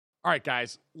All right,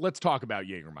 guys, let's talk about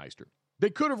Jägermeister. They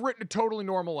could have written a totally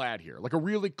normal ad here, like a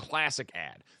really classic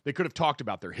ad. They could have talked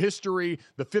about their history,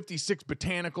 the 56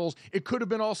 botanicals. It could have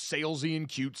been all salesy and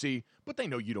cutesy, but they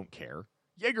know you don't care.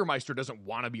 Jägermeister doesn't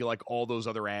want to be like all those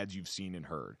other ads you've seen and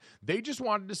heard. They just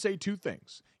wanted to say two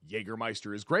things.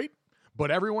 Jägermeister is great,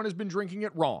 but everyone has been drinking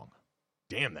it wrong.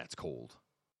 Damn, that's cold.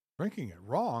 Drinking it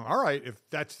wrong? All right, if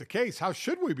that's the case, how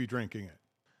should we be drinking it?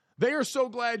 They are so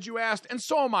glad you asked, and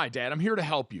so am I, Dad. I'm here to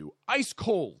help you. Ice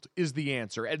cold is the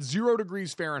answer, at 0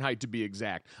 degrees Fahrenheit to be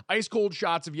exact. Ice cold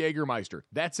shots of Jägermeister.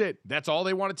 That's it. That's all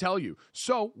they want to tell you.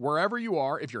 So, wherever you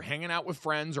are, if you're hanging out with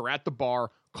friends or at the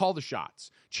bar, call the shots.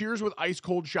 Cheers with ice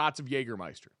cold shots of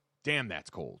Jägermeister. Damn,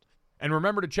 that's cold. And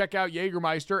remember to check out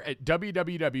Jägermeister at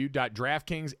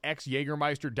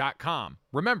www.draftkingsxjagermeister.com.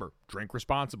 Remember, drink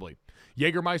responsibly.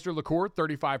 Jägermeister liqueur,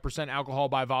 35% alcohol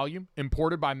by volume,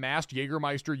 imported by Mast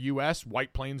Jägermeister US,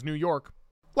 White Plains, New York.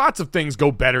 Lots of things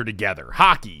go better together.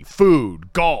 Hockey,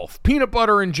 food, golf, peanut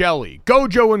butter and jelly,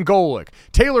 Gojo and Golic,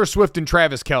 Taylor Swift and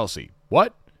Travis Kelce.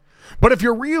 What? But if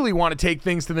you really want to take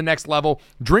things to the next level,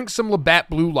 drink some Labatt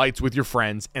Blue Lights with your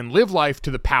friends and live life to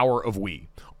the power of we.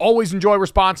 Always enjoy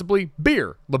responsibly.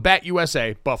 Beer, Labatt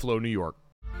USA, Buffalo, New York.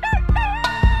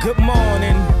 Good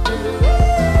morning.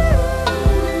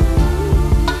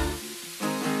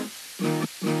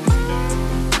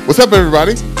 What's up,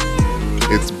 everybody?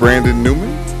 It's Brandon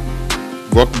Newman.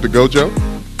 Welcome to Gojo.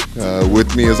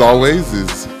 With me, as always,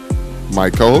 is my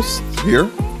co-host here,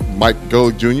 Mike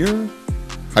Golick Jr.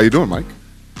 How you doing, Mike?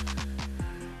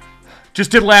 Just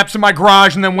did laps in my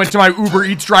garage and then went to my Uber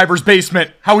Eats driver's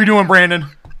basement. How we doing, Brandon?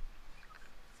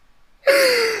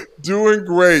 Doing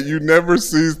great. You never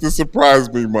cease to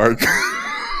surprise me, Mike.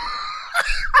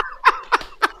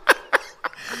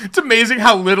 It's amazing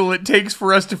how little it takes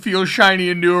for us to feel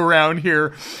shiny and new around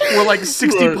here. We're like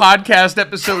 60 podcast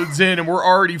episodes in, and we're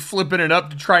already flipping it up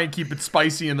to try and keep it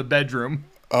spicy in the bedroom.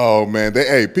 Oh, man.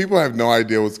 People have no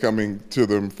idea what's coming to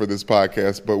them for this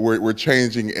podcast, but we're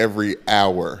changing every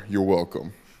hour. You're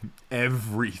welcome.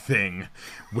 Everything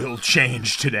will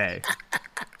change today.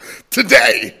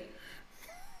 Today!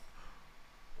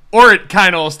 Or it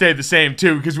kind of will stay the same,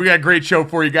 too, because we got a great show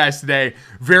for you guys today.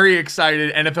 Very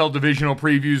excited. NFL divisional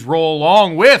previews roll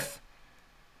along with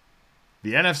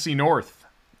the NFC North.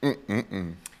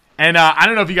 And I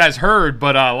don't know if you guys heard,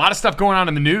 but a lot of stuff going on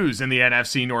in the news in the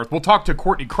NFC North. We'll talk to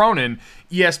Courtney Cronin,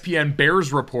 ESPN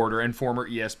Bears reporter and former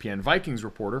ESPN Vikings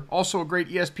reporter, also a great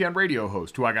ESPN radio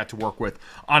host who I got to work with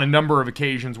on a number of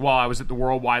occasions while I was at the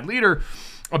Worldwide Leader,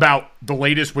 about the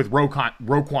latest with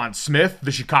Roquan Smith,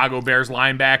 the Chicago Bears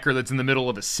linebacker that's in the middle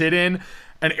of a sit-in.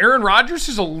 And Aaron Rodgers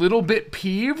is a little bit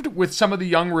peeved with some of the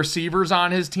young receivers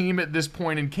on his team at this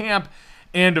point in camp.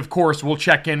 And, of course, we'll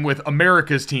check in with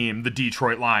America's team, the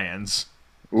Detroit Lions.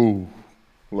 Ooh,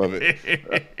 love it.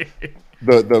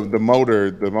 the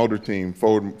motor team,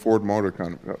 Ford Motor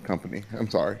Company. I'm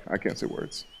sorry, I can't say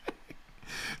words.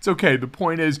 It's okay. The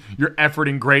point is you're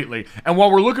efforting greatly. And while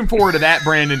we're looking forward to that,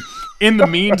 Brandon, in the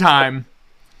meantime,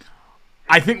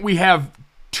 I think we have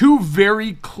two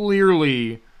very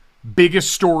clearly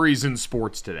biggest stories in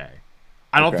sports today.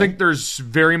 I don't think there's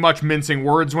very much mincing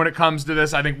words when it comes to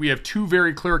this. I think we have two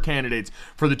very clear candidates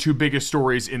for the two biggest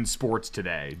stories in sports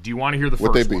today. Do you want to hear the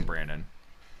first one, Brandon?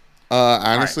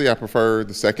 Honestly, right. I prefer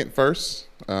the second first.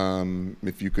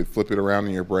 If you could flip it around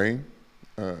in your brain.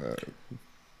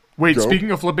 Wait, speaking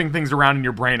of flipping things around in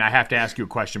your brain, I have to ask you a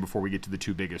question before we get to the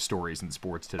two biggest stories in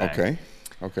sports today.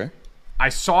 Okay. I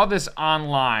saw this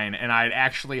online, and I had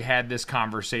actually had this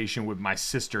conversation with my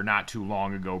sister not too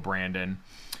long ago, Brandon.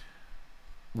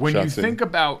 When you think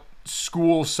about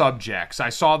school subjects, I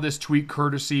saw this tweet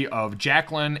courtesy of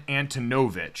Jacqueline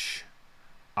Antonovich,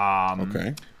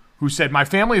 who said, "My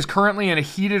family is currently in a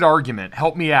heated argument.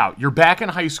 Help me out. You're back in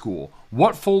high school.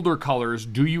 What folder colors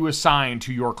do you assign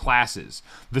to your classes?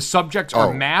 The subjects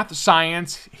are math,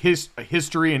 science,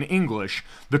 history, and English.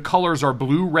 The colors are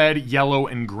blue, red, yellow,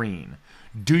 and green.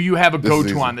 Do you have a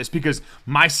go-to on this? Because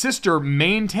my sister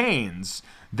maintains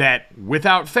that,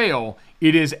 without fail,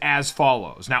 it is as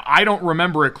follows." Now, I don't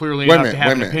remember it clearly enough to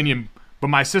have an opinion, but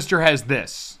my sister has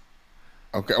this.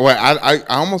 Okay, well, I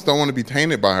almost don't want to be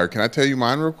tainted by her. Can I tell you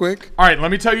mine real quick? All right,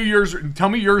 let me tell you yours. Tell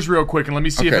me yours real quick, and let me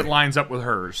see if it lines up with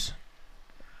hers.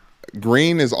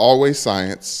 Green is always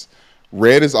science.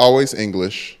 Red is always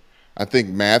English. I think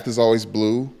math is always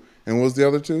blue. And what was the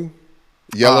other two?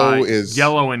 Yellow is...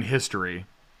 Yellow and history.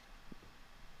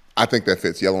 I think that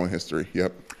fits. Yellow and history,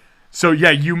 yep. So,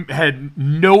 yeah, you had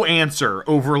no answer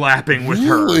overlapping with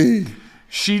her. Really?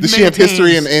 Does she have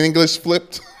history and English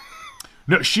flipped?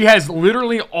 No, she has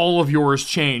literally all of yours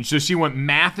changed. So she went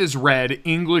math is red,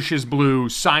 English is blue,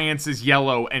 science is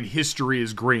yellow, and history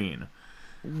is green.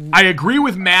 I agree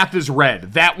with math is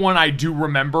red. That one I do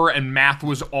remember, and math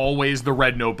was always the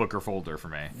red notebook or folder for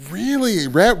me. Really?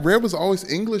 Red was always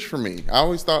English for me. I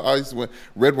always went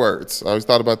red words. I always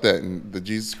thought about that in the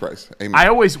Jesus Christ. Amen.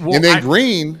 And then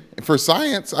green for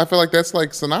science, I feel like that's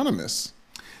like synonymous.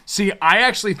 See, I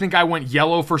actually think I went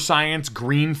yellow for science,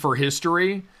 green for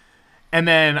history. And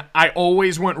then I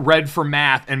always went red for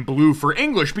math and blue for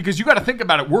English, because you got to think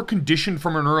about it. We're conditioned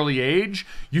from an early age.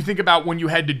 You think about when you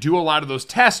had to do a lot of those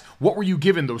tests, what were you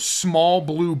given? Those small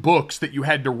blue books that you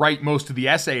had to write most of the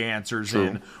essay answers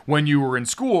in when you were in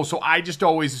school. So I just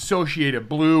always associated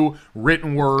blue,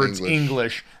 written words,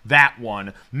 English, that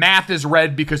one. Math is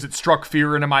red because it struck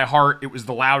fear into my heart. It was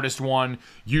the loudest one.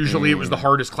 Usually it was the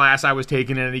hardest class I was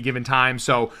taking at any given time.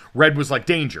 So red was like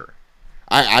danger.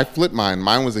 I flipped mine.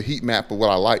 Mine was a heat map of what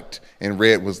I liked, and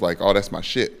red was like, oh, that's my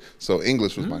shit. So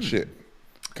English was my shit,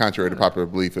 contrary to popular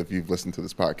belief if you've listened to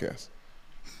this podcast.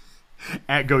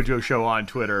 At Gojo Show on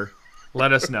Twitter,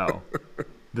 let us know.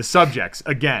 The subjects,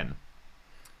 again,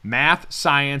 math,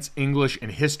 science, English,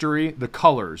 and history. The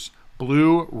colors,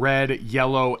 blue, red,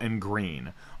 yellow, and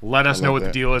green. Let us know what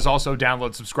the deal is. Also,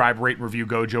 download, subscribe, rate, and review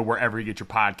Gojo wherever you get your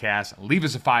podcasts. Leave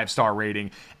us a 5-star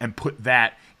rating and put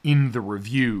that in the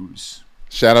reviews.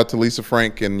 Shout out to Lisa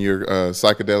Frank and your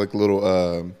psychedelic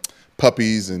little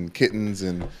puppies and kittens,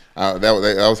 and that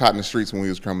was hot in the streets when we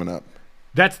was coming up.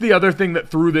 That's the other thing that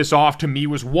threw this off to me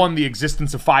was, one, the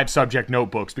existence of 5-subject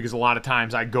notebooks, because a lot of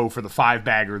times I go for the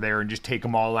 5-bagger there and just take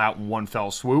them all out in one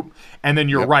fell swoop. And then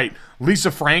you're right,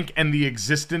 Lisa Frank and the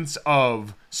existence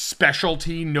of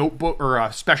specialty notebook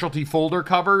or specialty folder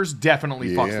covers definitely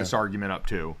fucks this argument up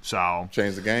too. So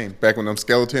changed the game. Back when them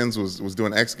skeletons was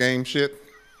doing X game shit.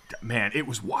 Man, it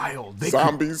was wild.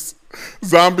 Zombies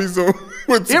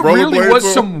with it really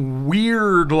was some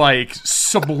weird, like,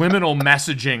 subliminal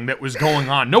messaging that was going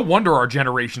on. No wonder our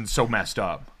generation's so messed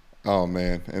up. Oh,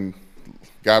 man. And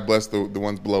God bless the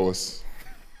ones below us.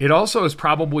 It also is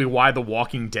probably why The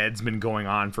Walking Dead's been going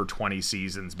on for 20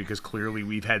 seasons, because clearly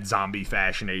we've had zombie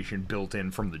fascination built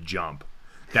in from the jump.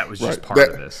 That was just part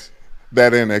of this.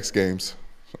 That and X Games.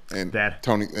 And that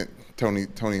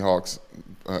Tony Hawk's.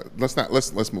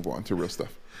 Let's move on to real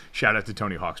stuff. Shout out to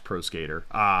Tony Hawk's Pro Skater.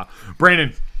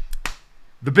 Brandon,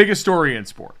 the biggest story in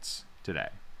sports today,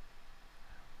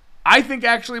 I think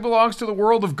actually belongs to the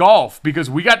world of golf, because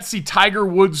we got to see Tiger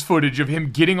Woods footage of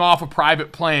him getting off a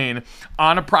private plane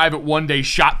on a private one-day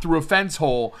shot through a fence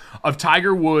hole of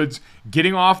Tiger Woods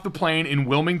getting off the plane in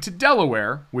Wilmington,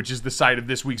 Delaware, which is the site of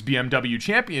this week's BMW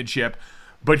Championship.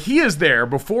 But he is there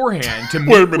beforehand to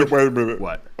meet Wait a minute.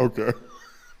 What? Okay.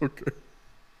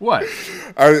 What?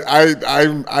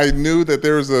 I knew that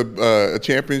there was a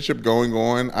championship going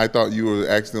on. I thought you were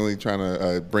accidentally trying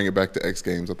to bring it back to X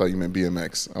Games. I thought you meant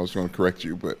BMX. I was going to correct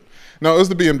you, but no, it was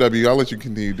the BMW. I'll let you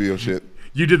continue to do your shit.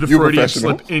 You did the Freudian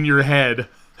slip in your head.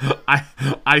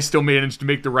 I still managed to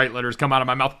make the right letters come out of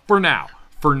my mouth for now.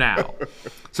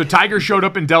 So Tiger showed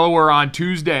up in Delaware on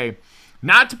Tuesday,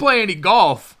 not to play any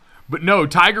golf, but no,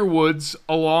 Tiger Woods,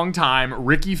 a long time,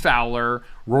 Ricky Fowler,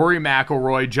 Rory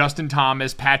McIlroy, Justin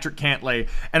Thomas, Patrick Cantlay,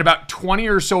 and about 20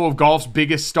 or so of golf's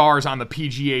biggest stars on the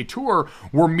PGA Tour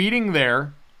were meeting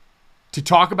there to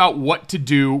talk about what to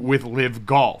do with LIV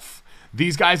Golf.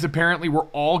 These guys apparently were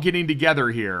all getting together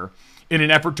here in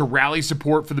an effort to rally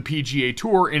support for the PGA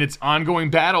Tour in its ongoing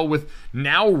battle with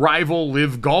now rival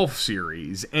LIV Golf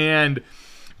Series. And,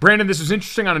 Brandon, this is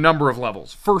interesting on a number of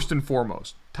levels. First and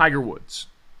foremost, Tiger Woods.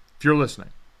 If you're listening,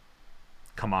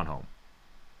 come on home.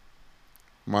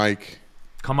 Mike.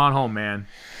 Come on home, man.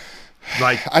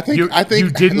 Like, I think you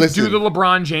didn't listen, do the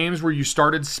LeBron James where you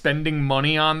started spending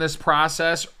money on this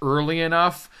process early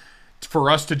enough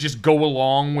for us to just go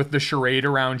along with the charade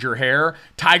around your hair.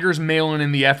 Tiger's mailing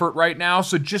in the effort right now,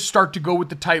 so just start to go with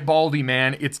the tight baldy,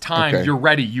 man. It's time. Okay. You're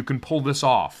ready. You can pull this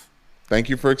off. Thank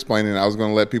you for explaining. I was going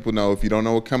to let people know, if you don't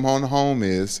know what come on home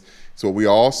is, it's what we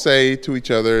all say to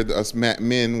each other, us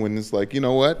men, when it's like, you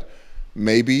know what?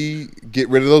 Maybe get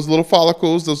rid of those little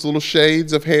follicles, those little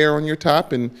shades of hair on your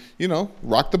top, and,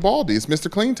 rock the baldy. It's Mr.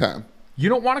 Clean time. You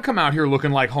don't want to come out here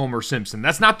looking like Homer Simpson.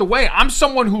 That's not the way. I'm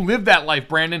someone who lived that life,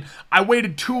 Brandon. I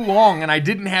waited too long, and I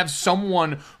didn't have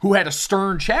someone who had a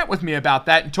stern chat with me about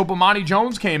that until Bomani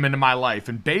Jones came into my life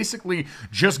and basically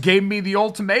just gave me the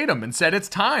ultimatum and said, it's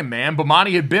time, man.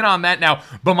 Bomani had been on that. Now,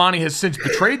 Bomani has since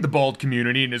betrayed the bald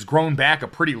community and has grown back a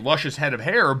pretty luscious head of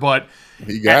hair, but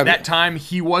At that time,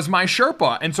 he was my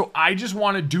Sherpa. And so I just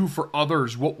want to do for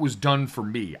others what was done for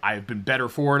me. I have been better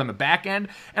for it on the back end.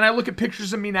 And I look at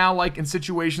pictures of me now, like in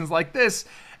situations like this,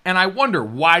 and I wonder,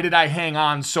 why did I hang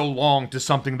on so long to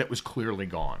something that was clearly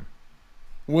gone?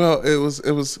 Well, it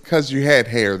was because you had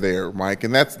hair there, Mike,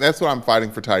 and that's what I'm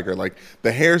fighting for Tiger. Like,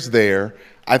 the hair's there.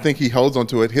 I think he holds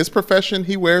onto it. His profession,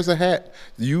 he wears a hat.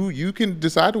 You can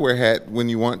decide to wear a hat when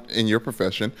you want in your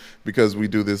profession, because we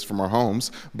do this from our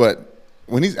homes. But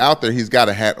when he's out there, he's got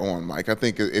a hat on, Mike. I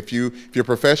think if your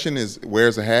profession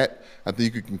wears a hat, I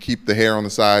think you can keep the hair on the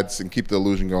sides and keep the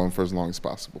illusion going for as long as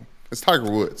possible. It's Tiger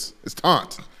Woods. It's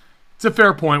taunt. It's a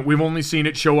fair point. We've only seen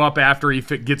it show up after he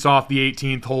gets off the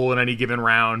 18th hole in any given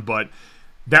round, but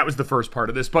that was the first part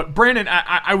of this. But Brandon,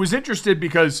 I was interested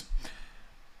because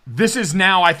this is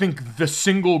now, I think, the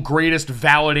single greatest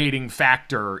validating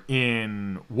factor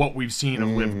in what we've seen of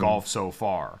LIV Golf so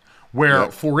far,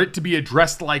 where for it to be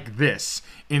addressed like this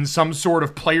in some sort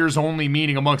of players-only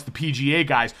meeting amongst the PGA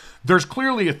guys, there's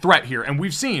clearly a threat here. And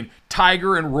we've seen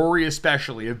Tiger and Rory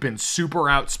especially have been super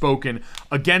outspoken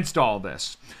against all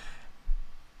this.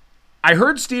 I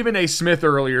heard Stephen A. Smith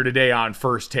earlier today on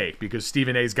First Take, because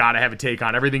Stephen A's got to have a take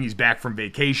on everything. He's back from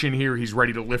vacation here. He's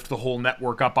ready to lift the whole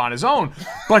network up on his own.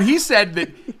 But he said that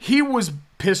he was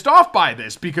pissed off by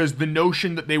this because the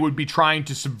notion that they would be trying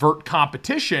to subvert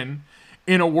competition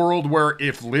in a world where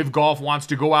if LIV Golf wants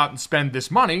to go out and spend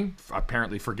this money,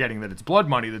 apparently forgetting that it's blood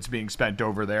money that's being spent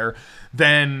over there,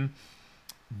 then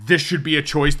this should be a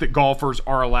choice that golfers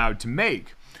are allowed to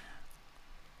make.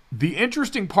 The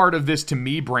interesting part of this to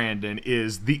me, Brandon,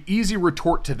 is the easy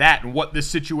retort to that, and what this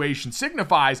situation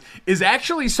signifies is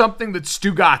actually something that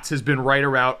Stugotz has been right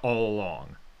about all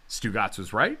along. Stugotz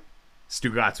was right.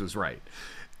 Stugotz was right.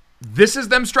 This is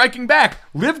them striking back.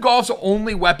 LIV Golf's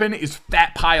only weapon is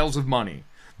fat piles of money.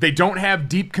 They don't have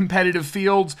deep competitive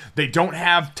fields. They don't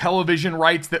have television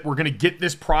rights that we're going to get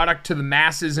this product to the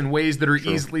masses in ways that are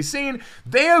easily seen.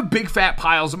 They have big fat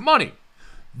piles of money.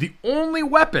 The only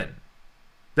weapon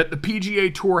that the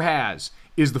PGA Tour has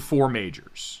is the four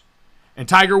majors. And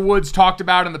Tiger Woods talked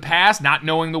about in the past not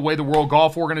knowing the way the World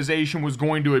Golf Organization was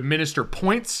going to administer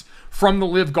points from the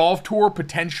LIV Golf Tour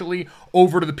potentially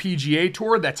over to the PGA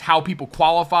Tour. That's how people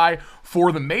qualify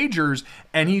for the majors.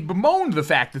 And he bemoaned the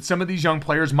fact that some of these young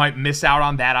players might miss out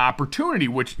on that opportunity,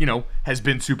 which, you know, has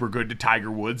been super good to Tiger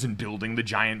Woods and building the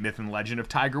giant myth and legend of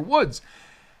Tiger Woods.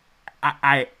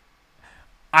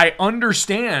 I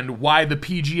understand why the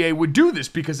PGA would do this,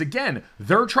 because, again,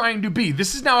 they're trying to be.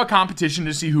 This is now a competition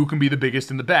to see who can be the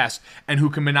biggest and the best and who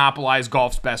can monopolize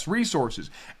golf's best resources.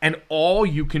 And all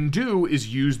you can do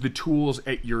is use the tools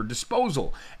at your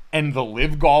disposal. And the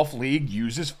LIV Golf League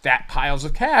uses fat piles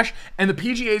of cash, and the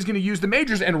PGA is going to use the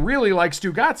majors. And really, like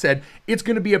Stugotz said, it's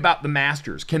going to be about the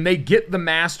Masters. Can they get the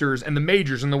Masters and the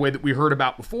majors in the way that we heard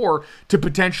about before to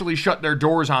potentially shut their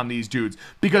doors on these dudes?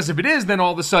 Because if it is, then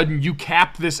all of a sudden you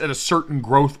cap this at a certain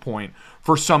growth point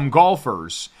for some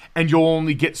golfers, and you'll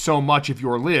only get so much if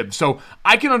you're LIV. So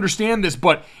I can understand this,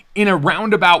 but in a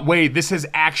roundabout way, this has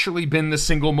actually been the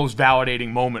single most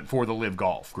validating moment for the LIV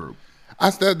Golf group.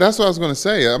 That's what I was going to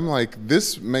say. I'm like,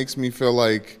 this makes me feel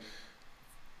like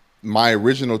my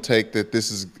original take that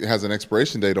this has an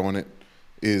expiration date on it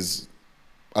is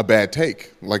a bad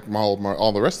take, like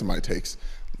all the rest of my takes.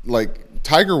 Like,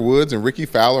 Tiger Woods and Ricky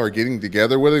Fowler are getting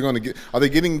together. What are they going to get? Are they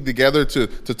getting together to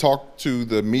talk to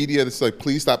the media that's like,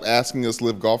 please stop asking us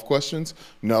LIV Golf questions?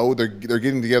 No, they're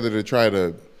getting together to try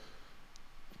to,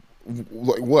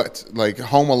 like, what? Like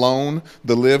Home Alone,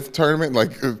 the LIV tournament,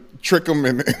 like trick them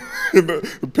and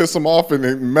piss them off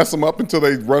and mess them up until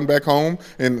they run back home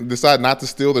and decide not to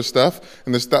steal their stuff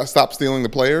and stop stealing the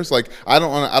players. Like, I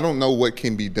don't know what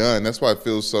can be done. That's why it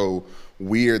feels so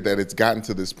weird that it's gotten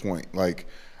to this point. Like,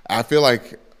 I feel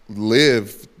like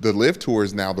the LIV Tour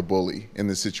is now the bully in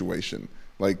this situation.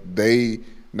 Like,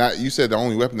 you said the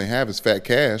only weapon they have is fat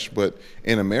cash, but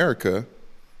in America,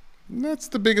 that's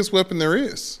the biggest weapon there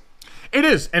is. It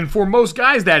is, and for most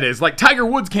guys that is. Like, Tiger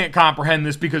Woods can't comprehend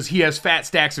this because he has fat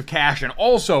stacks of cash and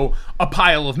also a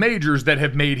pile of majors that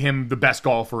have made him the best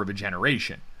golfer of a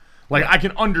generation. Like, I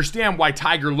can understand why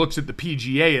Tiger looks at the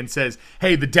PGA and says,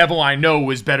 hey, the devil I know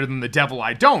is better than the devil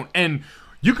I don't. And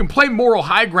you can play moral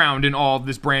high ground in all of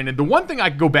this, Brandon. The one thing I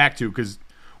can go back to, because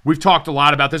we've talked a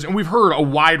lot about this, and we've heard a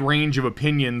wide range of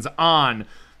opinions on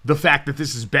the fact that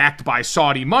this is backed by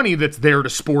Saudi money that's there to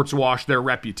sports wash their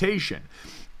reputation.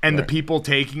 And the people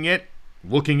taking it,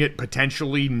 looking at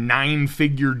potentially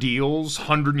 9-figure deals,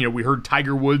 we heard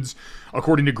Tiger Woods,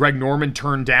 according to Greg Norman,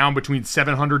 turned down between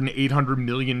 $700 and $800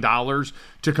 million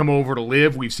to come over to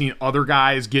LIV. We've seen other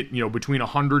guys get, between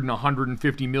 $100 and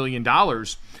 $150 million.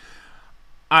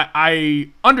 I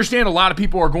understand a lot of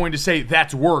people are going to say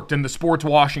that's worked and the sports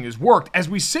washing has worked. As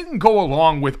we sit and go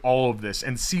along with all of this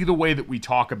and see the way that we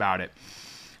talk about it,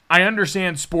 I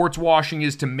understand sports washing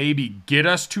is to maybe get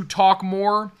us to talk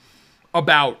more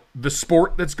about the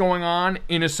sport that's going on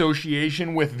in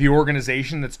association with the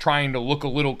organization that's trying to look a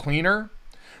little cleaner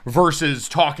versus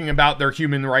talking about their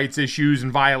human rights issues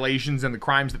and violations and the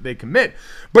crimes that they commit.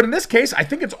 But in this case, I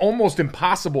think it's almost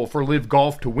impossible for Live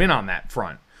Golf to win on that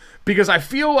front. Because I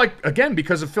feel like, again,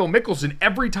 because of Phil Mickelson,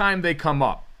 every time they come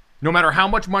up, no matter how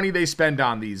much money they spend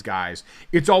on these guys,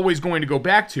 it's always going to go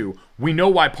back to, we know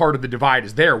why part of the divide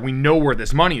is there. We know where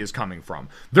this money is coming from.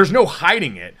 There's no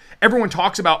hiding it. Everyone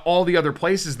talks about all the other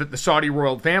places that the Saudi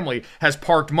royal family has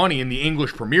parked money in the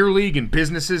English Premier League and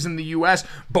businesses in the U.S.,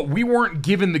 but we weren't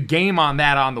given the game on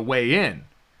that on the way in.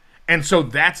 And so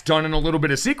that's done in a little bit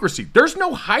of secrecy. There's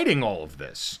no hiding all of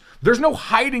this. There's no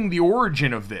hiding the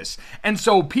origin of this. And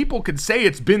so people could say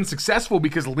it's been successful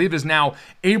because Liv is now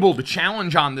able to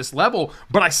challenge on this level,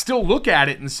 but I still look at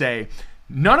it and say,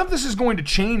 none of this is going to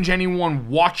change anyone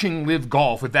watching Live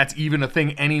Golf, if that's even a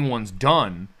thing anyone's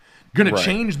done, going to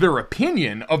change their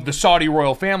opinion of the Saudi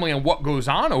royal family and what goes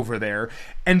on over there.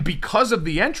 And because of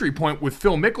the entry point with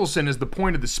Phil Mickelson as the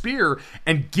point of the spear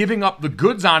and giving up the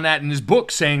goods on that in his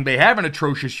book, saying they have an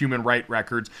atrocious human rights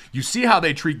records, you see how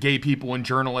they treat gay people and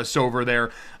journalists over there.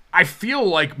 I feel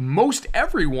like most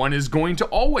everyone is going to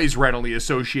always readily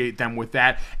associate them with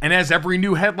that. And as every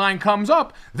new headline comes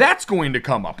up, that's going to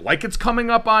come up like it's coming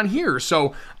up on here.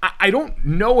 So I don't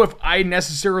know if I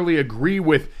necessarily agree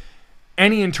with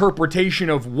any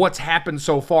interpretation of what's happened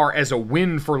so far as a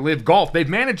win for Live Golf. They've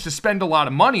managed to spend a lot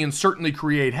of money and certainly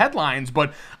create headlines,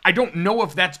 but I don't know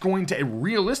if that's going to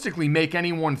realistically make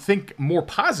anyone think more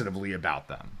positively about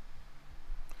them.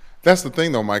 That's the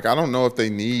thing, though, Mike. I don't know if they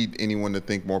need anyone to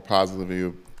think more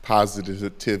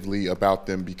positively about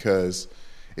them, because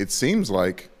it seems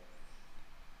like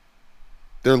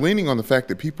they're leaning on the fact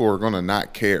that people are going to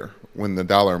not care when the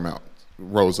dollar amount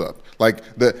rose up. Like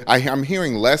I'm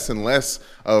hearing less and less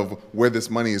of where this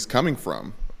money is coming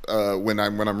from when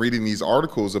I'm reading these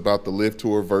articles about the Live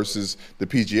Tour versus the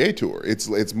PGA Tour.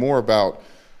 It's more about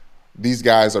these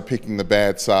guys are picking the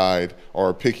bad side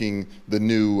or picking the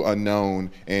new unknown,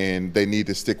 and they need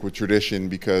to stick with tradition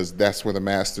because that's where the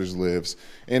Masters lives.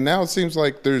 And now it seems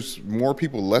like there's more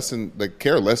people that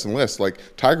care less and less. Like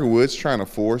Tiger Woods trying to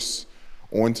force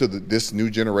onto this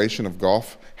new generation of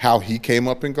golf how he came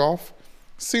up in golf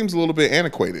seems a little bit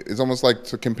antiquated. It's almost like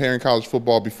comparing college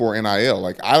football before NIL.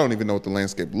 Like, I don't even know what the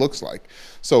landscape looks like.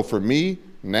 So for me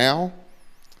now,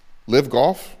 Live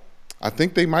Golf, I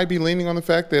think they might be leaning on the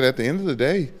fact that at the end of the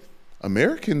day,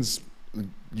 Americans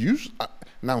usually,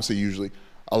 not to say usually,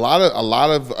 a lot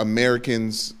of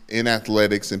Americans in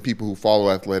athletics and people who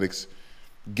follow athletics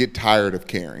get tired of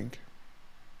caring.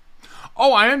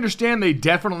 Oh, I understand they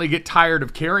definitely get tired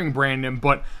of caring, Brandon,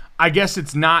 but I guess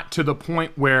it's not to the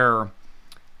point where,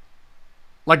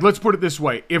 like, let's put it this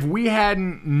way. If we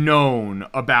hadn't known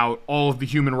about all of the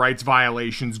human rights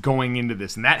violations going into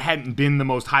this, and that hadn't been the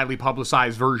most highly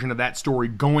publicized version of that story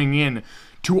going in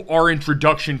to our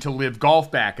introduction to Live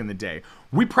Golf back in the day,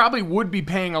 we probably would be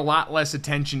paying a lot less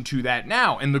attention to that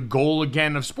now. And the goal,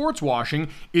 again, of sports washing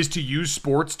is to use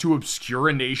sports to obscure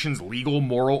a nation's legal,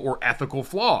 moral, or ethical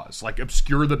flaws, like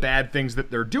obscure the bad things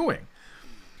that they're doing.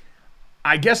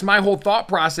 I guess my whole thought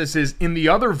process is, in the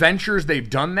other ventures they've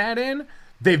done that in,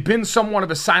 they've been somewhat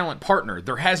of a silent partner.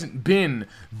 There hasn't been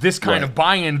this kind of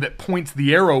buy-in that points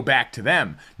the arrow back to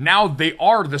them. Now they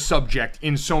are the subject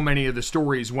in so many of the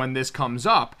stories when this comes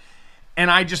up. And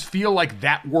I just feel like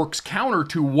that works counter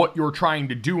to what you're trying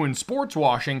to do in sports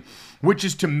washing, which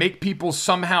is to make people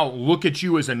somehow look at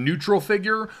you as a neutral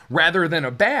figure rather than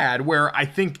a bad, where I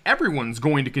think everyone's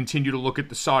going to continue to look at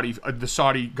the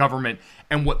Saudi government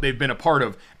and what they've been a part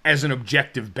of as an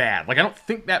objective bad. Like, I don't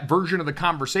think that version of the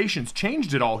conversation's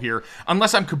changed at all here,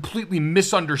 unless I'm completely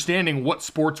misunderstanding what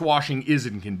sports washing is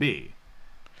and can be.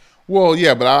 Well,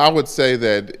 yeah, but I would say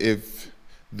that if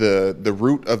the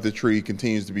root of the tree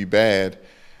continues to be bad,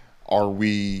 are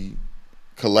we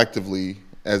collectively,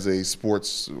 as a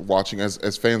sports watching,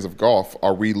 as fans of golf,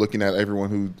 are we looking at everyone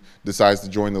who decides to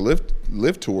join the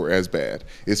Live Tour as bad?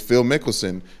 Is Phil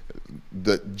Mickelson,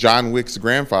 the John Wick's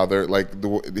grandfather, like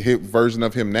the version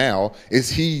of him now, is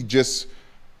he just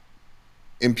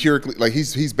empirically, like,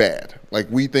 he's bad? Like,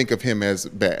 we think of him as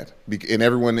bad, and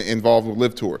everyone involved with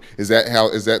Live Tour, is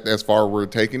that as far we're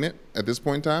taking it at this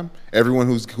point in time? Everyone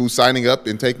who's signing up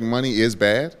and taking money is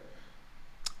bad?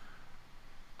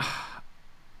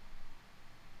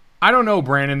 I don't know,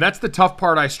 Brandon. That's the tough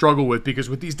part I struggle with, because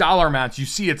with these dollar amounts, you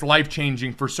see it's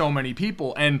life-changing for so many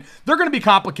people. And there are going to be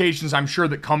complications, I'm sure,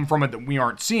 that come from it that we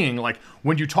aren't seeing. Like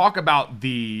when you talk about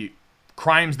the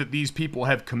crimes that these people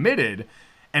have committed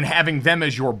and having them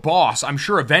as your boss, I'm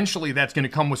sure eventually that's going to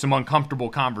come with some uncomfortable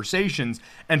conversations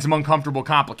and some uncomfortable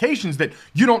complications that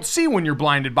you don't see when you're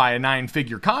blinded by a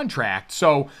 9-figure contract.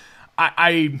 So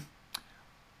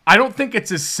I don't think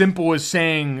it's as simple as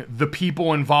saying the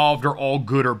people involved are all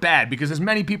good or bad, because as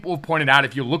many people have pointed out,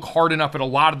 if you look hard enough at a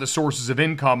lot of the sources of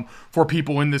income for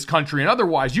people in this country and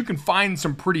otherwise, you can find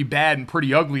some pretty bad and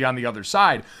pretty ugly on the other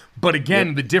side. But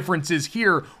again, The difference is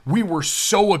here, we were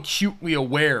so acutely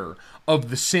aware of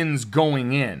the sins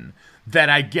going in that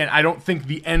I don't think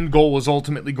the end goal is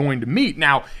ultimately going to meet.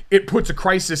 Now, it puts a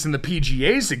crisis in the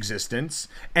PGA's existence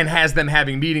and has them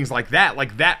having meetings like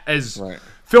that as... Right.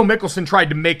 Phil Mickelson tried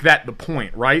to make that the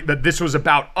point, right? That this was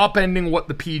about upending what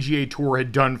the PGA Tour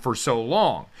had done for so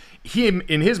long. Him,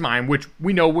 in his mind, which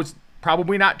we know was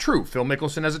probably not true. Phil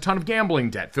Mickelson has a ton of gambling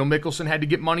debt. Phil Mickelson had to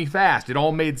get money fast. It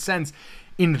all made sense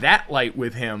in that light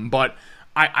with him. But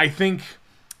I think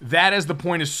that as the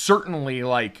point is certainly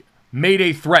like made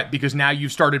a threat, because now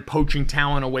you've started poaching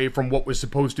talent away from what was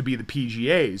supposed to be the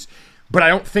PGA's. But I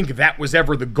don't think that was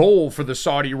ever the goal for the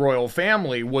Saudi royal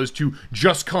family, was to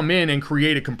just come in and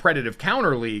create a competitive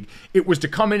counter league. It was to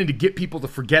come in and to get people to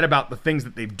forget about the things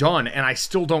that they've done. And I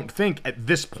still don't think at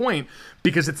this point,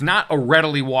 because it's not a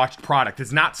readily watched product.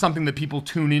 It's not something that people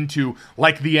tune into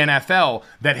like the NFL,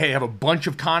 that, hey, have a bunch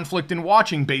of conflict in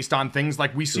watching based on things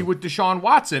like we see with Deshaun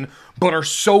Watson, but are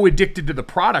so addicted to the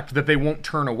product that they won't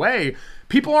turn away.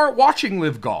 People aren't watching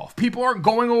Live Golf. People aren't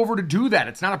going over to do that.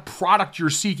 It's not a product you're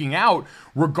seeking out,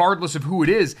 regardless of who it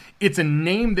is. It's a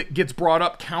name that gets brought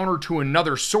up counter to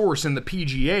another source in the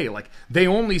PGA. Like, they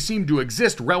only seem to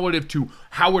exist relative to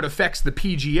how it affects the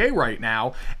PGA right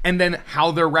now, and then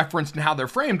how they're referenced and how they're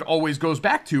framed always goes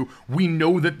back to, we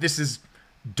know that this is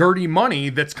dirty money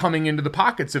that's coming into the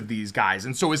pockets of these guys.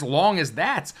 And so as long as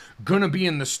that's going to be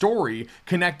in the story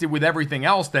connected with everything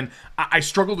else, then I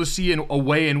struggle to see a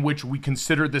way in which we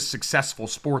consider this successful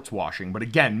sports washing. But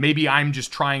again, maybe I'm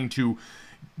just trying to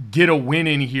get a win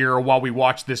in here while we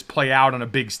watch this play out on a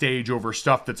big stage over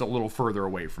stuff that's a little further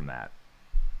away from that.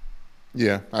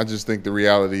 Yeah, I just think the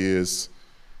reality is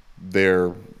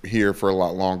they're here for a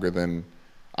lot longer than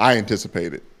I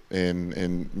anticipated.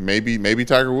 And maybe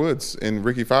Tiger Woods and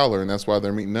Ricky Fowler, and that's why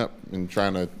they're meeting up and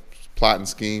trying to plot and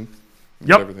scheme.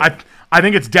 Yep, I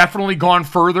think it's definitely gone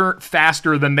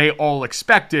faster than they all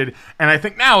expected. And I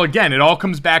think now, again, it all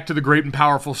comes back to the great and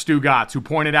powerful Stu Gatz, who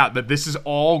pointed out that this is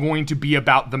all going to be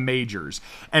about the majors.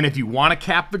 And if you want to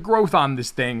cap the growth on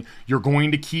this thing, you're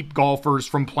going to keep golfers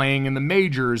from playing in the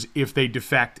majors if they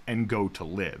defect and go to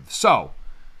Live. So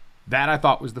that, I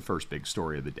thought, was the first big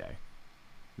story of the day.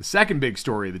 The second big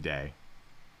story of the day,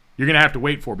 you're going to have to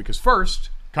wait for, because first,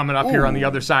 coming up here on the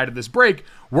other side of this break,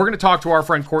 we're going to talk to our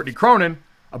friend Courtney Cronin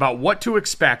about what to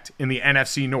expect in the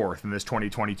NFC North in this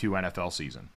 2022 NFL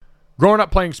season. Growing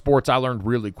up playing sports, I learned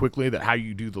really quickly that how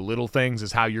you do the little things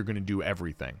is how you're going to do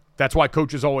everything. That's why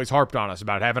coaches always harped on us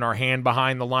about having our hand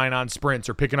behind the line on sprints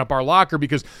or picking up our locker,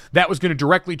 because that was going to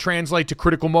directly translate to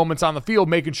critical moments on the field,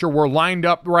 making sure we're lined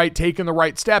up right, taking the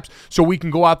right steps so we can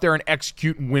go out there and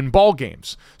execute and win ball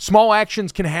games. Small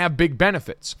actions can have big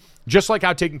benefits, just like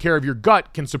how taking care of your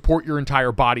gut can support your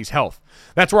entire body's health.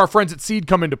 That's where our friends at Seed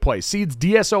come into play. Seed's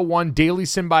DSO1 Daily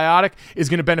Symbiotic is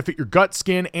going to benefit your gut,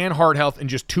 skin, and heart health in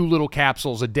just 2 little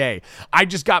capsules a day. I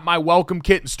just got my welcome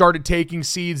kit and started taking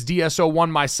Seed's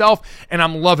DSO1 myself, and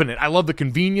I'm loving it. I love the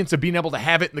convenience of being able to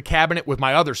have it in the cabinet with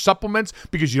my other supplements,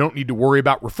 because you don't need to worry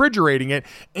about refrigerating it,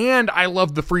 and I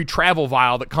love the free travel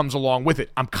vial that comes along with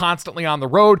it. I'm constantly on the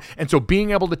road, and so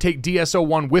being able to take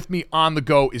DSO1 with me on the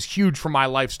go is huge for my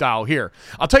lifestyle here.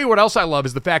 I'll tell you what else I love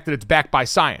is the fact that it's backed by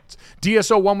science.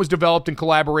 DSO1 was developed in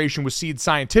collaboration with Seed's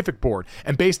Scientific Board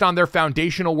and based on their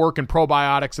foundational work in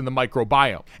probiotics and the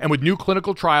microbiome. And with new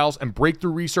clinical trials and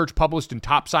breakthrough research published in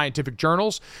top scientific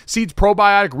journals, Seed's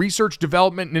probiotic research,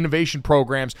 development, and innovation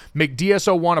programs make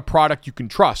DSO1 a product you can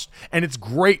trust. And it's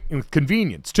great with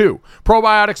convenience, too.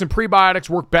 Probiotics and prebiotics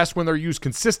work best when they're used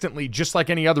consistently, just like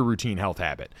any other routine health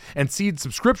habit. And Seed's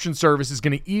subscription service is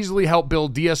going to easily help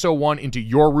build DSO1 into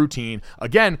your routine,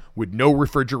 again, with no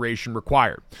refrigeration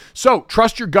required. So,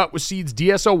 trust your gut with Seed's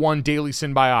DSO1 Daily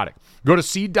Symbiotic. Go to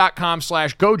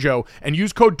seed.com/gojo and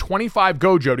use code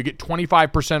 25gojo to get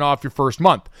 25% off your first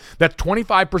month. That's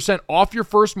 25% off your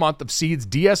first month of Seed's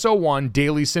DSO1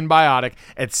 Daily Symbiotic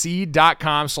at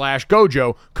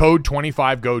seed.com/gojo, code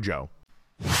 25gojo.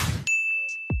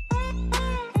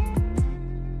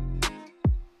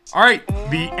 All right,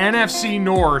 the NFC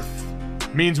North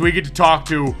means we get to talk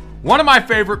to one of my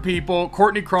favorite people,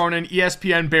 Courtney Cronin,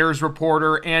 ESPN Bears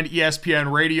reporter and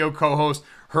ESPN radio co-host.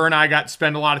 Her and I got to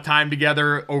spend a lot of time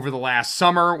together over the last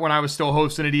summer when I was still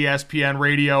hosting at ESPN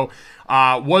Radio.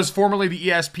 Was formerly the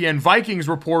ESPN Vikings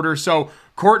reporter, so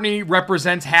Courtney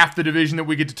represents half the division that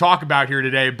we get to talk about here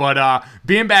today, but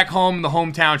being back home in the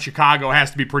hometown Chicago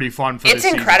has to be pretty fun for this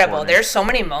season. It's incredible. There's so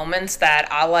many moments that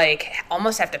I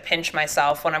almost have to pinch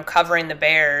myself when I'm covering the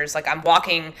Bears. Like I'm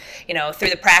walking, through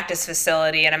the practice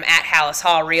facility and I'm at Hallis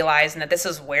Hall realizing that this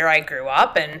is where I grew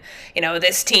up, and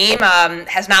this team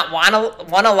has not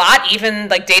won a lot, even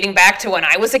dating back to when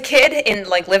I was a kid in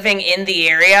living in the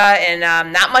area, and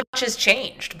not much has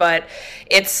changed, but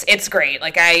it's great.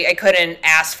 I couldn't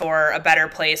ask for a better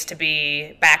place to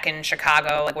be back in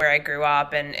Chicago, where I grew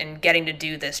up, and getting to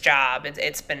do this job.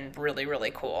 It's been really,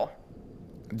 really cool.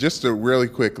 Just to really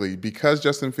quickly, because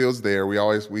Justin Fields there, we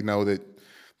know that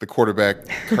the quarterback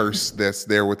curse that's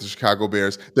there with the Chicago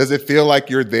Bears. Does it feel like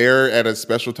you're there at a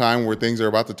special time where things are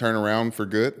about to turn around for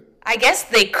good? I guess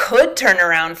they could turn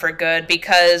around for good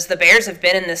because the Bears have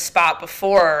been in this spot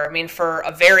before. I mean, for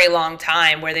a very long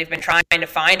time, where they've been trying to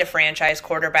find a franchise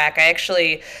quarterback.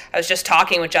 I was just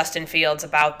talking with Justin Fields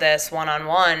about this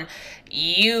one-on-one.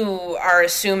 You are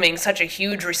assuming such a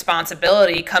huge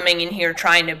responsibility coming in here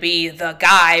trying to be the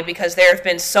guy, because there have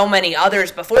been so many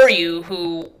others before you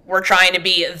who were trying to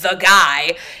be the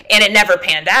guy, and it never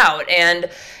panned out. And,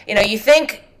 you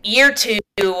think year two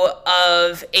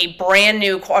of a brand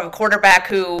new quarterback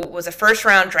who was a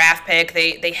first-round draft pick.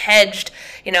 They hedged,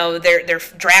 their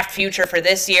draft future for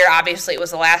this year. Obviously, it was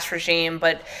the last regime,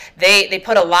 but they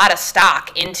put a lot of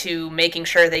stock into making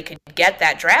sure they could get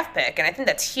that draft pick, and I think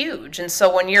that's huge. And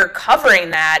so when you're covering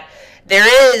that,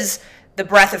 there is the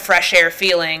breath of fresh air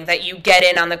feeling that you get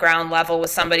in on the ground level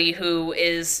with somebody who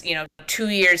is, 2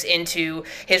 years into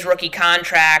his rookie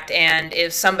contract and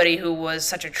is somebody who was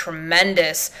such a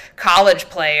tremendous college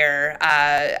player.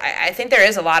 I think there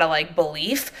is a lot of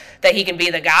belief that he can be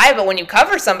the guy, but when you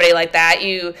cover somebody like that,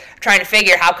 you trying to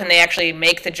figure how can they actually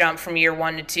make the jump from year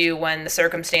 1 to 2 when the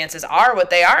circumstances are what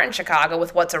they are in Chicago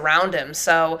with what's around him.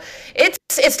 So it's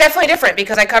definitely different,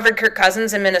 because I covered Kirk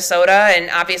Cousins in Minnesota, and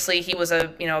obviously he was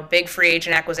a big free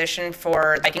agent acquisition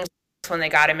for the Vikings when they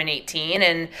got him in 2018,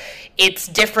 and it's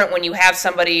different when you have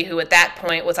somebody who at that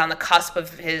point was on the cusp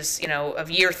of his of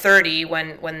year 30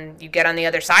 when you get on the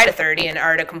other side of 30 and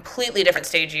are at a completely different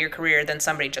stage of your career than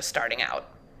somebody just starting out.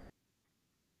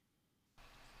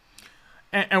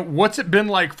 And what's it been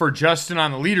like for Justin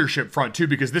on the leadership front, too?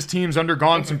 Because this team's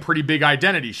undergone some pretty big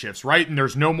identity shifts, right? And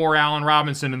there's no more Allen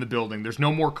Robinson in the building. There's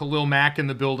no more Khalil Mack in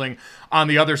the building on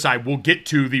the other side. We'll get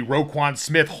to the Roquan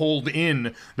Smith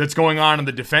hold-in that's going on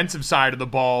the defensive side of the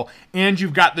ball. And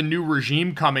you've got the new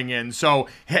regime coming in. So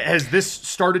has this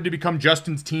started to become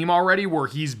Justin's team already, where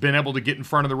he's been able to get in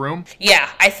front of the room? Yeah,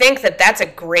 I think that's a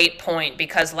great point,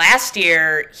 because last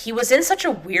year he was in such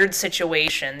a weird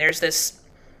situation. There's this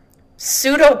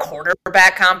pseudo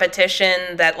quarterback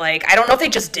competition that I don't know if they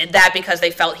just did that because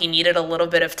they felt he needed a little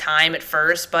bit of time at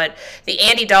first, but the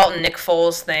Andy Dalton, Nick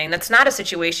Foles thing, that's not a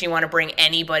situation you want to bring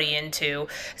anybody into,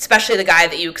 especially the guy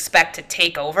that you expect to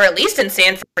take over. At least in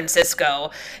San Francisco,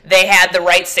 they had the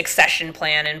right succession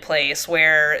plan in place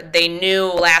where they knew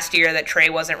last year that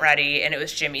Trey wasn't ready and it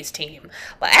was Jimmy's team.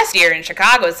 Last year in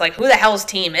Chicago, it's who the hell's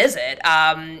team is it?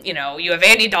 You have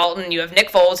Andy Dalton, you have Nick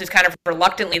Foles, who's kind of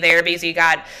reluctantly there because he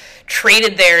got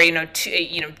traded there, in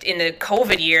the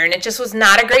COVID year, and it just was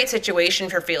not a great situation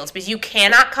for Fields, because you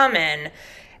cannot come in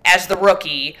as the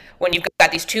rookie when you've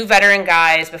got these two veteran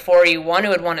guys before you, one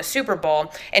who had won a Super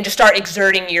Bowl, and just start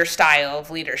exerting your style of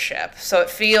leadership. So it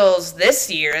feels this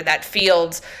year that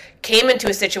Fields came into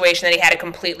a situation that he had a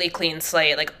completely clean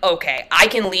slate. Okay, I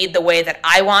can lead the way that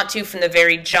I want to from the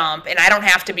very jump, and I don't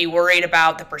have to be worried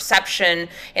about the perception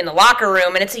in the locker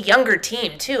room. And it's a younger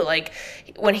team, too.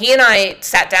 When he and I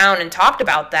sat down and talked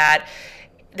about that,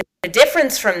 the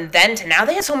difference from then to now,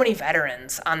 they had so many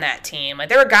veterans on that team.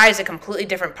 There were guys at completely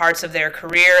different parts of their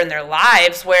career and their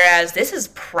lives, whereas this is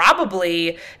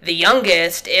probably the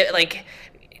youngest,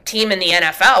 team in the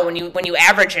NFL when you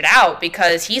average it out,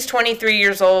 because he's 23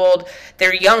 years old.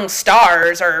 Their young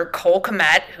stars are Cole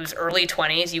Kmet, who's early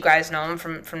 20s. You guys know him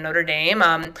from Notre Dame.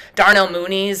 Darnell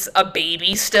Mooney's a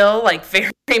baby still,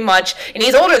 very much, and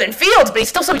he's older than Fields, but he's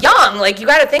still so young. You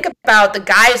got to think about the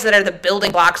guys that are the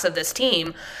building blocks of this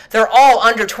team. They're all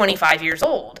under 25 years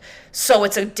old. So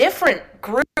it's a different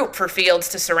group for Fields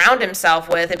to surround himself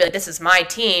with and be this is my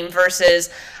team, versus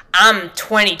I'm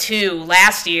 22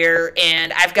 last year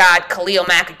and I've got Khalil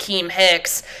Mack, Akeem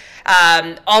Hicks,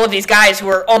 all of these guys who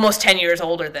are almost 10 years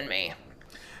older than me.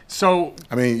 So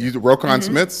I mean, Roquan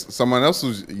Smith's someone else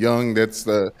who's young. That's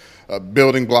the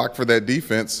building block for that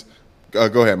defense.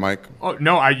 Go ahead, Mike. Oh,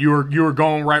 no, you were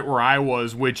going right where I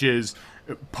was, which is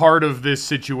part of this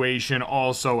situation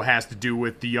also has to do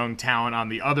with the young talent on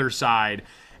the other side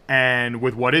and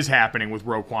with what is happening with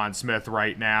Roquan Smith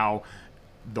right now.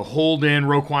 The hold-in,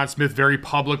 Roquan Smith very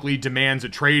publicly demands a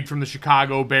trade from the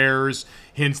Chicago Bears,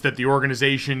 hints that the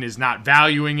organization is not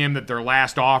valuing him, that their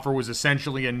last offer was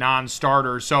essentially a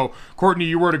non-starter. So, Courtney,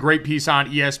 you wrote a great piece on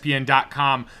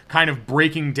ESPN.com kind of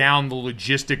breaking down the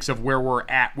logistics of where we're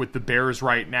at with the Bears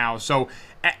right now. So,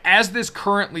 as this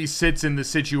currently sits in the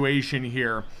situation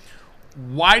here,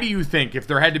 why do you think, if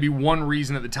there had to be one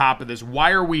reason at the top of this, why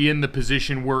are we in the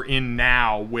position we're in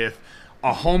now with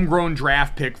a homegrown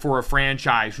draft pick for a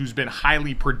franchise who's been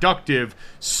highly productive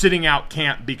sitting out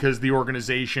camp because the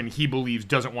organization he believes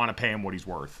doesn't want to pay him what he's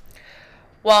worth?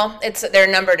 Well, there are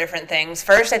a number of different things.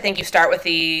 First, I think you start with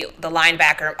the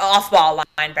linebacker, off-ball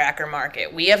linebacker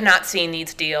market. We have not seen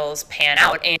these deals pan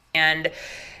out, and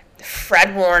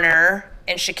Fred Warner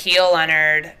and Shaquille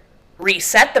Leonard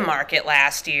reset the market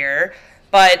last year,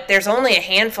 but there's only a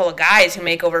handful of guys who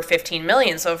make over $15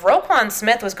 million. So if Roquan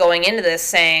Smith was going into this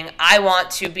saying, I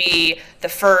want to be the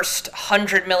first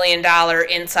 $100 million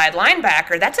inside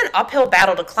linebacker, that's an uphill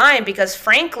battle to climb because,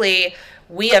 frankly,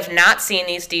 we have not seen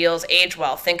these deals age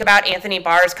well. Think about Anthony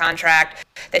Barr's contract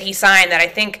that he signed that I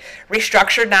think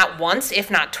restructured not once, if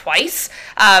not twice.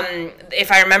 If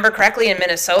I remember correctly, in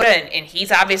Minnesota, and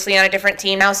he's obviously on a different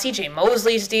team now. C.J.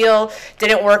 Mosley's deal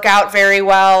didn't work out very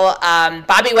well.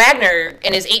 Bobby Wagner,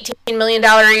 in his $18 million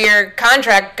a year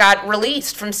contract, got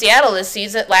released from Seattle this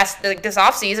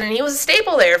offseason, and he was a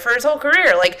staple there for his whole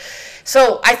career.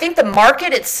 So I think the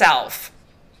market itself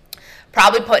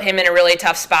probably put him in a really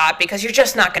tough spot because you're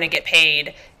just not going to get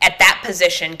paid at that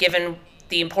position given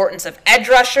the importance of edge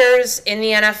rushers in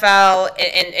the NFL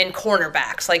and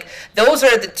cornerbacks. Those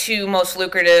are the two most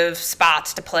lucrative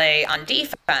spots to play on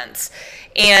defense.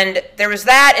 And there was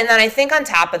that, and then I think on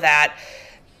top of that,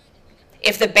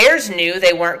 if the Bears knew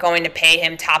they weren't going to pay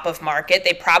him top of market,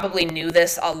 they probably knew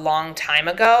this a long time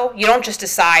ago. You don't just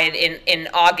decide in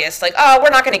August, we're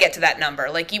not going to get to that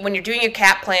number. When you're doing your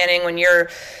cap planning, when you're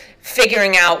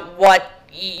figuring out what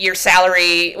your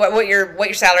salary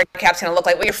cap's going to look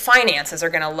like, what your finances are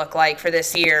going to look like for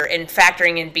this year, and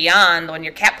factoring in beyond when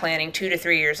you're cap planning 2 to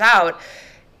 3 years out,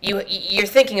 you're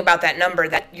thinking about that number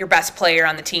that your best player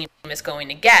on the team is going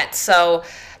to get. So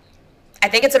I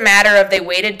think it's a matter of they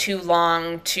waited too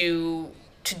long to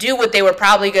do what they were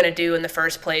probably going to do in the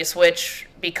first place, which,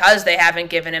 because they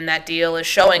haven't given him that deal, is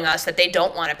showing us that they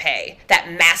don't want to pay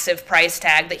that massive price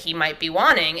tag that he might be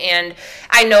wanting. And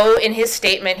I know in his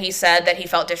statement he said that he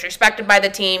felt disrespected by the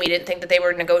team. He didn't think that they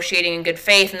were negotiating in good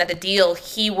faith and that the deal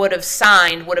he would have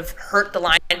signed would have hurt the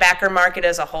linebacker market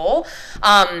as a whole.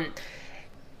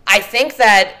 I think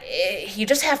that you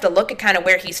just have to look at kind of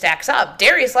where he stacks up.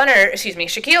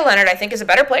 Shaquille Leonard, I think, is a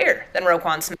better player than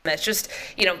Roquan Smith. Just,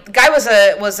 the guy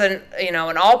was an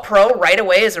all-pro right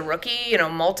away as a rookie,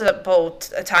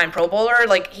 multiple-time Pro Bowler.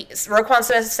 Roquan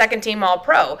Smith's second-team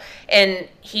all-pro, and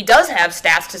he does have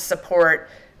stats to support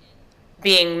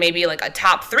being maybe a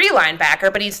top 3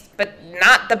 linebacker, but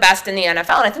not the best in the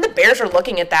NFL. And I think the Bears are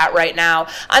looking at that right now.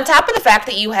 On top of the fact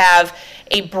that you have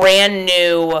a brand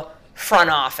new front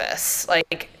office.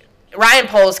 Ryan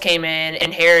Poles came in,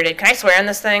 inherited. Can I swear on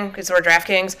this thing? Because we're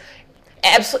DraftKings.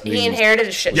 Absolutely, he inherited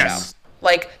a shit show.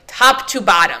 Top to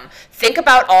bottom. Think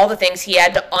about all the things he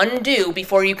had to undo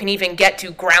before you can even get to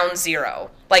ground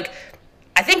zero.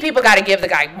 I think people got to give the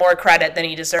guy more credit than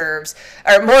he deserves,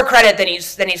 or more credit than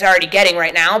he's already getting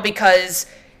right now, because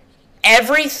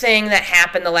everything that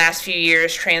happened the last few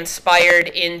years transpired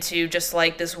into just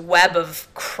this web of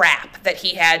crap that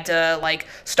he had to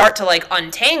start to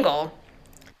untangle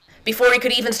before he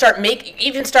could even start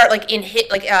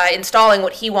installing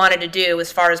what he wanted to do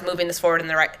as far as moving this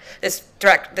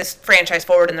franchise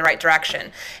forward in the right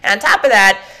direction. And on top of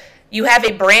that, you have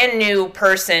a brand new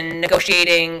person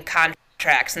negotiating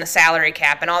contracts and the salary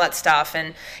cap and all that stuff.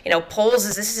 And, Poles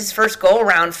this is his first go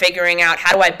around figuring out,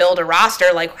 how do I build a roster?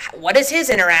 What is his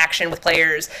interaction with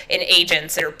players and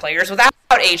agents, or players without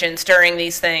agents during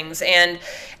these things? And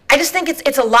I just think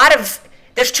it's a lot of,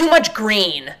 there's too much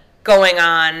green going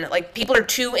on. People are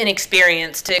too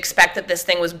inexperienced to expect that this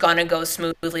thing was going to go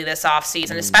smoothly this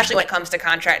offseason, especially when it comes to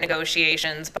contract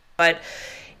negotiations. But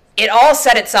it all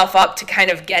set itself up to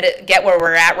kind of get where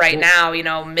we're at right now,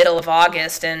 middle of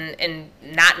August, and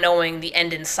not knowing the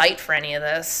end in sight for any of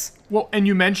this. Well, and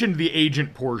you mentioned the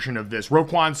agent portion of this.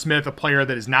 Roquan Smith, a player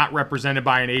that is not represented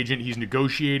by an agent, he's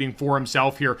negotiating for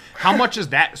himself here. How much has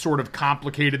that sort of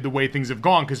complicated the way things have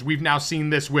gone? Because we've now seen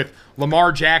this with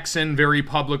Lamar Jackson very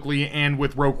publicly and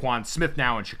with Roquan Smith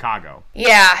now in Chicago.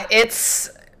 Yeah,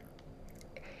 it's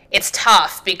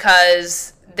tough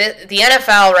because the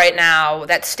NFL right now,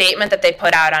 that statement that they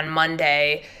put out on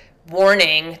Monday,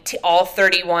 warning to all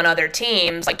 31 other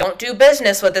teams, like, don't do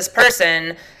business with this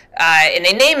person. And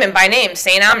they name him by name,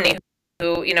 St. Omni,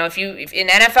 who, if in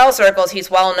NFL circles, he's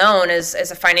well known as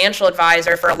a financial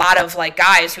advisor for a lot of like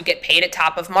guys who get paid at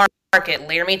top of market.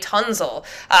 Laramie Tunzel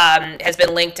has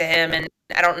been linked to him, and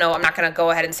I don't know, I'm not going to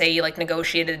go ahead and say he like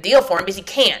negotiated a deal for him because he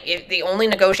can't. They only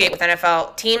negotiate with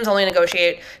NFL teams, only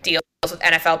negotiate deals with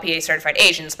NFLPA certified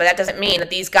agents, but that doesn't mean that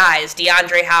these guys,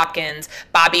 DeAndre Hopkins,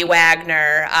 Bobby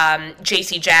Wagner,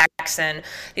 J.C. Jackson,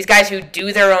 these guys who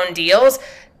do their own deals,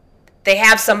 they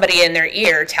have somebody in their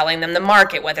ear telling them the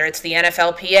market, whether it's the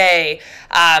NFLPA,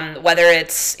 whether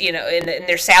it's, in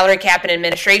their salary cap and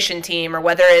administration team, or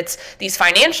whether it's these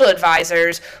financial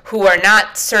advisors who are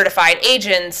not certified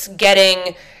agents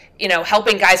getting,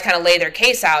 helping guys kind of lay their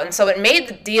case out. And so it made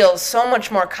the deal so much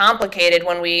more complicated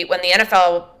when the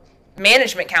NFL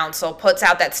Management Council puts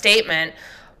out that statement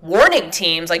warning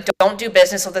teams, like, don't do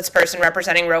business with this person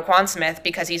representing Roquan Smith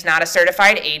because he's not a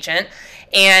certified agent.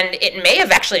 And it may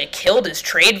have actually killed his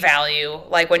trade value.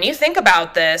 Like, when you think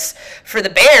about this, for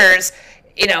the Bears,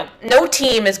 no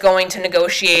team is going to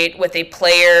negotiate with a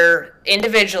player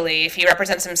individually if he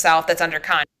represents himself that's under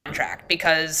contract,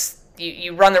 because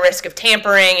you run the risk of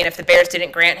tampering, and if the Bears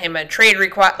didn't grant him a trade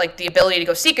request, like the ability to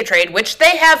go seek a trade, which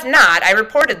they have not, I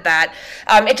reported that,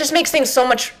 it just makes things so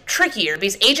much trickier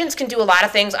because agents can do a lot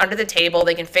of things under the table.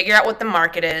 They can figure out what the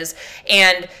market is,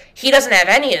 and he doesn't have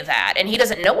any of that, and he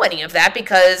doesn't know any of that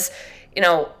because,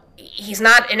 he's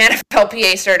not an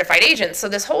NFLPA certified agent. So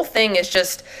this whole thing is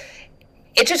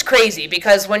it's just crazy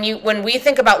because when we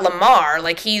think about Lamar,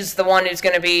 like, he's the one who's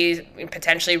going to be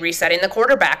potentially resetting the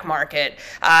quarterback market.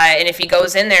 And if he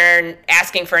goes in there and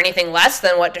asking for anything less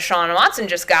than what Deshaun Watson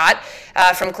just got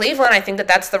from Cleveland, I think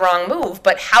that's the wrong move.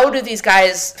 But how do these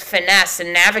guys finesse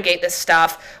and navigate this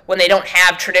stuff when they don't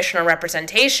have traditional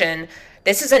representation?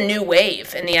 This is a new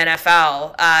wave in the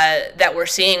NFL that we're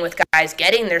seeing with guys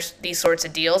getting these sorts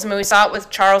of deals. I mean, we saw it with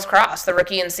Charles Cross, the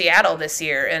rookie in Seattle this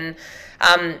year. And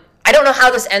I don't know how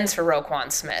this ends for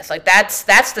Roquan Smith. Like, that's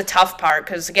the tough part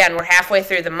because, again, we're halfway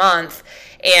through the month,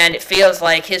 and it feels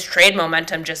like his trade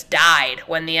momentum just died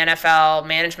when the NFL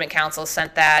Management Council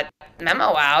sent that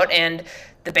memo out. And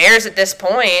the Bears at this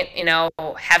point,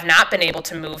 have not been able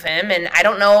to move him. And I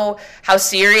don't know how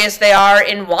serious they are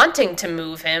in wanting to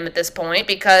move him at this point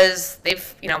because they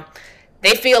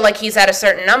feel like he's at a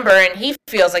certain number, and he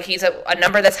feels like he's a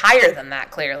number that's higher than that,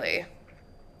 clearly.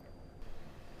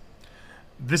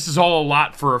 This is all a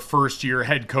lot for a first-year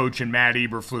head coach and Matt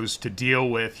Eberflus to deal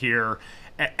with here.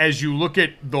 As you look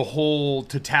at the whole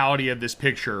totality of this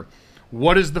picture,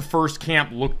 what does the first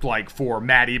camp look like for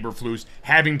Matt Eberflus,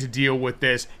 having to deal with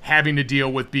this, having to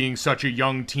deal with being such a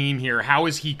young team here? How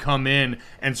has he come in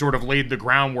and sort of laid the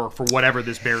groundwork for whatever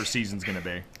this Bears season's going to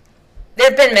be? There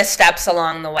have been missteps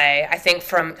along the way, I think,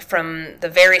 from the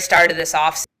very start of this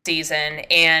offseason,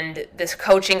 and this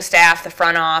coaching staff, the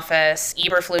front office,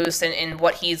 Eberflus, and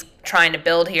what he's trying to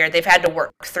build here, they've had to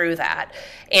work through that.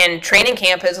 And training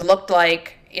camp has looked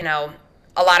like,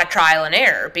 a lot of trial and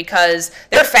error because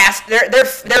they're fast.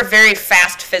 They're a very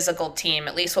fast physical team,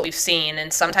 at least what we've seen.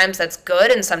 And sometimes that's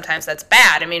good and sometimes that's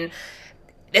bad. I mean,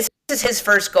 this is his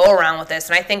first go-around with this,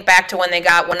 and I think back to when they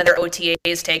got one of their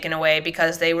OTAs taken away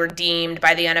because they were deemed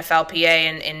by the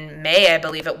NFLPA in May, I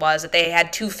believe it was, that they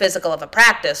had too physical of a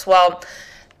practice. Well,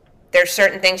 there's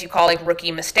certain things you call like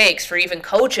rookie mistakes for even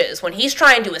coaches. When he's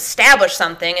trying to establish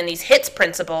something and these HITS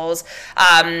principles,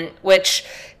 which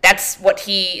that's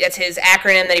his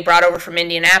acronym that he brought over from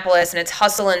Indianapolis, and it's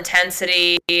hustle,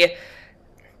 intensity,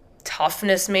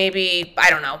 toughness maybe, I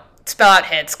don't know. Spell out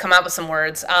HITS, come up with some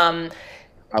words.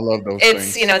 I love those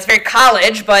things. It's very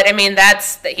college, but I mean,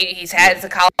 he's had the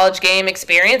college game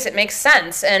experience. It makes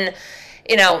sense. And,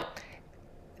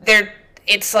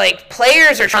 it's like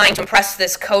players are trying to impress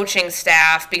this coaching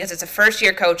staff because it's a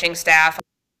first-year coaching staff.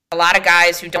 A lot of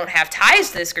guys who don't have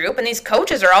ties to this group, and these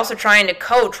coaches are also trying to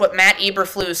coach what Matt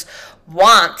Eberflus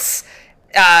wants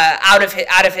out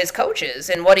of his coaches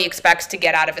and what he expects to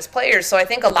get out of his players. So I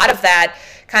think a lot of that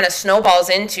kind of snowballs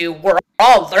into we're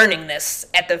all learning this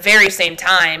at the very same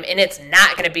time, and it's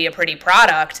not going to be a pretty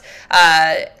product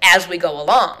as we go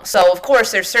along. So of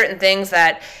course there's certain things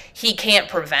that he can't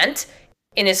prevent.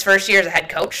 in his first year as a head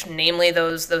coach, namely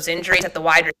those injuries that the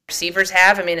wide receivers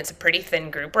have. I mean, it's a pretty thin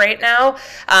group right now.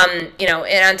 And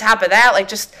on top of that, like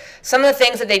just some of the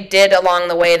things that they did along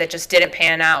the way that just didn't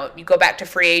pan out. You go back to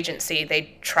free agency.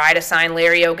 They try to sign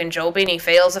Larry Ogunjobi, and he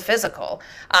fails a physical.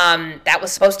 That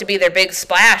was supposed to be their big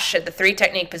splash at the 3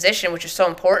 technique position, which is so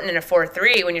important in a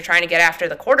 4-3 when you're trying to get after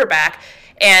the quarterback.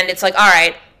 And it's like, all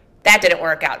right, that didn't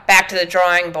work out. Back to the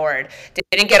drawing board. They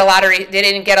didn't get a lot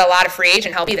of free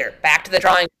agent help either. Back to the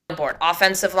drawing board.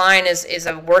 Offensive line is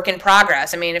a work in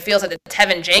progress. I mean, it feels like the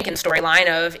Tevin Jenkins storyline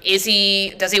of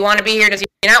does he want to be here? Does he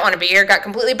not want to be here? Got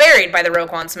completely buried by the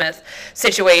Roquan Smith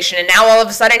situation, and now all of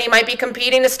a sudden he might be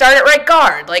competing to start at right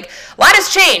guard. Like, a lot has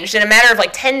changed in a matter of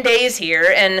like 10 days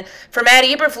here, and for Matt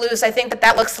Eberflus, I think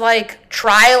that looks like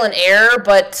trial and error,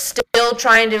 but still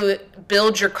trying to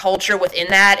build your culture within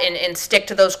that and stick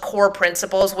to those core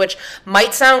principles, which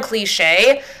might sound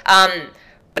cliche,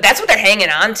 but that's what they're hanging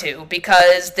on to,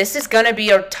 because this is going to be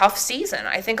a tough season.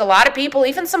 I think a lot of people,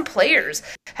 even some players,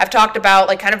 have talked about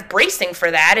like kind of bracing for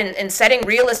that and setting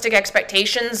realistic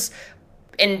expectations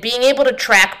and being able to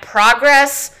track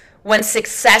progress when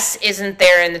success isn't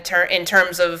there in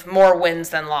terms of more wins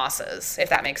than losses, if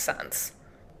that makes sense.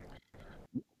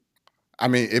 I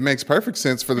mean, it makes perfect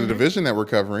sense for the division that we're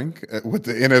covering. With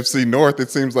the NFC North, it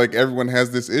seems like everyone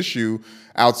has this issue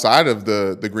outside of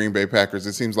the Green Bay Packers.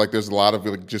 It seems like there's a lot of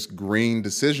like just green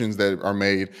decisions that are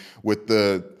made with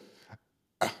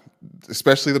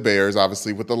especially the Bears,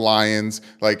 obviously, with the Lions,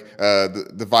 like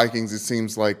the Vikings. It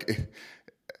seems like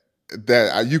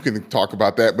that you can talk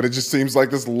about that, but it just seems like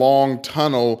this long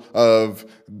tunnel of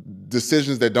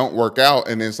decisions that don't work out.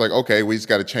 And it's like, okay, we just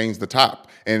got to change the top.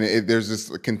 And there's this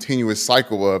continuous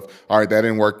cycle of, all right, that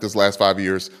didn't work this last 5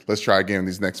 years. Let's try again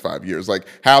these next 5 years. Like,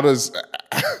 how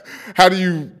do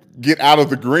you get out of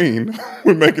the green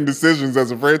when making decisions as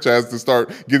a franchise to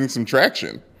start getting some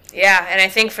traction? Yeah, and I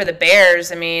think for the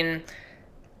Bears, I mean,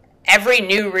 every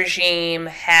new regime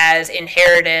has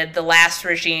inherited the last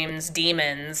regime's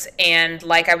demons. And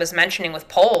like I was mentioning with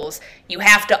polls, you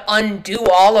have to undo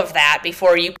all of that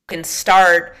before you can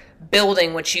start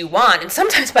building what you want. And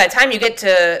sometimes by the time you get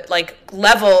to like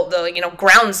level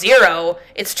ground zero,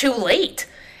 it's too late.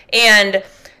 And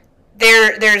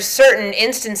there's certain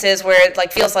instances where it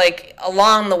like feels like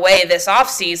along the way this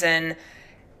offseason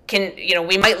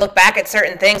we might look back at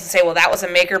certain things and say, well, that was a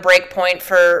make or break point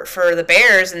for the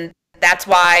Bears, and that's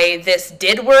why this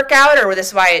did work out, or this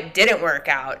is why it didn't work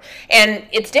out. And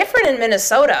it's different in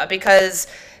Minnesota because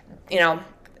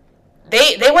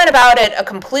They went about it a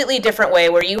completely different way,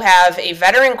 where you have a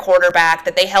veteran quarterback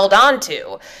that they held on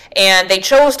to, and they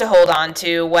chose to hold on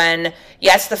to when,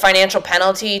 yes, the financial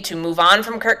penalty to move on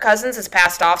from Kirk Cousins this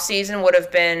past offseason would have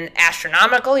been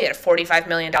astronomical. He had a $45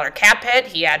 million cap hit.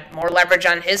 He had more leverage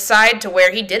on his side to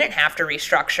where he didn't have to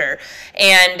restructure.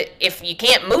 And if you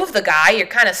can't move the guy, you're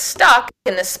kind of stuck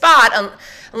in this spot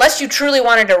unless you truly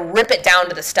wanted to rip it down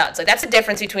to the studs. Like, that's the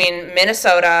difference between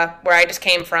Minnesota, where I just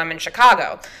came from, and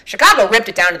Chicago. Chicago ripped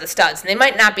it down to the studs, and they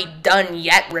might not be done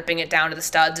yet ripping it down to the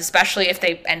studs, especially if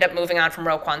they end up moving on from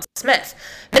Roquan Smith.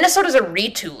 Minnesota's a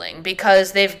retooling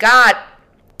because they've got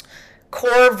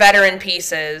core veteran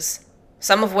pieces,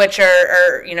 some of which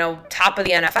are top of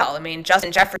the NFL. I mean,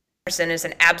 Justin Jefferson is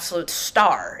an absolute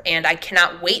star, and I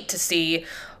cannot wait to see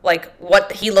like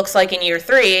what he looks like in year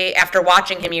 3 after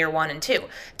watching him year 1 and 2.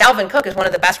 Dalvin Cook is one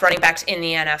of the best running backs in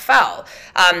the NFL.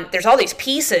 There's all these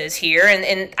pieces here,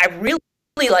 and I really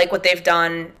like what they've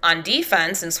done on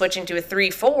defense and switching to a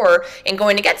 3-4 and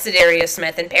going to get Zadarius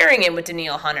Smith and pairing him with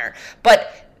Danielle Hunter.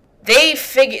 But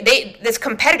this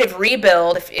competitive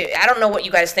rebuild, I don't know what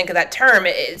you guys think of that term.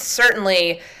 It's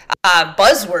certainly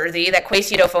buzzworthy that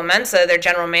Kwesi Adofo-Mensah, their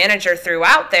general manager, threw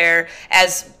out there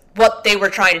as what they were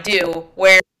trying to do,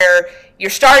 where you're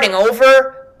starting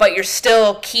over, but you're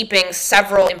still keeping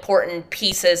several important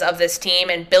pieces of this team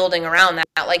and building around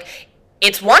that. Like,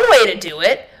 it's one way to do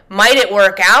it. Might it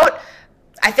work out?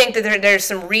 I think that there's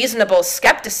some reasonable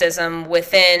skepticism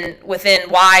within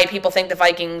why people think the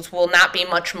Vikings will not be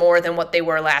much more than what they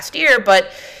were last year.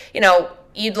 But,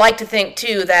 you'd like to think,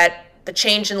 too, that the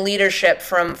change in leadership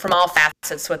from all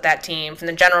facets with that team, from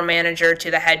the general manager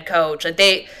to the head coach,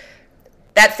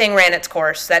 that thing ran its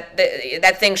course.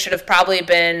 That thing should have probably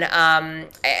been,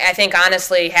 I think,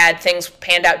 honestly, had things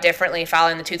panned out differently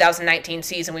following the 2019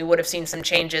 season, we would have seen some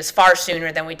changes far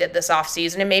sooner than we did this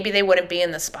offseason, and maybe they wouldn't be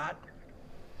in this spot.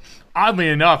 Oddly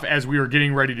enough, as we were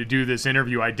getting ready to do this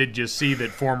interview, I did just see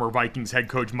that former Vikings head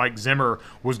coach Mike Zimmer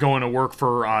was going to work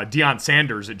for Deion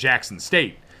Sanders at Jackson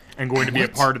State and going to be a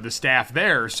part of the staff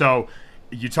there. So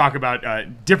you talk about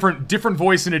different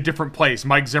voice in a different place.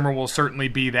 Mike Zimmer will certainly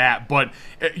be that. But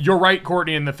you're right,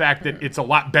 Courtney, in the fact that it's a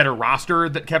lot better roster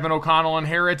that Kevin O'Connell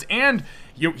inherits. And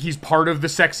he's part of the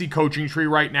sexy coaching tree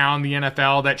right now in the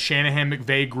NFL, that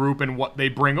Shanahan-McVay group and what they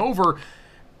bring over.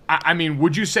 I mean,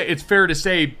 would you say it's fair to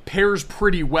say pairs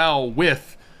pretty well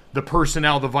with the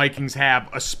personnel the Vikings have,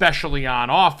 especially on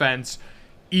offense,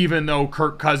 even though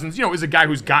Kirk Cousins, is a guy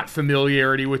who's got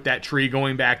familiarity with that tree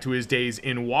going back to his days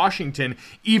in Washington,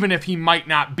 even if he might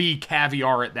not be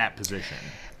caviar at that position?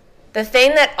 The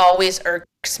thing that always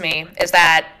irks me is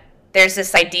that there's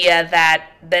this idea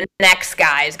that the next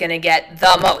guy is going to get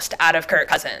the most out of Kirk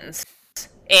Cousins.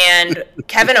 And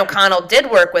Kevin O'Connell did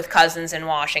work with Cousins in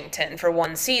Washington for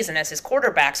one season as his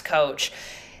quarterbacks coach.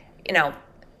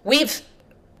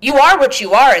 You are what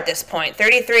you are at this point.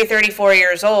 33, 34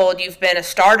 years old. You've been a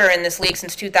starter in this league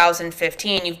since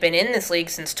 2015. You've been in this league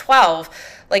since 12.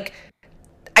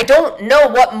 I don't know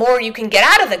what more you can get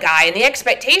out of the guy, and the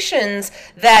expectations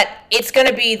that it's going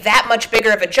to be that much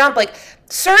bigger of a jump.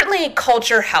 Certainly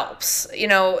culture helps,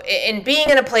 in being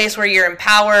in a place where you're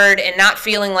empowered and not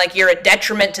feeling like you're a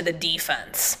detriment to the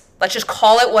defense. Let's just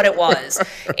call it what it was.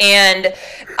 And,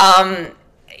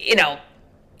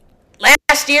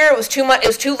 last year it was too much. It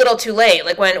was too little, too late.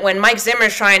 When Mike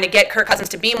Zimmer's trying to get Kirk Cousins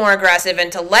to be more aggressive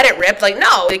and to let it rip.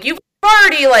 No, you've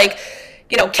already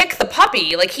kick the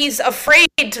puppy. He's afraid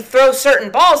to throw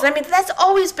certain balls. And that's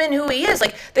always been who he is.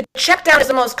 The check down is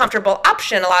the most comfortable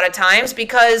option a lot of times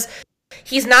because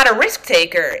he's not a risk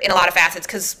taker in a lot of facets.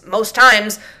 Because most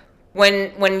times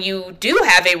when you do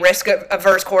have a risk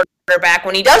averse quarterback,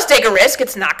 when he does take a risk,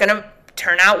 it's not going to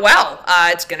turn out well.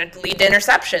 It's going to lead to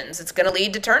interceptions. It's going to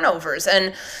lead to turnovers.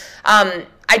 And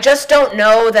I just don't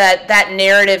know that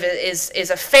narrative is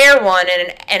a fair one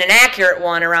and an accurate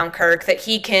one around Kirk, that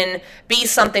he can be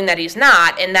something that he's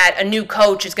not, and that a new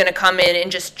coach is going to come in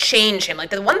and just change him.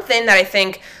 The one thing that I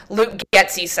think Luke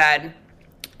Getsy said,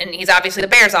 and he's obviously the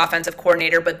Bears offensive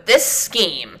coordinator, but this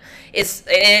scheme is,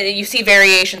 you see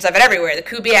variations of it everywhere. The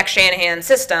Kubiak-Shanahan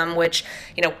system, which,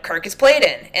 Kirk has played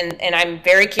in. And I'm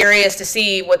very curious to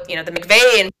see what, the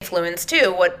McVay influence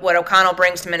too, what O'Connell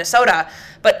brings to Minnesota.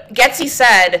 But Getsy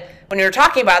said, when we were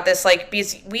talking about this,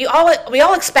 because we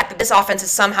all expect that this offense is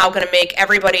somehow going to make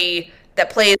everybody that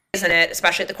plays in it,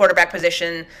 especially at the quarterback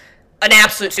position, an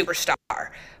absolute superstar.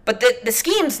 But the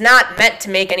scheme's not meant to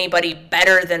make anybody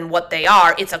better than what they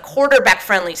are. It's a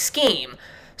quarterback-friendly scheme.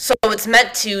 So it's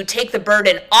meant to take the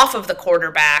burden off of the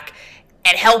quarterback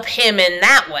and help him in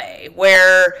that way,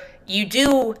 where you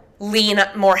do lean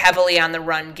more heavily on the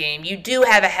run game. You do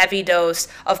have a heavy dose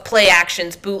of play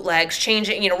actions, bootlegs,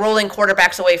 changing, rolling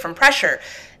quarterbacks away from pressure.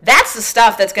 That's the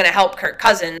stuff that's going to help Kirk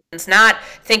Cousins, not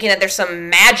thinking that there's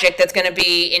some magic that's going to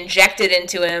be injected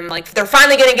into him. They're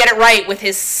finally going to get it right with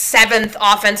his 7th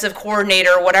offensive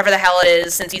coordinator, whatever the hell it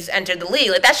is, since he's entered the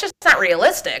league. That's just not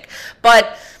realistic.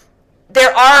 But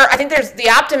I think there's the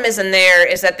optimism there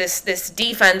is that this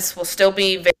defense will still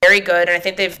be very good, and I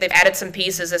think they've added some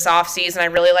pieces this offseason. I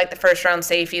really like the first round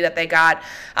safety that they got.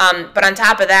 But on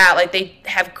top of that, they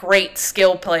have great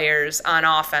skill players on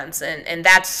offense, and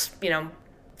that's,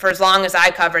 for as long as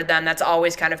I covered them, that's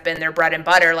always kind of been their bread and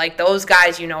butter. Those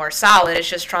guys, are solid. It's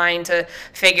just trying to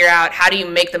figure out how do you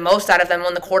make the most out of them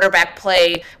when the quarterback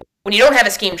play, when you don't have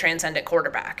a scheme transcendent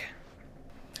quarterback.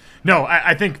 No,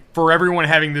 I think for everyone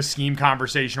having this scheme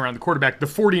conversation around the quarterback, the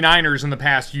 49ers in the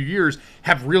past few years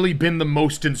have really been the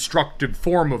most instructive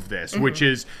form of this, which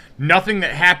is nothing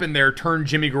that happened there turned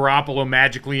Jimmy Garoppolo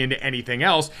magically into anything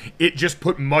else. It just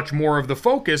put much more of the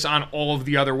focus on all of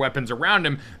the other weapons around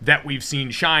him that we've seen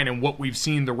shine and what we've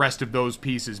seen the rest of those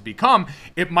pieces become.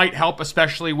 It might help,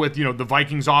 especially with, the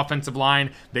Vikings offensive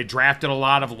line. They drafted a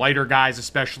lot of lighter guys,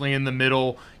 especially in the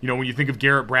middle. When you think of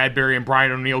Garrett Bradbury and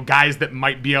Brian O'Neill, guys that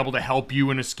might be able to help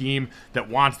you in a scheme that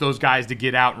wants those guys to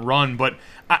get out and run. But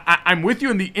I'm with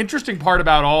you, and the interesting part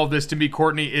about all of this to me,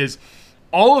 Courtney, is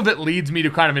all of it leads me to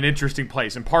kind of an interesting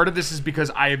place. And part of this is because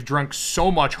I have drunk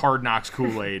so much Hard Knocks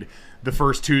Kool-Aid the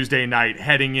first Tuesday night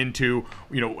heading into,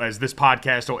 as this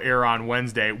podcast will air on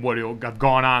Wednesday, what will have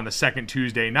gone on the second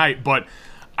Tuesday night. But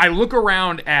I look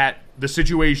around at the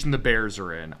situation the Bears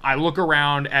are in. I look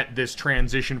around at this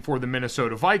transition for the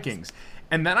Minnesota Vikings.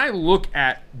 And then I look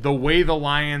at the way the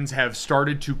Lions have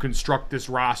started to construct this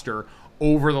roster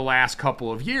over the last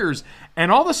couple of years.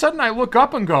 And all of a sudden I look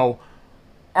up and go,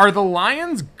 are the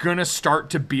Lions going to start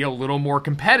to be a little more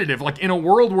competitive? In a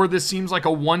world where this seems like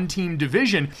a one-team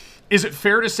division, is it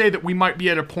fair to say that we might be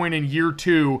at a point in year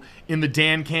 2 in the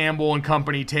Dan Campbell and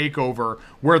company takeover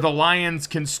where the Lions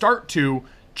can start to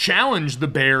challenge the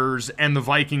Bears and the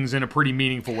Vikings in a pretty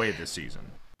meaningful way this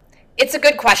season? It's a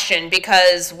good question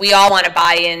because we all want to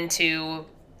buy into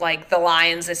like the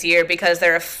Lions this year because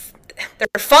they're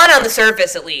fun on the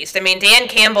surface, at least. I mean, Dan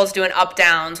Campbell's doing up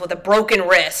downs with a broken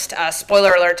wrist.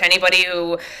 Spoiler alert to anybody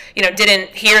who didn't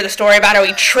hear the story about how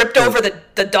he tripped over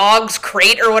the dog's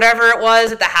crate or whatever it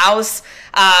was at the house,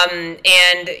 and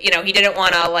he didn't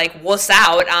want to like wuss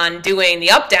out on doing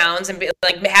the up downs and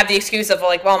have the excuse of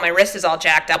like, well, my wrist is all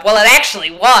jacked up. Well, it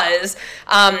actually was.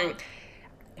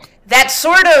 That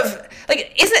sort of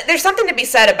like there's something to be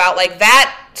said about like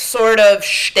that sort of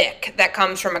shtick that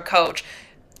comes from a coach.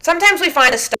 Sometimes we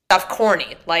find the stuff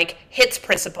corny, like hits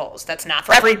principles. That's not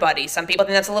for everybody. Some people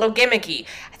think that's a little gimmicky.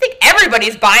 I think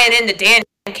everybody's buying into Dan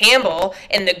Campbell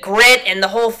and the grit and the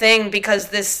whole thing because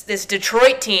this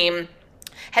Detroit team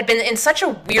had been in such a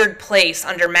weird place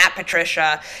under Matt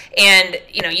Patricia. And,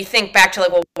 you think back to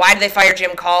like, well, why did they fire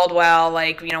Jim Caldwell?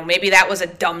 Like, maybe that was a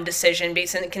dumb decision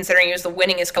considering he was the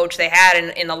winningest coach they had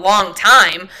in a long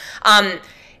time. And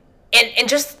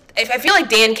just, I feel like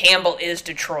Dan Campbell is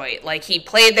Detroit. Like, he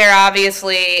played there,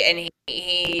 obviously, and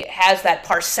he has that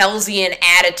Parcellsian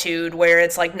attitude where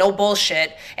it's like no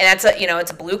bullshit. And that's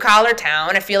it's a blue-collar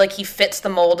town. I feel like he fits the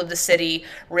mold of the city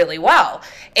really well.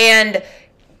 And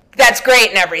that's great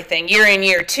and everything, year in,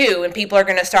 year two, and people are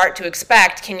going to start to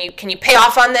expect, can you pay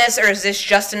off on this, or is this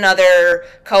just another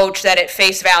coach that at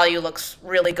face value looks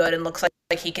really good and looks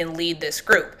like he can lead this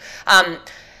group?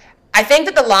 I think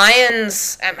that the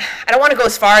Lions, I don't want to go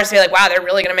as far as say like, wow, they're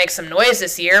really going to make some noise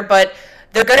this year, but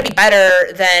they're going to be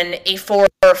better than a 4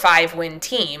 or 5 win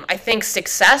team. I think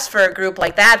success for a group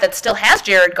like that still has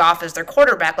Jared Goff as their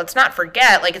quarterback, let's not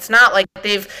forget, like it's not like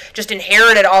they've just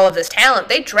inherited all of this talent.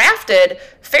 They drafted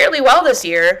fairly well this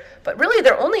year, but really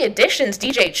their only additions,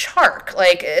 DJ Chark,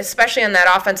 like especially on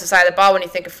that offensive side of the ball when you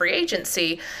think of free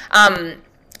agency,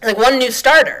 like one new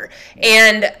starter.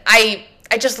 And I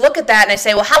just look at that and I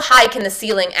say, well, how high can the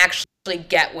ceiling actually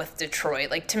get with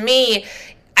Detroit? Like, to me,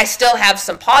 I still have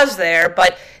some pause there,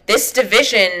 but this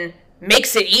division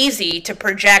makes it easy to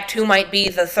project who might be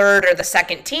the third or the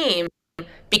second team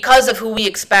because of who we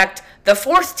expect the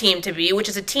fourth team to be, which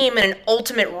is a team in an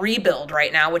ultimate rebuild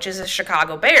right now, which is the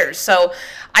Chicago Bears. So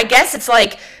I guess it's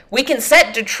like we can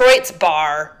set Detroit's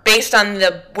bar based on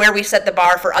where we set the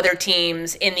bar for other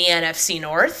teams in the NFC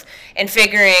North, and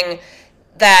figuring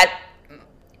that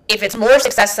if it's more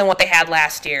success than what they had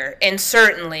last year, and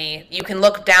certainly you can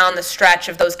look down the stretch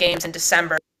of those games in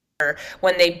December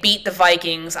when they beat the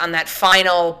Vikings on that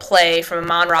final play from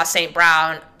Amon-Ra St.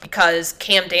 Brown because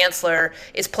Cam Dantzler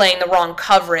is playing the wrong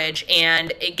coverage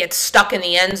and it gets stuck in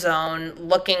the end zone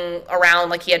looking around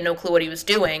like he had no clue what he was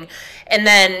doing. And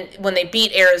then when they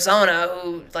beat Arizona,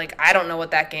 who, like, I don't know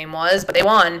what that game was, but they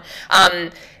won.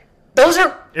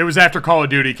 It was after Call of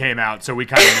Duty came out, so we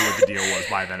kind of knew what the deal was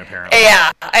by then, apparently.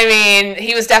 Yeah, I mean,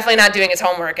 he was definitely not doing his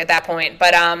homework at that point.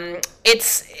 But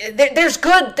there's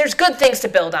good things to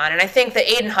build on, and I think that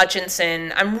Aiden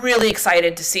Hutchinson, I'm really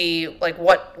excited to see like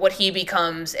what he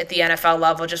becomes at the NFL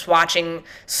level. Just watching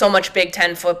so much Big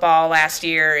Ten football last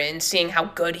year and seeing how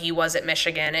good he was at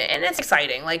Michigan, and it's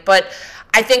exciting. But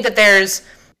I think that there's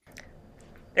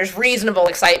reasonable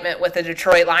excitement with the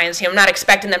Detroit Lions team. I'm not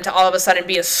expecting them to all of a sudden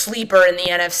be a sleeper in the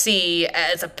NFC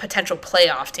as a potential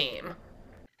playoff team.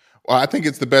 Well, I think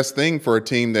it's the best thing for a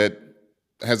team that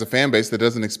has a fan base that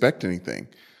doesn't expect anything.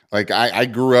 Like, I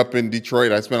grew up in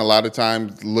Detroit. I spent a lot of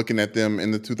time looking at them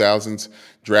in the 2000s,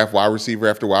 draft wide receiver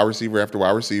after wide receiver after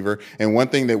wide receiver. And one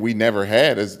thing that we never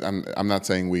had is, I'm not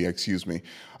saying we, excuse me.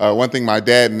 One thing my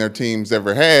dad and their teams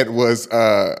ever had was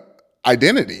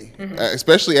identity,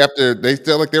 especially after they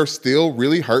felt like they're still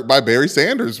really hurt by Barry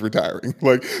Sanders retiring.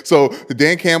 So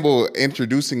Dan Campbell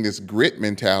introducing this grit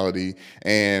mentality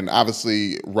and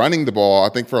obviously running the ball. I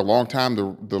think for a long time,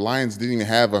 the Lions didn't even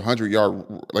have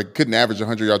 100-yard, couldn't average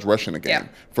 100 yards rushing a game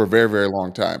for a very, very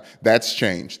long time. That's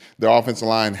changed. The offensive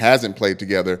line hasn't played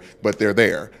together, but they're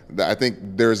there. I think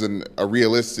there's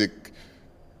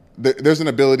there's an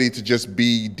ability to just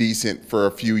be decent for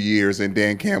a few years and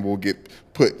Dan Campbell get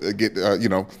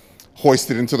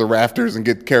hoisted into the rafters and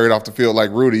get carried off the field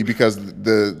like Rudy because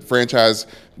the franchise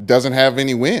doesn't have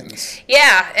any wins.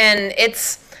 Yeah, and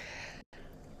it's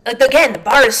again, the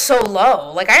bar is so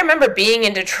low. Like, I remember being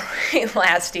in Detroit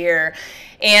last year,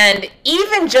 and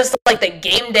even just like the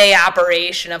game day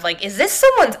operation of like, is this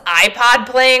someone's iPod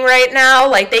playing right now?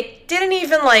 Like, they didn't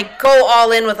even like go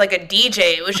all in with like a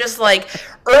DJ. It was just like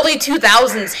early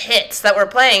 2000s hits that were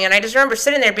playing. And I just remember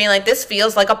sitting there being like, this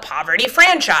feels like a poverty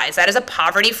franchise. That is a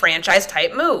poverty franchise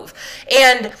type move.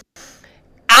 And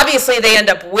obviously they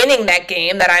end up winning that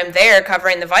game that I'm there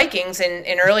covering the Vikings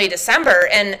in early December.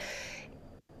 And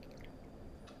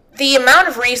the amount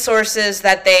of resources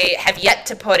that they have yet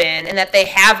to put in and that they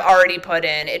have already put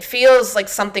in, it feels like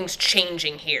something's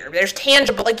changing here. There's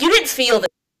tangible, like, you didn't feel this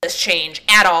change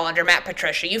at all under Matt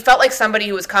Patricia. You felt like somebody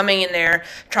who was coming in there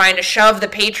trying to shove the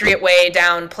Patriot way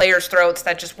down players' throats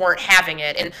that just weren't having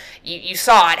it. And you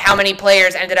saw it, how many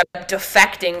players ended up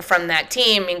defecting from that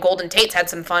team. I mean, Golden Tate's had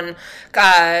some fun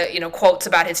quotes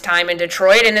about his time in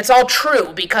Detroit, and it's all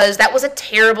true because that was a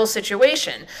terrible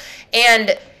situation.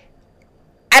 And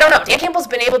I don't know, Dan Campbell's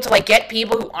been able to, like, get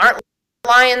people who aren't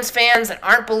Lions fans and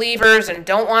aren't believers and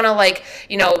don't want to,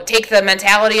 take the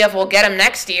mentality of, we'll get him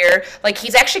next year. Like,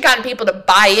 he's actually gotten people to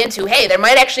buy into, hey, there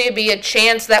might actually be a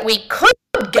chance that we could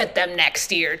get them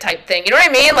next year type thing. You know what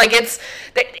I mean? Like,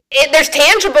 there's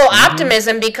tangible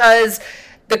optimism because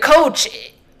the coach,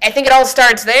 I think it all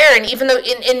starts there. And even though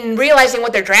in realizing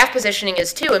what their draft positioning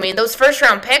is too, I mean, those first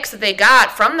round picks that they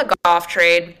got from the Goff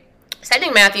trade,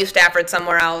 sending Matthew Stafford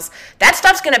somewhere else, that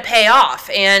stuff's going to pay off.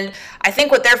 And I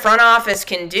think what their front office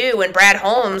can do, and Brad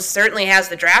Holmes certainly has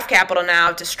the draft capital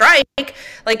now to strike,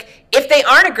 like, if they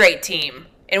aren't a great team,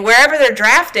 and wherever they're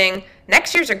drafting,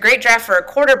 next year's a great draft for a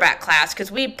quarterback class,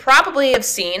 because we probably have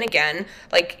seen, again,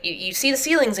 like, you see the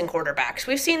ceilings in quarterbacks.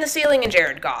 We've seen the ceiling in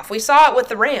Jared Goff. We saw it with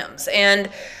the Rams. And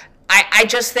I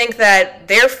just think that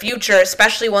their future,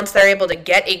 especially once they're able to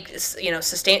get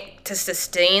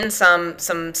sustain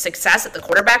some success at the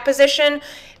quarterback position,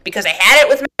 because they had it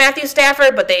with Matthew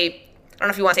Stafford, but they, I don't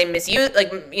know if you want to say misuse,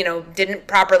 didn't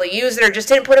properly use it or just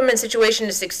didn't put him in a situation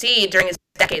to succeed during his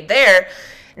decade there.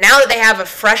 Now that they have a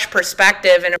fresh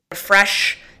perspective and a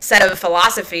fresh set of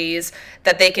philosophies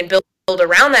that they can build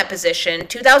around that position,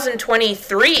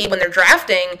 2023, when they're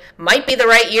drafting, might be the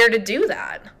right year to do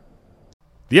that.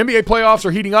 The NBA playoffs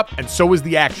are heating up, and so is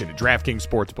the action at DraftKings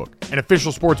Sportsbook, an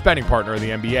official sports betting partner of the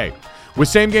NBA. With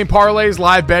same-game parlays,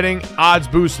 live betting, odds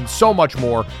boosts, and so much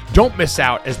more, don't miss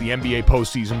out as the NBA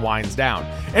postseason winds down.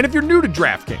 And if you're new to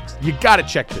DraftKings, you gotta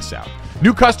check this out.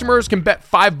 New customers can bet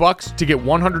 $5 to get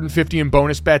 $150 in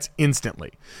bonus bets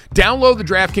instantly. Download the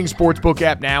DraftKings Sportsbook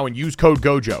app now and use code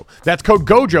GOJO. That's code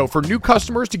GOJO for new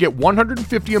customers to get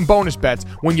 $150 in bonus bets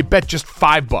when you bet just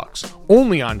 $5.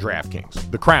 Only on DraftKings.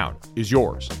 The crown is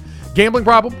yours. Gambling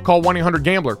problem? Call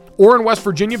 1-800-GAMBLER. Or in West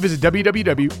Virginia, visit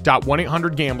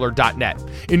www.1800gambler.net.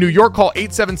 In New York, call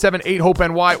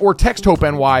 877-8-HOPE-NY or text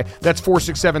HOPE-NY. That's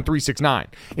 467-369.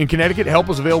 In Connecticut, help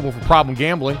is available for problem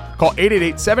gambling. Call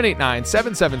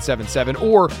 888-789-7777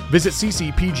 or visit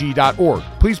ccpg.org.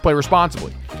 Please play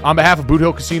responsibly. On behalf of Boot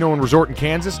Hill Casino and Resort in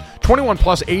Kansas, 21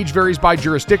 plus, age varies by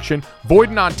jurisdiction, void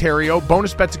in Ontario,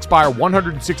 bonus bets expire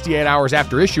 168 hours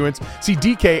after issuance. See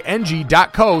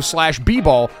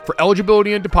dkng.co/bball for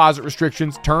eligibility and deposit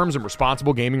restrictions, terms, and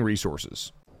responsible gaming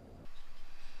resources.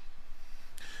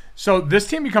 So this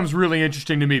team becomes really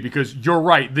interesting to me because you're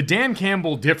right. The Dan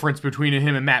Campbell difference between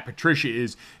him and Matt Patricia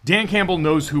is Dan Campbell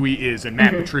knows who he is, and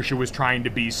Matt Patricia was trying to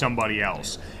be somebody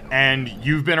else. And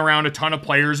you've been around a ton of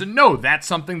players, and no, that's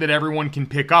something that everyone can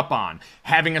pick up on.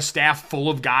 Having a staff full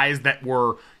of guys that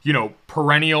were,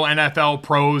 perennial NFL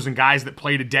pros and guys that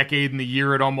played a decade in the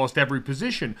year at almost every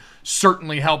position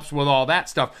certainly helps with all that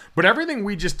stuff. But everything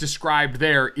we just described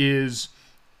there is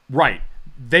right.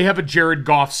 They have a Jared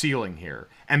Goff ceiling here,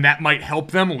 and that might help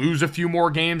them lose a few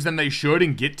more games than they should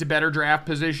and get to better draft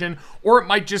position, or it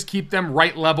might just keep them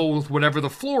right level with whatever the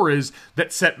floor is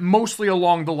that's set mostly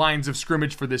along the lines of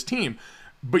scrimmage for this team.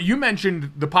 But you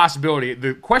mentioned the possibility.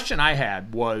 The question I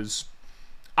had was,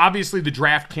 obviously the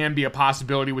draft can be a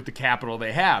possibility with the capital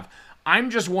they have. I'm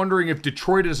just wondering if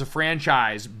Detroit is a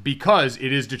franchise, because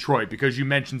it is Detroit, because you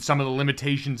mentioned some of the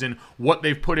limitations in what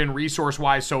they've put in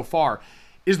resource-wise so far.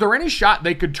 Is there any shot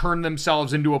they could turn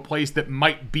themselves into a place that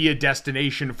might be a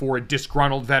destination for a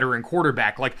disgruntled veteran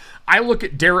quarterback? Like, I look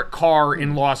at Derek Carr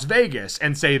in Las Vegas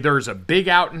and say there's a big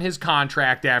out in his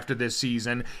contract after this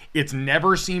season. It's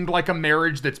never seemed like a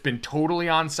marriage that's been totally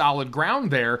on solid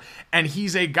ground there. And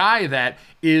he's a guy that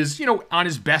is, on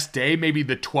his best day, maybe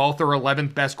the 12th or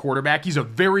 11th best quarterback. He's a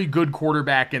very good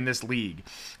quarterback in this league.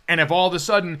 And if all of a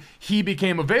sudden he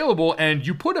became available and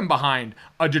you put him behind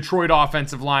a Detroit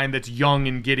offensive line that's young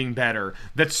and getting better,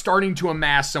 that's starting to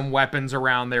amass some weapons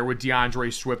around there with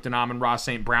DeAndre Swift and Amon-Ra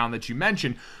St. Brown that you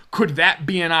mentioned, could that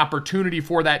be an opportunity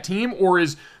for that team? Or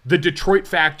is the Detroit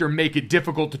factor make it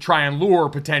difficult to try and lure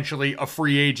potentially a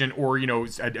free agent or,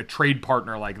 a trade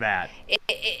partner like that?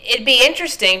 It'd be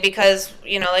interesting because,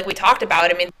 like we talked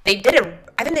about, I mean, I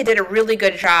think they did a really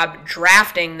good job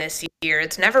drafting this year.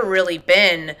 It's never really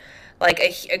been like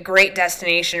a great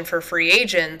destination for free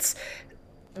agents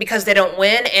because they don't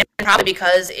win, and probably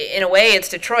because in a way it's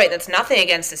Detroit. That's nothing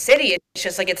against the city. It's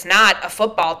just like it's not a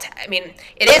football. I mean,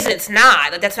 it is and it's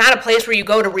not. Like, that's not a place where you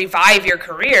go to revive your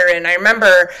career. And I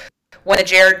remember when the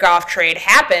Jared Goff trade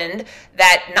happened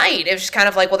that night, it was just kind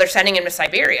of like, well, they're sending him to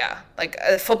Siberia, like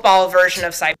a football version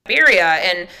of Siberia.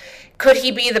 And could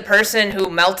he be the person who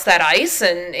melts that ice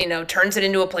and, turns it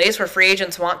into a place where free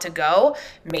agents want to go?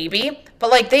 Maybe.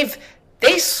 But like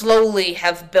they slowly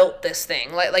have built this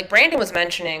thing. Like Brandon was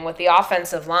mentioning with the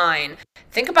offensive line,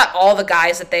 think about all the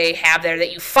guys that they have there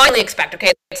that you finally expect.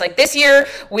 Okay, it's like this year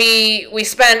we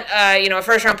spent a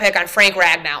first round pick on Frank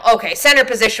Ragnow. Okay, center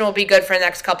position will be good for the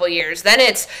next couple of years. Then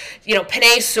it's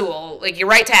Penei Sewell, like your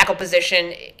right tackle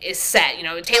position is set.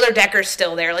 Taylor Decker's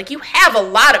still there. Like you have a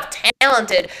lot of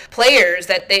talented players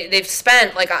that they've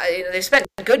spent they've spent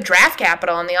good draft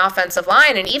capital on the offensive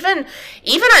line, and even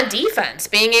on defense,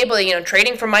 being able to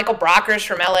trading for Michael Brockers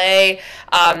from LA.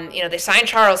 They signed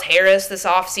Charles Harris this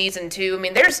offseason too. I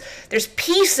mean, there's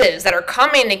pieces that are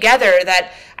coming together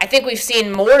that I think we've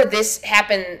seen more this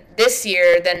happen this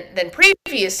year than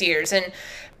previous years. And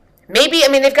maybe,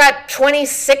 they've got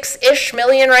 26-ish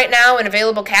million right now in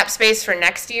available cap space for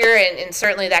next year, and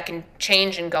certainly that can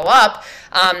change and go up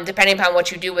depending upon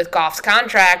what you do with Goff's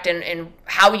contract and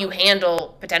how you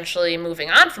handle potentially moving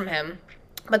on from him.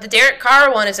 But the Derek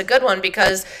Carr one is a good one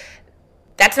because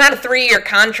that's not a 3-year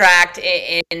contract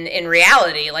in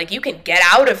reality. Like, you can get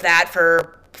out of that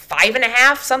for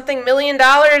 $5.5 million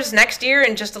next year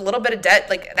and just a little bit of debt.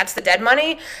 Like, that's the dead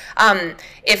money.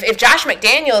 If Josh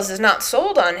McDaniels is not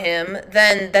sold on him,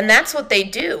 then that's what they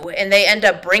do. And they end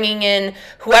up bringing in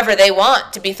whoever they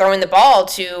want to be throwing the ball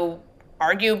to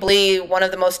arguably one of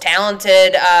the most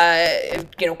talented,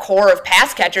 core of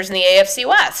pass catchers in the AFC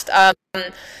West.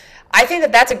 I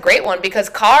think that's a great one because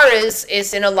Carr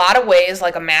is in a lot of ways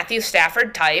like a Matthew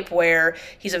Stafford type where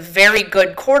he's a very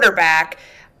good quarterback.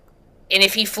 And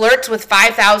if he flirts with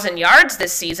 5,000 yards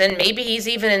this season, maybe he's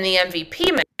even in the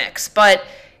MVP mix. But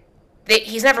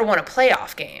he's never won a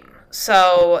playoff game.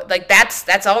 So like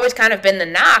that's always kind of been the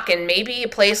knock. And maybe a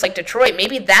place like Detroit,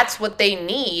 maybe that's what they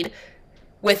need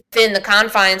within the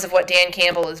confines of what Dan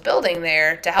Campbell is building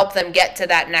there to help them get to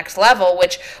that next level,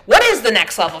 what is the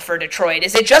next level for Detroit?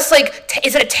 Is it just like,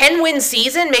 is it a 10-win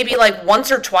season, maybe like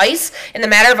once or twice in the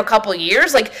matter of a couple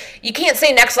years? Like, you can't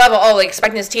say next level,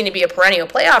 expecting this team to be a perennial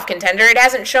playoff contender. It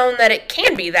hasn't shown that it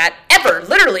can be that ever,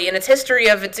 literally, in its history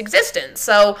of its existence.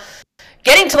 So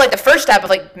getting to like the first step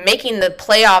of like making the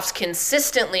playoffs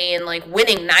consistently and like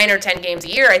winning 9 or 10 games a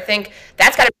year, I think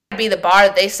that's got to be the bar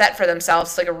that they set for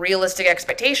themselves, like a realistic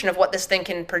expectation of what this thing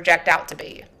can project out to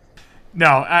be. No,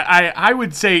 I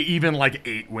would say even like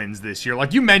 8 wins this year.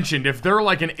 Like you mentioned, if they're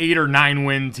like an 8 or 9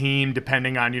 win team,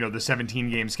 depending on, the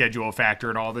 17-game schedule factor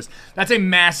and all this, that's a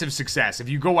massive success. If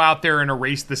you go out there and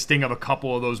erase the sting of a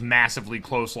couple of those massively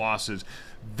close losses,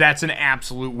 that's an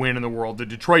absolute win in the world to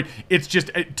Detroit. It's just,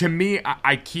 to me,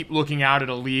 I keep looking out at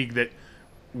a league that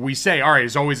we say, all right,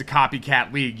 it's always a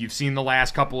copycat league. You've seen the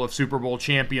last couple of Super Bowl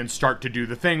champions start to do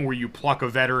the thing where you pluck a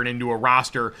veteran into a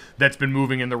roster that's been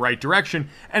moving in the right direction,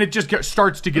 and it just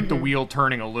starts to get the wheel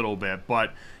turning a little bit.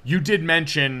 But you did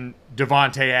mention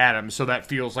Davante Adams, so that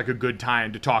feels like a good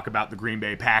time to talk about the Green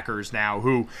Bay Packers now,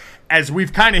 who, as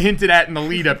we've kind of hinted at in the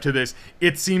lead up to this,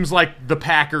 it seems like the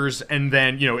Packers and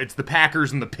then, it's the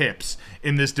Packers and the Pips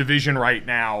in this division right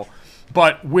now.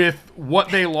 But with what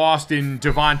they lost in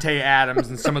Davante Adams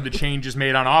and some of the changes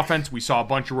made on offense, we saw a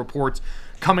bunch of reports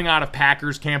coming out of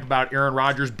Packers camp about Aaron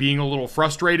Rodgers being a little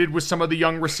frustrated with some of the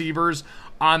young receivers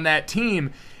on that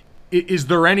team. Is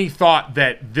there any thought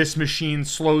that this machine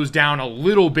slows down a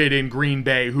little bit in Green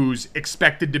Bay, who's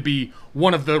expected to be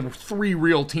one of the 3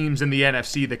 real teams in the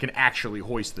NFC that can actually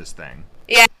hoist this thing?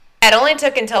 Yeah. It only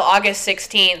took until August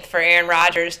 16th for Aaron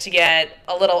Rodgers to get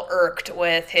a little irked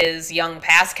with his young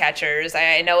pass catchers.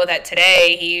 I know that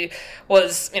today he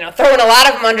was, throwing a lot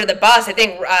of them under the bus. I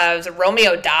think it was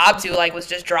Romeo Doubs who was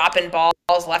just dropping balls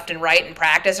left and right in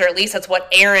practice, or at least that's what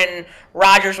Aaron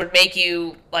Rodgers would make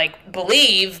you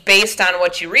believe based on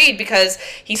what you read, because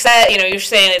he said, you're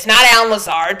saying it's not Allen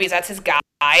Lazard because that's his guy,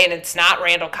 and it's not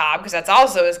Randall Cobb because that's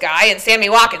also his guy, and Sammy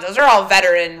Watkins. Those are all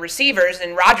veteran receivers,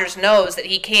 and Rodgers knows that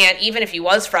he can't, even if he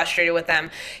was frustrated with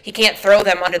them, he can't throw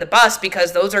them under the bus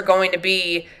because those are going to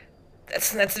be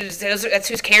that's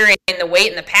who's carrying the weight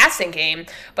in the passing game.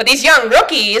 But these young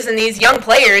rookies and these young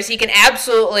players, he can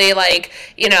absolutely light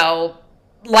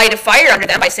a fire under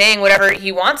them by saying whatever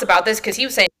he wants about this, because he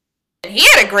was saying he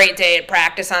had a great day at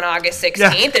practice on August 16th.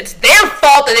 Yeah. It's their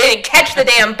fault that they didn't catch the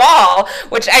damn ball,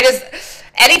 which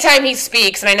anytime he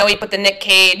speaks, and I know he put the Nick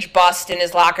Cage bust in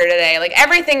his locker today, like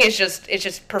everything is just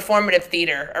performative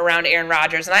theater around Aaron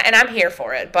Rodgers, and I'm here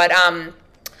for it. But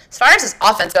as far as his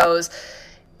offense goes,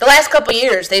 the last couple of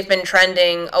years they've been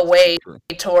trending away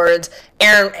towards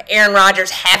Aaron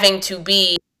Rodgers having to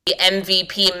be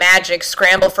MVP magic,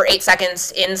 scramble for 8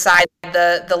 seconds inside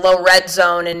the low red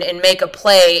zone and make a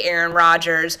play, Aaron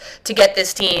Rodgers, to get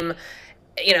this team,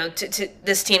 to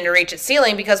this team to reach its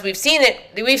ceiling, because we've seen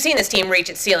this team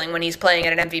reach its ceiling when he's playing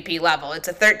at an MVP level. It's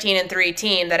a 13-3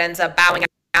 team that ends up bowing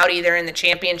out either in the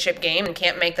championship game and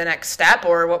can't make the next step,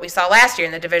 or what we saw last year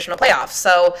in the divisional playoffs.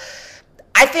 So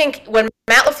I think when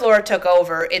Matt LaFleur took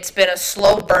over, it's been a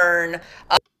slow burn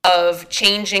of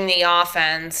changing the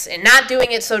offense and not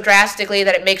doing it so drastically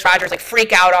that it makes Rodgers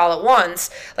freak out all at once.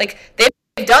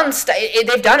 They've done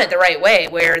it the right way,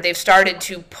 where they've started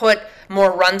to put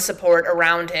more run support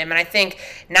around him. And I think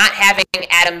not having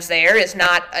Adams there is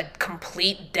not a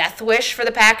complete death wish for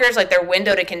the Packers. Their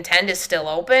window to contend is still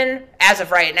open as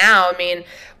of right now. I mean,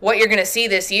 what you're going to see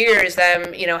this year is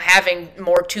them, having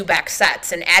more two-back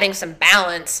sets and adding some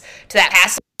balance to that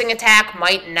passing attack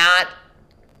might not,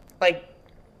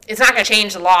 it's not going to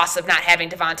change the loss of not having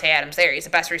Davante Adams there. He's the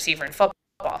best receiver in football.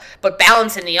 But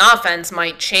balance in the offense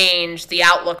might change the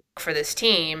outlook for this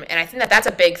team. And I think that that's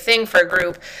a big thing for a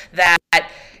group that,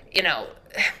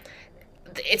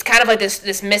 it's kind of like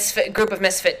this misfit group of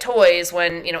misfit toys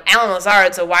when, Allen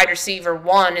Lazard's a wide receiver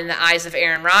 1 in the eyes of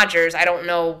Aaron Rodgers. I don't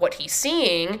know what he's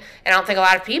seeing, and I don't think a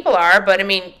lot of people are, but I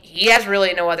mean, he has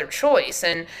really no other choice.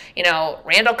 And,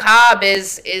 Randall Cobb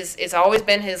is always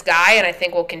been his guy, and I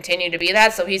think will continue to be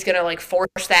that. So he's going to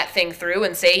force that thing through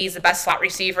and say he's the best slot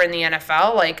receiver in the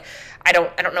NFL. I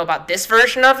don't know about this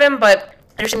version of him, but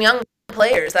there's some young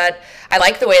players that I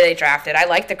like the way they drafted. I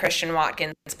like the Christian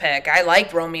Watkins pick. I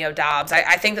like Romeo Doubs.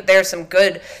 I think that there's some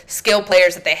good skill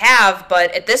players that they have,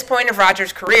 but at this point of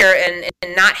Rodgers' career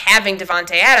and not having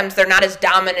Davante Adams, they're not as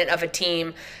dominant of a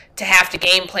team to have to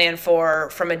game plan for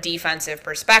from a defensive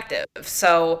perspective.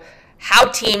 So how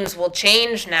teams will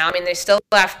change now, I mean, they still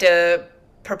have to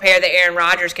prepare that Aaron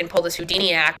Rodgers can pull this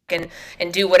Houdini act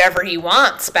and do whatever he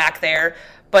wants back there,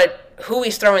 but who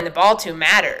he's throwing the ball to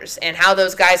matters, and how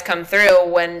those guys come through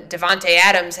when Davante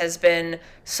Adams has been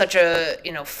such a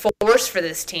force for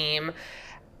this team.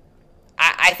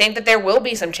 I think that there will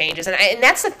be some changes, and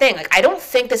that's the thing. I don't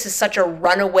think this is such a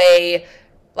runaway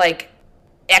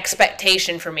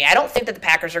expectation for me. I don't think that the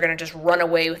Packers are going to just run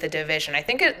away with the division. I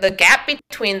think the gap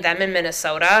between them and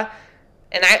Minnesota,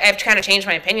 and I've kind of changed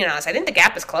my opinion on this, I think the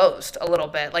gap is closed a little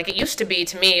bit. It used to be,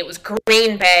 to me, it was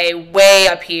Green Bay way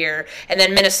up here, and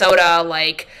then Minnesota,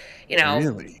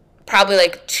 really? Probably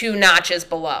 2 notches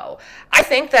below. I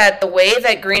think that the way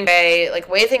that Green Bay,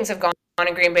 way things have gone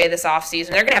in Green Bay this offseason,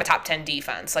 they're going to have a top 10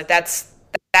 defense. That's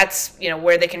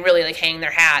where they can really hang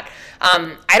their hat.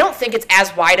 I don't think it's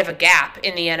as wide of a gap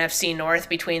in the NFC North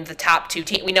between the top 2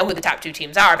 teams. We know who the top 2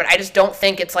 teams are, but I just don't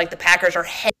think it's the Packers are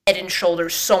head and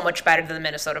shoulders so much better than the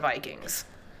Minnesota Vikings.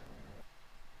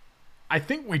 I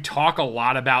think we talk a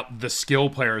lot about the skill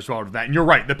players relative to that. And you're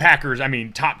right, the Packers,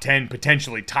 top 10,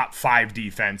 potentially top 5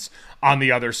 defense on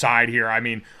the other side here.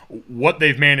 What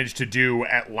they've managed to do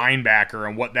at linebacker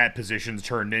and what that position's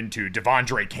turned into,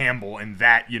 Devondre Campbell and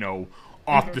that,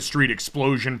 off-the-street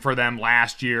explosion for them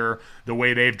last year, the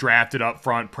way they've drafted up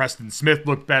front. Preston Smith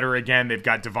looked better again. They've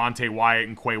got Devontae Wyatt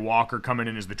and Quay Walker coming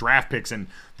in as the draft picks, and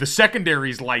the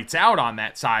secondary's lights out on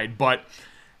that side, but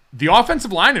the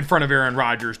offensive line in front of Aaron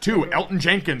Rodgers, too. Elton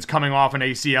Jenkins coming off an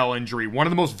ACL injury, one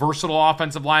of the most versatile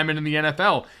offensive linemen in the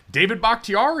NFL. David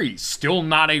Bakhtiari, still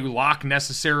not a lock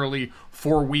necessarily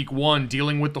for week 1,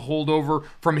 dealing with the holdover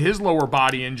from his lower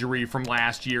body injury from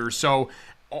last year. So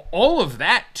all of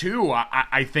that, too,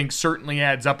 I think certainly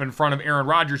adds up in front of Aaron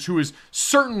Rodgers, who is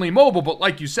certainly mobile. But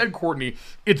like you said, Courtney,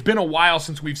 it's been a while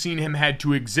since we've seen him had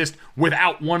to exist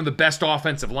without one of the best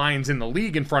offensive lines in the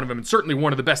league in front of him, and certainly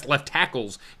one of the best left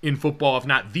tackles in football, if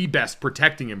not the best,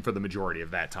 protecting him for the majority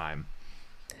of that time.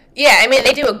 Yeah,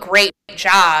 they do a great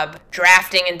job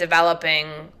drafting and developing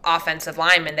offensive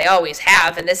linemen. They always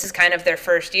have, and this is kind of their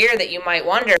first year that you might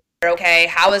wonder, okay,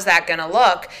 how is that going to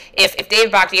look if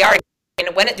David Bakhtiari,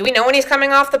 do we know when he's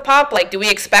coming off the PUP? Do we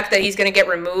expect that he's going to get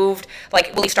removed?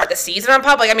 Will he start the season on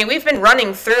PUP? We've been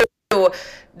running through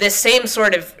this same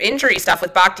sort of injury stuff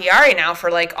with Bakhtiari now for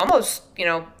almost,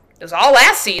 it was all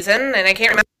last season, and I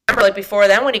can't remember before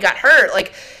then when he got hurt.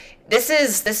 This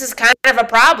is kind of a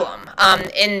problem.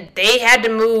 And they had to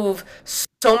move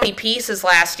so many pieces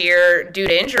last year due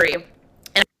to injury.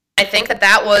 And I think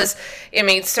that was,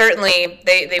 certainly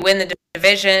they win the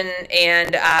division,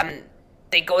 and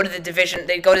they go to the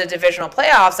divisional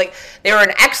playoffs. Like, they were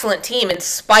an excellent team in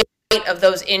spite of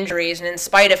those injuries and in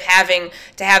spite of having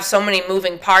to have so many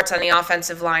moving parts on the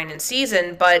offensive line in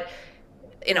season. But,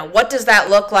 what does that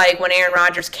look like when Aaron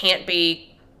Rodgers can't be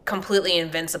completely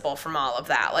invincible from all of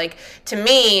that? Like, to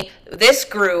me, this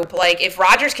group, like, if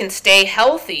Rodgers can stay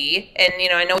healthy, and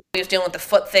I know he was dealing with the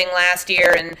foot thing last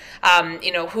year, and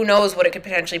who knows what it could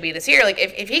potentially be this year. Like,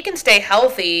 if he can stay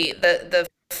healthy, the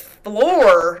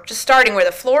floor, just starting where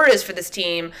the floor is for this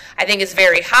team, I think is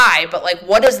very high. But, like,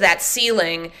 what is that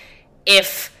ceiling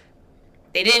if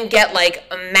they didn't get, like,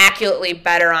 immaculately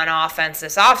better on offense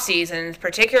this offseason,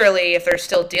 particularly if they're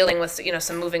still dealing with,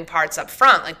 some moving parts up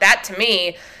front? Like, that, to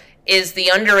me, is the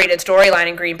underrated storyline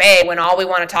in Green Bay when all we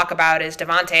want to talk about is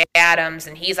Davante Adams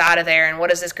and he's out of there and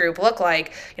what does this group look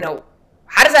like?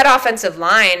 How does that offensive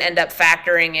line end up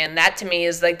factoring in? That, to me,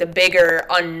 is, like, the bigger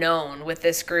unknown with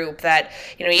this group that,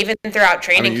 even throughout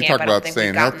training camp, I don't think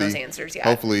we've gotten those answers yet.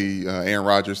 Hopefully Aaron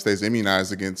Rodgers stays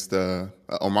immunized against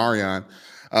Omarion.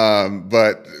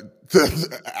 But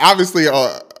obviously,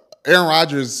 Aaron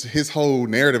Rodgers, his whole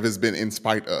narrative has been in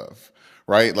spite of,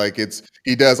 right? Like,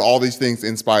 he does all these things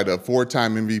in spite of.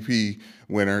 4-time MVP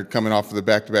winner coming off of the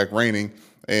back-to-back reigning,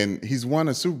 and he's won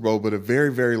a Super Bowl, but a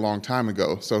very, very long time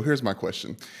ago. So here's my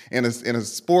question: in a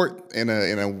sport, in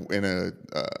the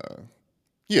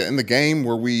game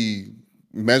where we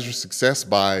measure success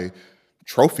by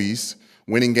trophies,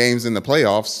 winning games in the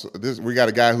playoffs, we got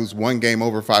a guy who's won game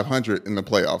over 500 in the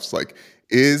playoffs. Like,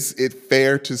 is it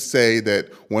fair to say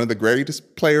that one of the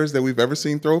greatest players that we've ever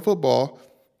seen throw a football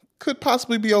could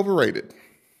possibly be overrated?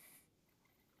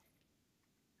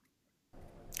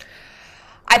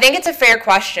 I think it's a fair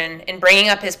question in bringing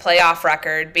up his playoff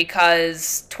record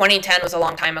because 2010 was a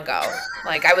long time ago.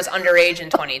 Like, I was underage in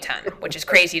 2010, which is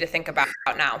crazy to think about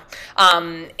now.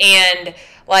 And,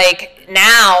 like,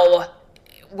 now,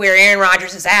 where Aaron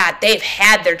Rodgers is at, they've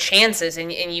had their chances,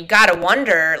 and you've got to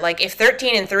wonder, like, if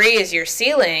 13-3 is your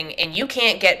ceiling and you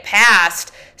can't get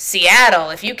past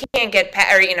Seattle, if you can't get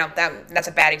past, or, that's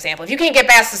a bad example. If you can't get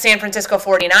past the San Francisco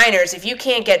 49ers, if you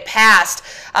can't get past,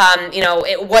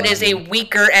 what is a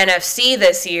weaker NFC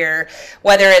this year,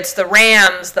 whether it's the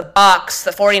Rams, the Bucks,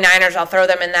 the 49ers, I'll throw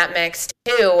them in that mix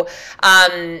too.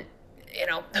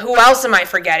 Who else am I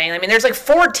forgetting? I mean, there's like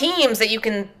 4 teams that you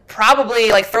can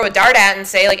probably like throw a dart at and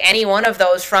say like any one of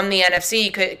those from the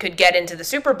NFC could get into the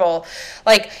Super Bowl.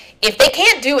 Like, if they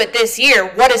can't do it this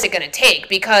year, what is it going to take?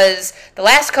 Because the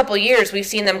last couple of years we've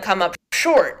seen them come up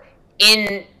short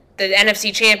in the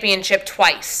NFC Championship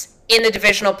twice, in the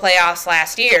divisional playoffs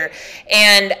last year.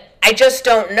 And I just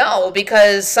don't know,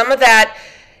 because some of that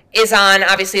is on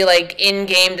obviously like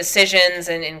in-game decisions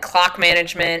and in clock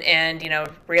management and,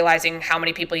 realizing how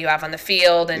many people you have on the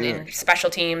field and in special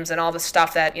teams and all the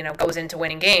stuff that, goes into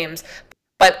winning games.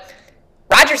 But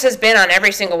Rodgers has been on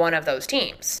every single one of those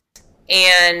teams.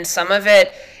 And some of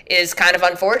it is kind of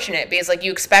unfortunate because like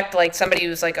you expect like somebody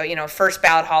who's like a, first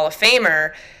ballot Hall of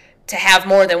Famer to have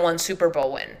more than one Super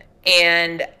Bowl win.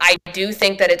 And I do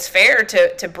think that it's fair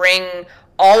to bring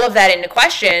all of that into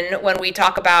question when we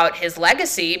talk about his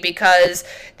legacy, because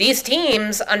these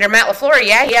teams under Matt LaFleur,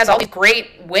 he has all these great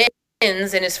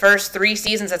wins in his first 3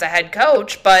 seasons as a head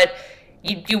coach, but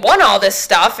you won all this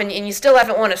stuff and you still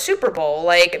haven't won a Super Bowl.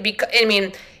 Like,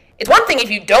 it's one thing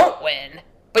if you don't win,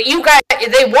 but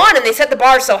they won and they set the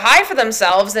bar so high for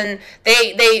themselves, and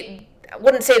they I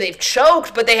wouldn't say they've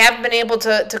choked, but they haven't been able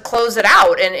to close it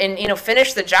out and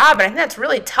finish the job. And I think that's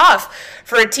really tough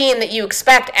for a team that you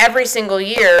expect every single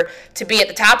year to be at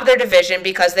the top of their division,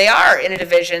 because they are in a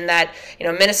division that,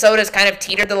 Minnesota's kind of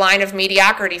teetered the line of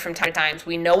mediocrity from time to time.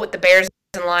 We know what the Bears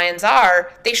and Lions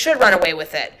are. They should run away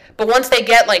with it. But once they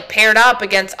get like paired up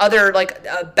against other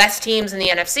best teams in the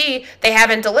NFC, they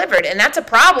haven't delivered. And that's a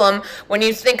problem when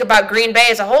you think about Green Bay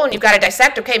as a whole, and you've got to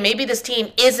dissect, okay, maybe this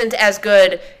team isn't as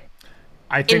good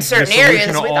I think the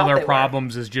solution to all their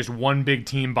problems is just one big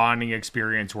team bonding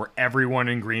experience where everyone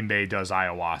in Green Bay does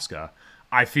ayahuasca.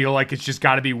 I feel like it's just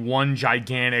got to be one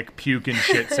gigantic puke and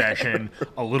shit session,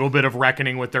 a little bit of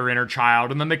reckoning with their inner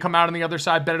child, and then they come out on the other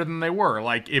side better than they were.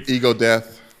 Like, if ego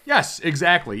death. Yes,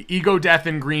 exactly. Ego death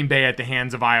in Green Bay at the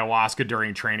hands of ayahuasca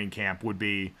during training camp would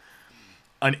be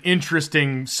an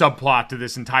interesting subplot to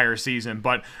this entire season.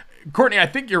 But Courtney, I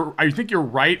think you're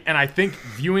right, and I think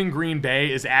viewing Green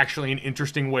Bay is actually an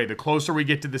interesting way. The closer we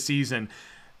get to the season,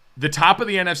 the top of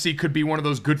the NFC could be one of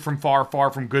those good from far,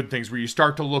 far from good things where you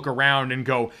start to look around and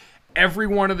go, every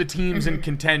one of the teams in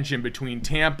contention between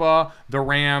Tampa, the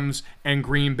Rams, and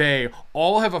Green Bay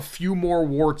all have a few more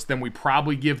warts than we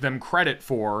probably give them credit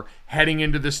for heading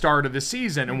into the start of the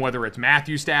season. And whether it's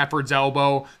Matthew Stafford's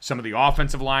elbow, some of the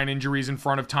offensive line injuries in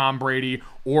front of Tom Brady,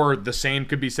 or the same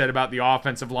could be said about the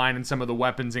offensive line and some of the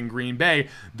weapons in Green Bay,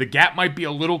 the gap might be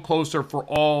a little closer for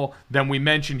all than we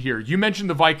mentioned here. You mentioned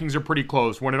the Vikings are pretty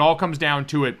close. When it all comes down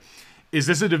to it, is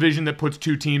this a division that puts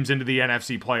two teams into the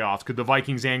NFC playoffs? Could the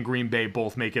Vikings and Green Bay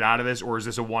both make it out of this, or is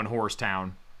this a one-horse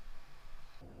town?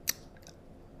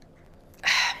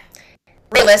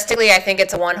 Realistically, I think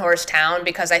it's a one-horse town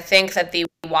because I think that the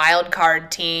wild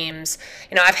card teams,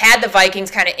 I've had the Vikings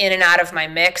kind of in and out of my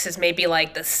mix as maybe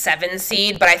like the 7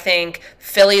 seed, but I think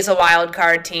Philly's a wild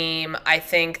card team. I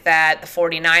think that the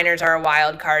 49ers are a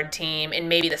wild card team, and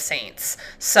maybe the Saints.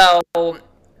 So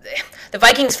the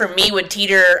Vikings for me would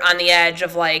teeter on the edge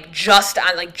of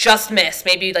just miss,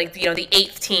 maybe the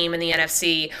 8th team in the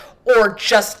NFC, or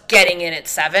just getting in at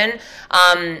 7.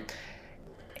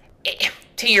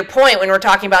 To your point, when we're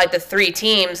talking about the 3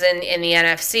 teams in the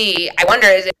NFC, I wonder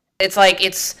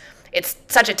it's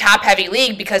such a top heavy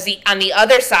league because on the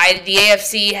other side the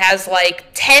AFC has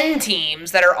 10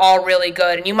 teams that are all really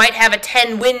good, and you might have a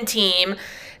 10-win team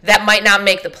that might not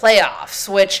make the playoffs,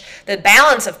 which the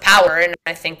balance of power, and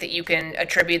I think that you can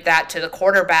attribute that to the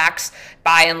quarterbacks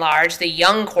by and large, the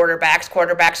young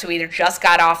quarterbacks who either just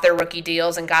got off their rookie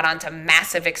deals and got onto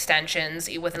massive extensions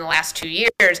within the last 2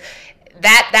 years.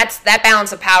 That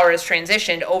balance of power has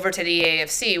transitioned over to the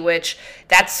AFC, which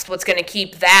that's what's going to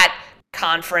keep that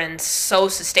conference so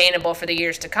sustainable for the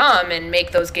years to come and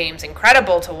make those games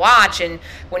incredible to watch. And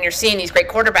when you're seeing these great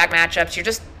quarterback matchups, you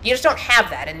just don't have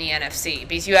that in the NFC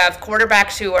because you have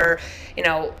quarterbacks who are,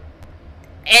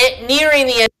 nearing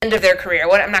the end of their career.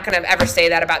 I'm not going to ever say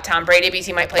that about Tom Brady because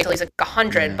he might play until he's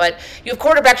 100, but you have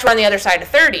quarterbacks who are on the other side of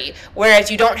 30, whereas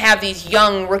you don't have these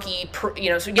young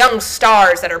young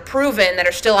stars that are proven, that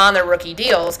are still on their rookie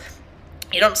deals.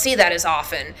 You don't see that as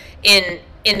often in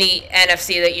the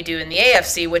NFC that you do in the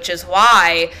AFC, which is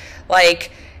why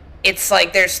it's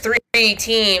there's 3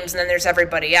 teams and then there's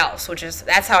everybody else,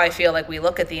 that's how I feel we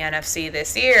look at the NFC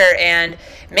this year, and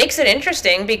it makes it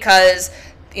interesting because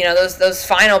those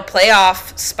final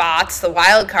playoff spots, the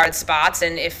wild card spots,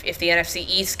 and if the NFC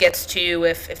East gets to,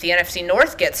 if the NFC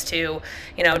North gets to,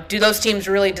 do those teams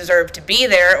really deserve to be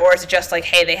there, or is it just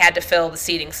hey, they had to fill the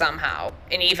seating somehow?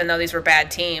 And even though these were bad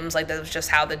teams, that was just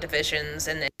how the divisions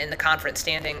and the conference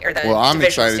standing, or the I'm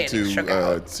excited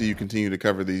to see you continue to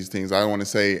cover these teams. I want to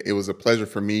say it was a pleasure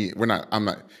for me.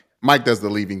 Mike does the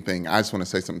leaving thing. I just want to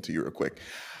say something to you real quick.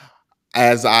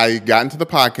 As I got into the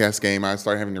podcast game, I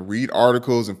started having to read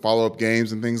articles and follow up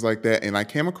games and things like that. And I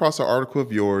came across an article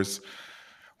of yours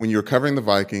when you were covering the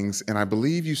Vikings. And I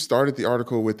believe you started the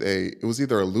article with it was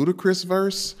either a Ludacris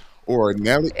verse or a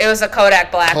Nelly. It was a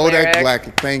Kodak Black. Kodak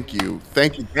Black. Thank you.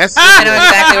 That's I know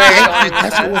exactly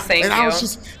where you're going. Thank you. I was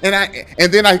just,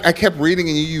 and then I kept reading,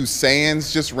 and you used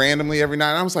sayings just randomly every night.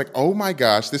 And I was like, oh my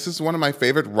gosh, this is one of my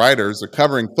favorite writers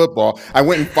covering football. I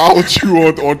went and followed you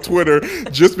on Twitter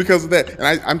just because of that.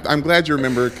 And I'm glad you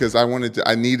remember, because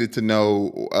I needed to know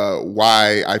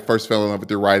why I first fell in love with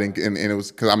your writing, and it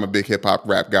was because I'm a big hip hop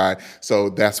rap guy.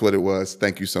 So that's what it was.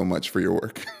 Thank you so much for your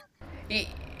work.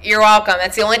 You're welcome.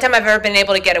 That's the only time I've ever been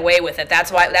able to get away with it.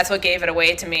 That's what gave it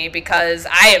away to me, because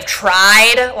I have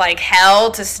tried like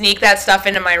hell to sneak that stuff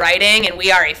into my writing, and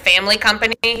we are a family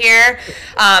company here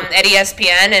at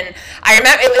ESPN. And I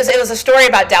remember it was a story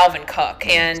about Dalvin Cook,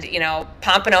 and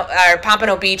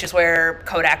Pompano Beach is where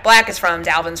Kodak Black is from.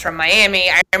 Dalvin's from Miami.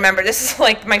 I remember this is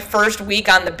like my first week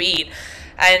on the beat.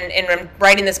 And I'm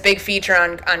writing this big feature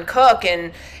on Cook,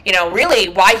 and really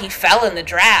why he fell in the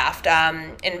draft.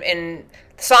 In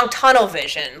the song Tunnel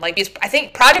Vision, I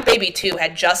think Project Baby 2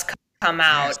 had just come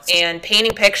out, and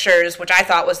Painting Pictures, which I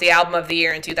thought was the album of the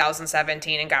year in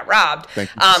 2017, and got robbed. Thank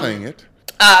you for saying it.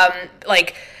 I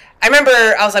remember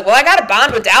I was like, well, I got to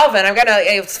bond with Dalvin. I've got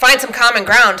to find some common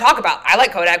ground. Talk about, I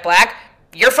like Kodak Black.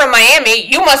 You're from Miami.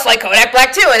 You must like Kodak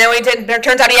Black too. And then when he did, it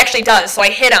turns out he actually does. So I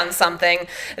hit on something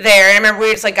there. And I remember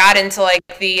we just got into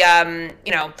the,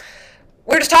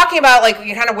 we were just talking about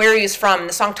kind of where he's from.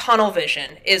 The song Tunnel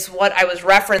Vision is what I was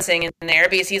referencing in there,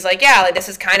 because he's like, yeah, this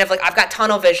is kind of I've got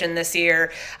tunnel vision this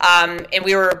year. And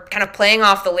we were kind of playing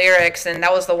off the lyrics, and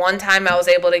that was the one time I was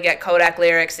able to get Kodak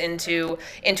lyrics into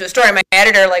a story. My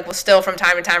editor will still from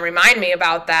time to time remind me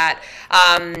about that.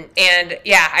 And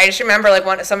yeah, I just remember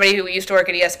somebody who used to work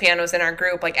at ESPN was in our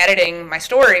group editing my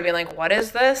story, being like, what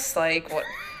is this? What?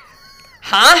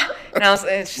 Huh? And I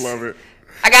was love it.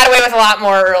 I got away with a lot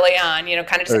more early on,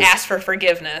 kind of just ask for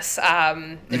forgiveness.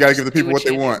 You got to give the people what they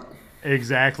want.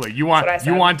 Exactly. You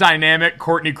want dynamic.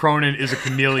 Courtney Cronin is a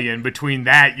chameleon. Between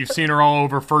that, you've seen her all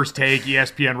over First Take,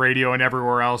 ESPN Radio, and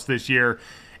everywhere else this year.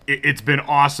 It's been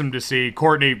awesome to see.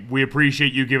 Courtney, we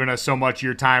appreciate you giving us so much of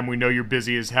your time. We know you're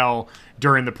busy as hell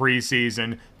during the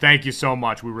preseason. Thank you so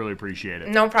much. We really appreciate it.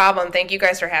 No problem. Thank you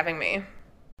guys for having me.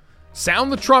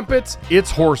 Sound the trumpets, it's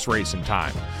horse racing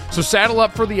time. So saddle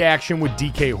up for the action with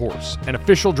DK Horse, an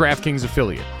official DraftKings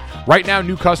affiliate. Right now,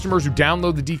 new customers who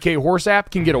download the DK Horse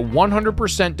app can get a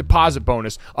 100% deposit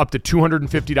bonus up to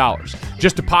 $250.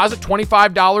 Just deposit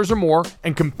 $25 or more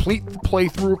and complete the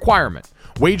playthrough requirement.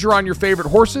 Wager on your favorite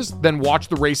horses, then watch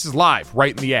the races live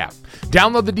right in the app.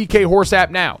 Download the DK Horse app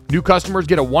now. New customers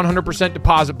get a 100%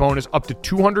 deposit bonus up to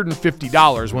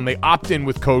 $250 when they opt in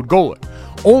with code GOLIT.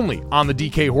 Only on the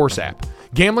DK Horse app.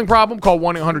 Gambling problem? Call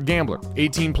 1-800-GAMBLER.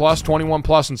 18 plus, 21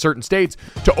 plus in certain states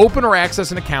to open or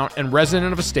access an account and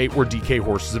resident of a state where DK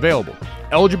Horse is available.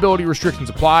 Eligibility restrictions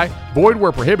apply. Void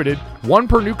where prohibited. One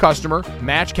per new customer.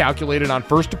 Match calculated on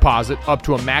first deposit up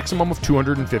to a maximum of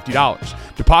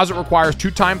 $250. Deposit requires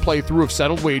 2-time playthrough of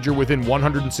settled wager within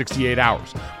 168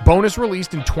 hours. Bonus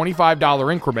released in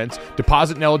 $25 increments.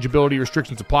 Deposit and eligibility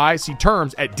restrictions apply. See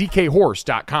terms at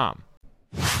dkhorse.com.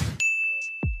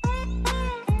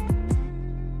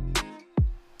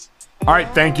 All right,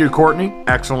 thank you, Courtney.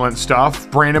 Excellent stuff.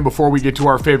 Brandon, before we get to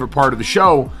our favorite part of the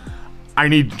show, I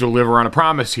need to deliver on a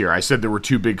promise here. I said there were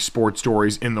 2 big sports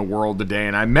stories in the world today,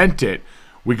 and I meant it.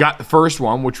 We got the first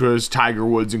one, which was Tiger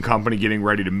Woods and company getting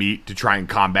ready to meet to try and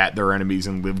combat their enemies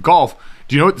and live golf.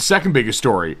 Do you know what the second biggest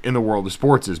story in the world of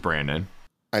sports is, Brandon?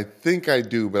 I think I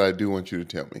do, but I do want you to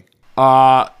tell me.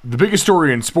 The biggest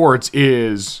story in sports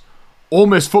is Ole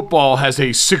Miss football has a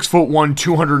 6'1",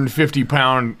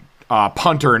 250-pound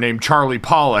punter named Charlie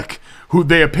Pollock, who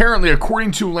they apparently,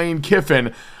 according to Lane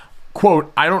Kiffin,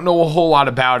 quote, I don't know a whole lot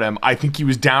about him. I think he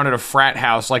was down at a frat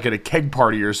house, like at a keg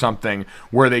party or something,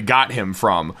 where they got him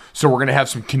from. So we're going to have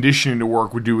some conditioning to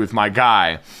work with my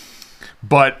guy.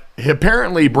 But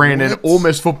apparently, Brandon, Ole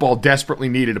Miss football desperately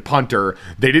needed a punter.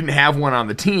 They didn't have one on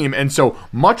the team. And so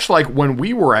much like when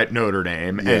we were at Notre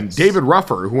Dame, and David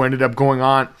Ruffer, who ended up going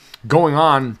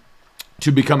on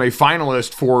to become a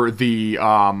finalist for the,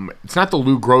 it's not the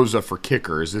Lou Groza for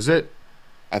kickers, is it?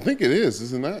 I think it is,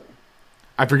 isn't that?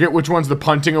 I forget which one's the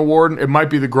punting award. It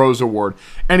might be the Groza award.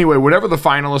 Anyway, whatever the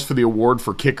finalist for the award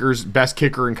for kickers, best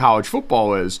kicker in college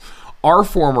football is, our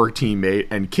former teammate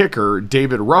and kicker,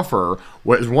 David Ruffer,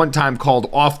 was one time called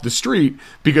off the street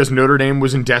because Notre Dame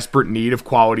was in desperate need of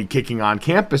quality kicking on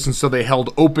campus, and so they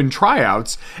held open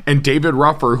tryouts, and David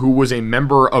Ruffer, who was a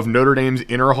member of Notre Dame's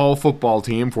inner hall football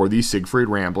team for the Siegfried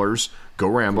Ramblers, go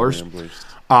Ramblers,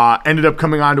 ended up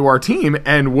coming onto our team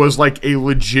and was like a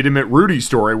legitimate Rudy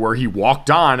story where he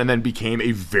walked on and then became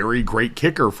a very great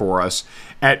kicker for us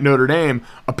at Notre Dame.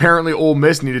 Apparently Ole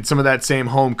Miss needed some of that same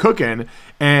home cooking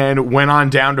and went on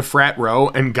down to Frat Row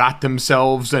and got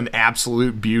themselves an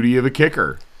absolute beauty of a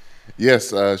kicker.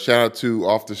 Yes, shout out to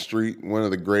Off the Street, one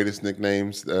of the greatest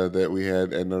nicknames that we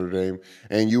had at Notre Dame.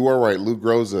 And you are right, Lou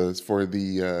Groza is for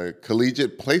the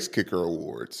Collegiate Place Kicker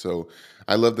Award. So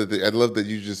I love that. I love that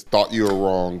you just thought you were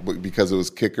wrong, but because it was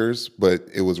kickers, but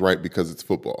it was right because it's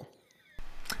football.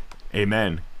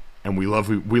 Amen. And we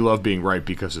love being right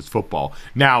because it's football.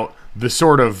 Now, the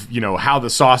sort of, how the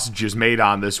sausage is made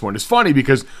on this one is funny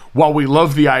because while we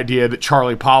love the idea that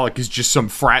Charlie Pollock is just some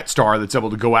frat star that's able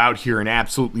to go out here and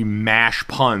absolutely mash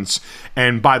punts,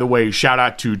 and by the way, shout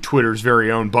out to Twitter's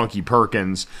very own Bunky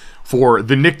Perkins for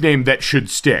the nickname that should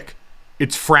stick.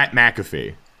 It's Frat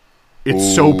McAfee.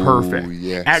 It's so perfect.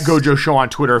 Yes. At Gojo Show on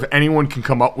Twitter, if anyone can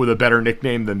come up with a better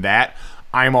nickname than that,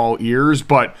 I'm all ears.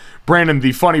 But Brandon,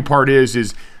 the funny part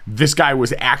is this guy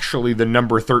was actually the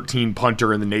number 13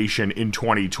 punter in the nation in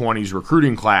 2020's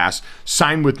recruiting class,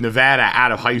 signed with Nevada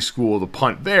out of high school to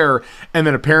punt there, and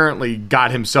then apparently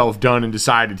got himself done and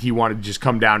decided he wanted to just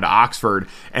come down to Oxford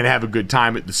and have a good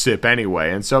time at the SIP anyway.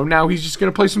 And so now he's just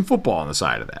going to play some football on the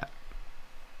side of that.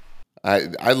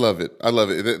 I love it. I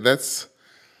love it. That's,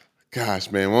 gosh,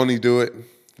 man, won't he do it?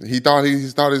 He thought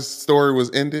his story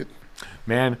was ended.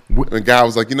 Man. The guy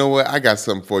was like, you know what? I got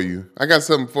something for you.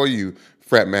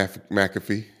 Frat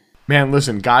McAfee. Man,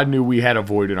 listen, God knew we had a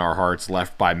void in our hearts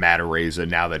left by Matt Araiza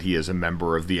now that he is a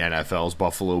member of the NFL's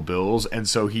Buffalo Bills, and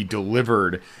so he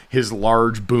delivered his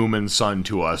large booming son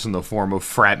to us in the form of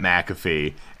Frat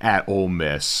McAfee at Ole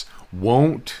Miss.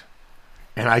 Won't,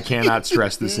 and I cannot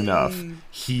stress this enough,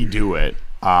 he do it.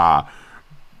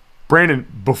 Brandon,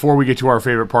 before we get to our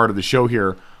favorite part of the show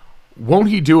here, won't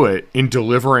he do it in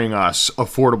delivering us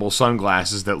affordable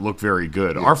sunglasses that look very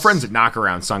good? Yes. Our friends at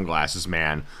Knockaround Sunglasses,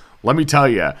 man, let me tell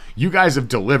you, you guys have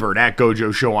delivered at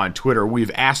Gojo Show on Twitter.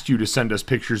 We've asked you to send us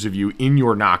pictures of you in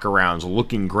your knockarounds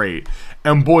looking great.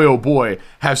 And boy, oh boy,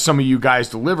 have some of you guys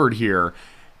delivered here.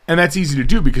 And that's easy to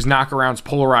do because Knockaround's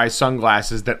polarized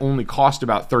sunglasses that only cost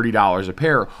about $30 a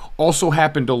pair also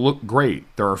happen to look great.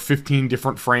 There are 15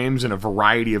 different frames in a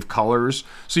variety of colors,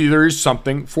 so there is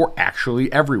something for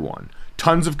actually everyone.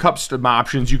 Tons of custom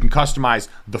options. You can customize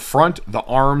the front, the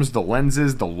arms, the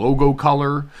lenses, the logo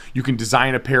color. You can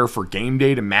design a pair for game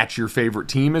day to match your favorite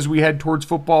team as we head towards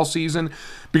football season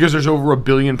because there's over 1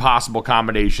 billion possible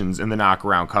combinations in the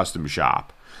Knockaround custom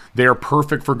shop. They are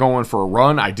perfect for going for a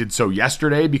run. I did so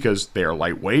yesterday because they are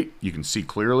lightweight. You can see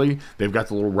clearly. They've got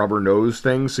the little rubber nose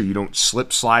thing so you don't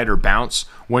slip, slide, or bounce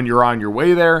when you're on your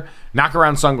way there.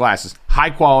 Knockaround sunglasses. High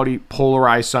quality,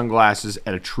 polarized sunglasses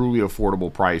at a truly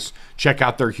affordable price. Check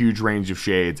out their huge range of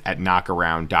shades at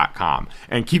knockaround.com.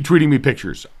 And keep tweeting me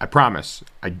pictures. I promise.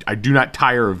 I do not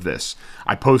tire of this.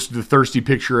 I posted the thirsty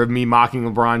picture of me mocking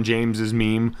LeBron James's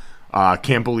meme.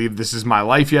 Can't believe this is my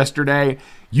life yesterday.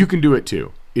 You can do it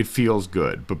too. It feels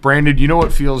good. But Brandon, you know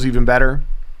what feels even better?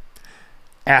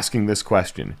 Asking this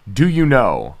question. Do you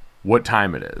know what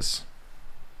time it is?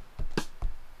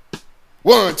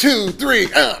 1, 2, 3,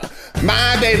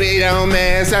 My baby don't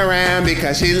mess around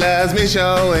because she loves me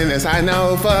showing this I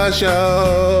know for sure.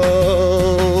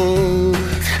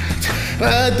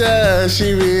 But does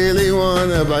she really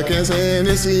wanna buck and stand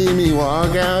to see me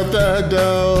walk out the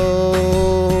door?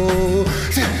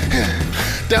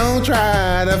 Don't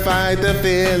try to fight the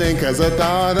feeling, cause the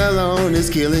thought alone is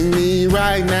killing me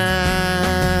right now.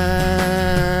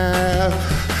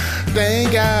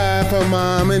 Thank God for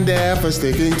mom and dad for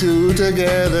sticking two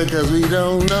together, cause we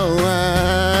don't know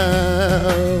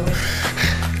how.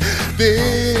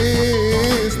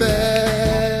 This,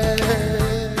 that,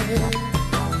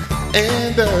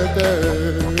 and the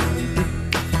third.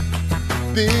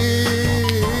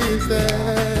 This, that.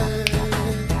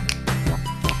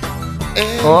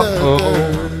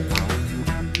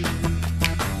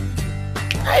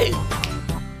 Hey.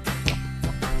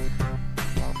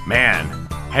 Man,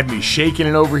 had me shaking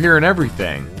it over here and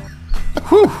everything.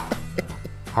 Whew.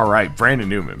 All right, Brandon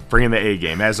Newman, bringing the A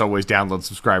game. As always, download,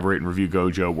 subscribe, rate, and review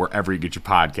Gojo wherever you get your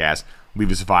podcast.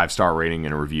 Leave us a 5-star rating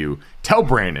and a review. Tell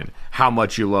Brandon how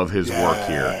much you love his work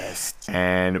here.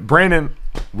 And Brandon,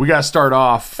 we got to start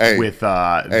off with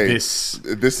this.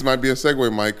 This might be a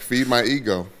segue, Mike. Feed my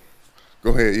ego. Go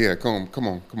ahead. Yeah, come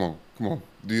on.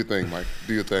 Do your thing, Mike.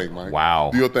 Wow.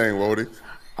 Do your thing, Wody.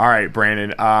 All right,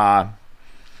 Brandon.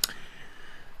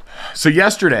 So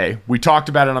yesterday, we talked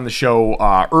about it on the show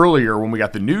earlier when we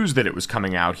got the news that it was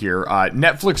coming out here.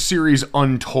 Netflix series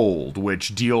Untold,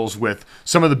 which deals with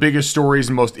some of the biggest stories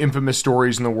and most infamous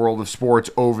stories in the world of sports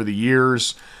over the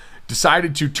years,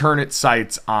 decided to turn its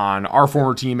sights on our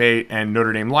former teammate and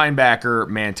Notre Dame linebacker,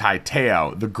 Manti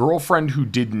Te'o. The Girlfriend Who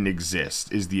Didn't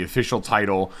Exist is the official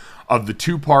title of the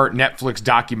 2-part Netflix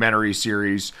documentary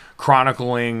series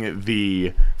chronicling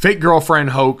the fake girlfriend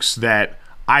hoax that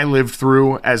I lived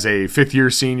through as a fifth-year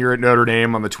senior at Notre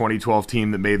Dame on the 2012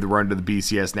 team that made the run to the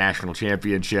BCS National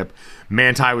Championship.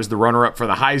 Manti was the runner-up for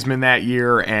the Heisman that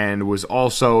year and was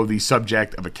also the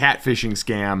subject of a catfishing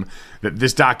scam that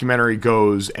this documentary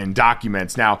goes and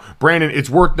documents. Now, Brandon, it's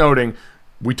worth noting,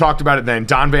 we talked about it then,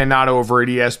 Don Van Natta over at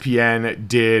ESPN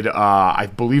did, I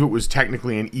believe it was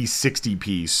technically an E60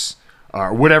 piece,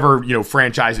 or whatever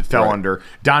franchise it fell under.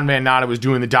 Don Van Natta was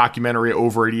doing the documentary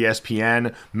over at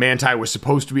ESPN. Manti was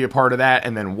supposed to be a part of that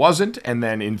and then wasn't, and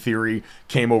then in theory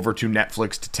came over to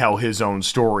Netflix to tell his own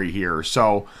story here.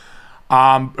 So,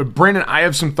 Brandon, I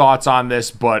have some thoughts on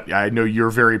this, but I know you're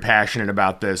very passionate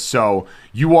about this. So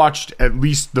you watched at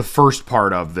least the first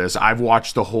part of this. I've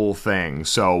watched the whole thing.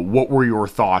 So what were your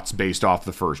thoughts based off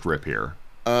the first rip here?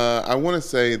 I want to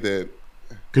say that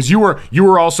because you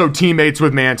were also teammates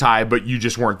with Manti, but you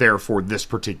just weren't there for this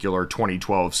particular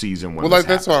 2012 season.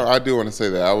 That's why I do want to say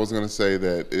that. I was going to say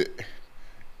that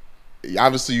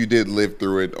obviously you did live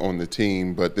through it on the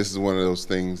team, but this is one of those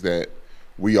things that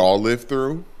we all live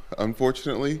through,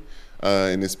 unfortunately,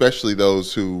 and especially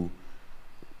those who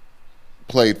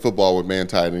played football with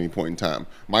Manti at any point in time.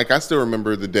 Mike, I still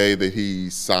remember the day that he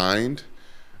signed.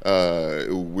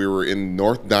 We were in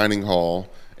North Dining Hall,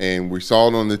 and we saw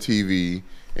it on the TV.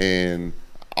 And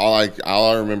all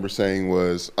I remember saying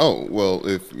was, "Oh, well,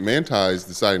 if Manti is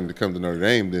deciding to come to Notre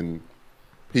Dame, then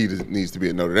he needs to be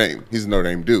at Notre Dame. He's a Notre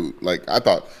Dame dude." Like I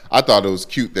thought it was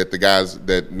cute that the guys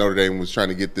that Notre Dame was trying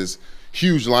to get this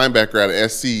huge linebacker out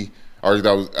of SC or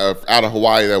that was out of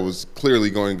Hawaii that was clearly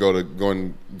going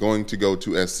to go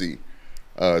to SC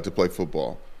to play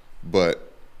football,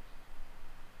 but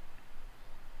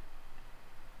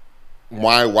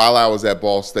while I was at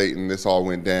Ball State and this all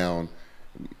went down,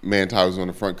 Manti was on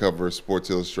the front cover of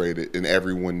Sports Illustrated, and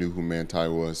everyone knew who Manti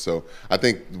was. So I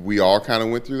think we all kind of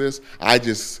went through this. I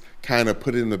just kind of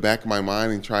put it in the back of my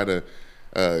mind and try to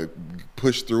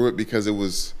push through it because it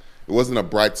wasn't a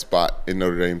bright spot in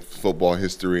Notre Dame football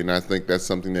history, and I think that's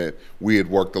something that we had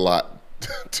worked a lot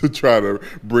to try to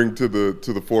bring to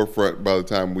the forefront by the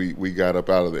time we got up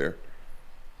out of there.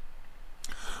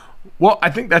 Well, I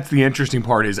think that's the interesting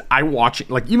part is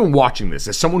even watching this,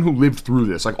 as someone who lived through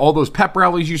this, like all those pep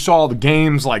rallies you saw, the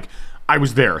games, like I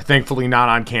was there, thankfully not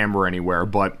on camera anywhere,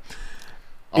 but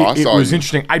it was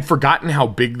interesting. I'd forgotten how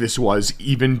big this was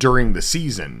even during the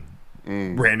season,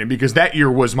 Brandon, because that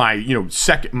year was my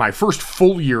my first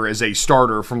full year as a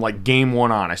starter from like game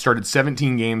one on. I started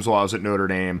 17 games while I was at Notre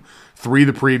Dame, 3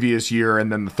 the previous year,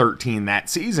 and then the 13 that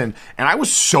season. And I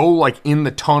was so like in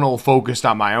the tunnel focused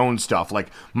on my own stuff. Like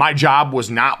my job was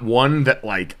not one that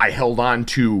like I held on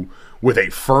to with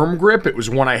a firm grip. It was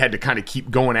one I had to kind of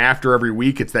keep going after every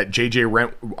week. It's that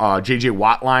JJ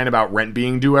Watt line about rent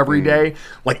being due every day.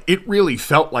 Like it really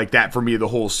felt like that for me the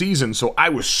whole season. So I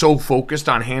was so focused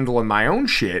on handling my own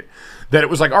shit that it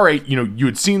was like, all right, you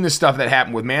had seen this stuff that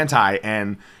happened with Manti,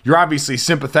 and you're obviously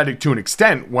sympathetic to an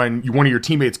extent when one of your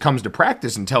teammates comes to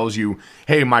practice and tells you,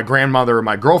 hey, my grandmother or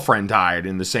my girlfriend died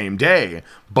in the same day,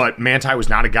 but Manti was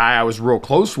not a guy I was real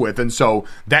close with, and so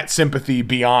that sympathy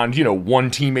beyond, one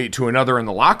teammate to another in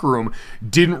the locker room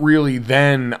didn't really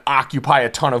then occupy a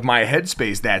ton of my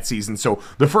headspace that season. So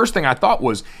the first thing I thought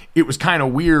was it was kind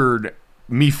of weird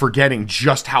me forgetting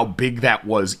just how big that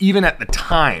was, even at the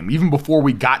time, even before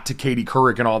we got to Katie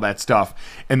Couric and all that stuff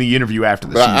and the interview after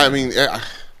the season. I mean,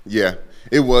 yeah,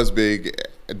 it was big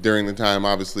during the time,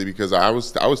 obviously, because I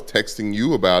was texting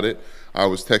you about it. I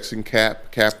was texting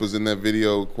Cap. Cap was in that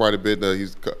video quite a bit.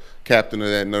 He's captain of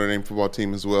that Notre Dame football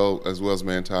team as well as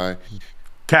Manti.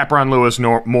 Capron Lewis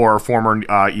Moore, former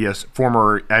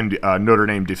Notre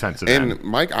Dame defensive end. And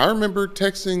Mike, I remember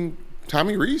texting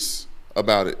Tommy Rees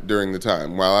about it during the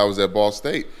time while I was at Ball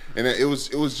State, and it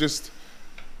was just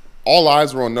all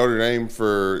eyes were on Notre Dame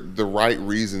for the right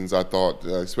reasons. I thought,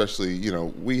 especially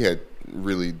we had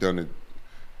really done it.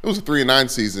 It was a 3-9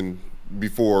 season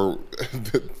before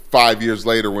 5 years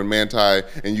later when Manti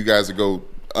and you guys would go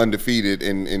undefeated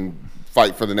and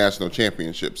fight for the national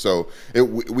championship. So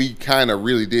we kind of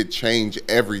really did change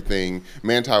everything.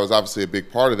 Manti was obviously a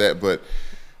big part of that, but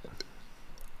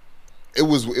it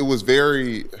was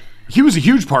very. He was a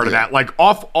huge part of that. Like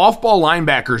off-ball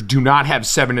linebackers do not have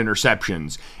 7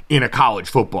 interceptions in a college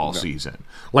football season.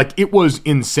 Like it was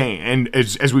insane. And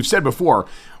as we've said before,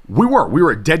 we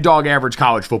were a dead dog average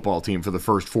college football team for the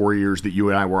first 4 years that you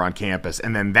and I were on campus.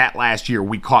 And then that last year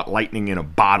we caught lightning in a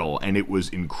bottle, and it was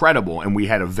incredible. And we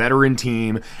had a veteran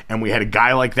team, and we had a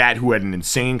guy like that who had an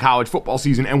insane college football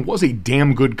season and was a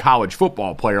damn good college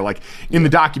football player. Like in the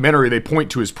documentary, they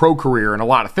point to his pro career and a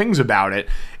lot of things about it.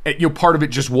 Part of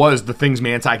it just was the things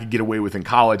Manti could get away with in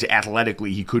college.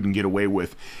 Athletically, he couldn't get away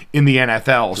with in the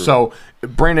NFL. True. So,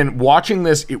 Brandon, watching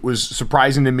this, it was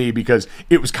surprising to me because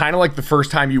it was kind of like the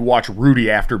first time you watch Rudy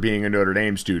after being a Notre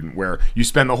Dame student, where you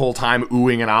spend the whole time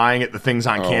oohing and eyeing at the things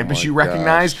on campus you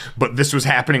recognize, but this was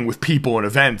happening with people and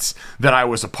events that I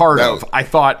was a part of. I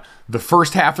thought the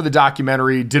first half of the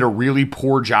documentary did a really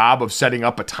poor job of setting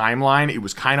up a timeline. It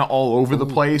was kind of all over the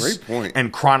place. Great point.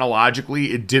 And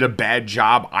chronologically, it did a bad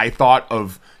job, I thought,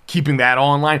 of keeping that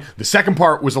all in line. The second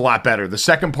part was a lot better. The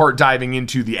second part, diving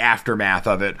into the aftermath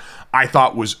of it, I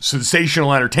thought was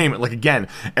sensational entertainment. Like, again,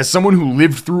 as someone who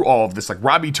lived through all of this, like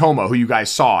Robbie Toma, who you guys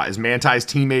saw as Manti's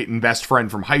teammate and best friend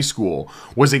from high school,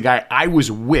 was a guy I was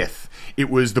with. It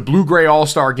was the Blue-Gray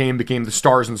All-Star game became the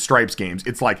Stars and Stripes games.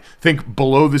 It's like, think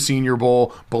below the Senior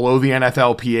Bowl, below the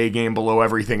NFLPA game, below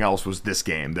everything else was this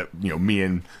game that, me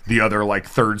and the other like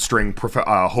third-string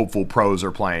hopeful pros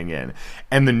are playing in.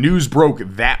 And the news broke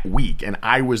that week, and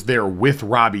I was there with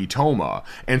Robbie Toma.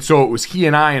 And so it was he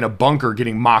and I in a bunker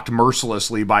getting mocked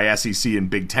mercilessly by SEC and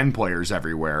Big Ten players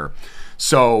everywhere.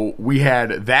 So we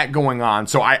had that going on.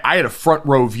 So I had a front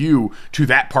row view to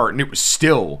that part, and it was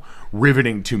still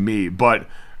riveting to me. But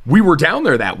we were down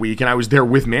there that week, and I was there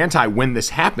with Manti when this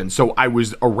happened. So I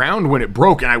was around when it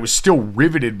broke, and I was still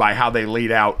riveted by how they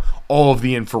laid out all of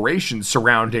the information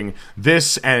surrounding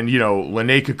this. And,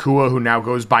 Lene Kakua, who now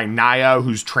goes by Naya,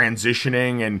 who's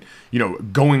transitioning and,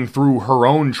 going through her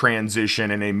own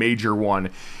transition and a major one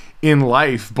in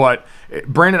life. But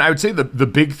Brandon, I would say the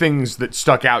big things that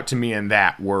stuck out to me in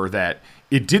that were that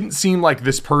it didn't seem like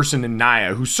this person in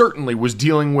Nia, who certainly was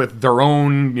dealing with their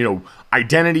own,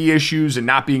 identity issues and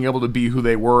not being able to be who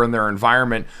they were in their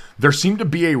environment, there seemed to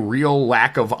be a real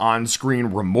lack of on-screen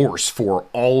remorse for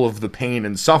all of the pain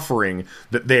and suffering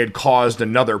that they had caused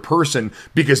another person,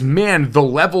 because, man, the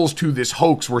levels to this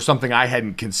hoax were something I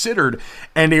hadn't considered,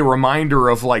 and a reminder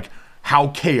of, like, how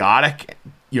chaotic,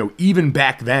 even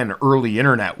back then, early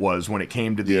internet was when it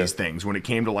came to these things, when it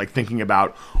came to, like, thinking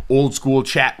about old school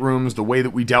chat rooms, the way that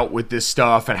we dealt with this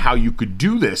stuff, and how you could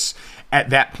do this at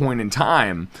that point in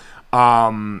time.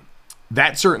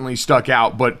 That certainly stuck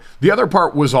out. But the other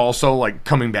part was also, like,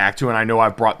 coming back to, and I know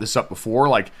I've brought this up before,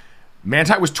 like,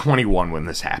 Manti was 21 when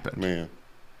this happened. Man.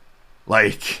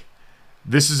 Like,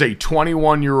 this is a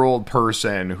 21-year-old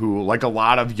person who, like a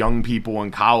lot of young people in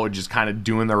college, is kind of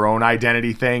doing their own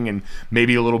identity thing and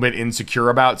maybe a little bit insecure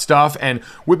about stuff. And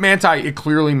with Manti, it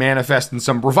clearly manifests in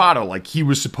some bravado. Like, he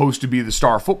was supposed to be the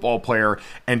star football player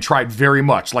and tried very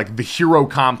much. Like, the hero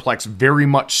complex very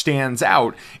much stands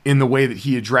out in the way that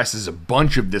he addresses a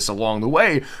bunch of this along the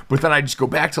way. But then I just go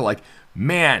back to, like,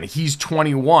 man, he's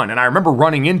 21. And I remember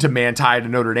running into Manti at a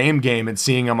Notre Dame game and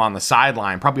seeing him on the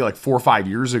sideline probably like 4 or 5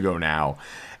 years ago now.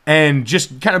 And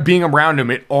just kind of being around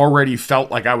him, it already felt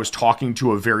like I was talking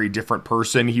to a very different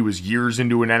person. He was years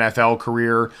into an NFL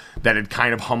career that had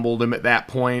kind of humbled him at that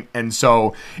point. And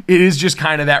so it is just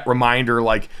kind of that reminder,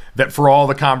 like, that for all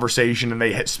the conversation, and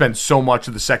they had spent so much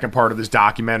of the second part of this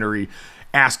documentary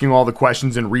asking all the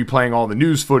questions and replaying all the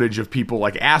news footage of people,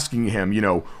 like, asking him,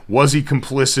 was he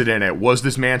complicit in it? Was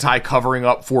this Manti covering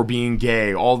up for being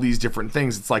gay? All these different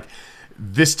things. It's like,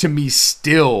 this to me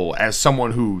still, as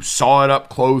someone who saw it up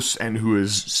close and who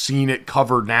has seen it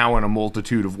covered now in a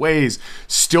multitude of ways,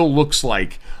 still looks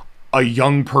like a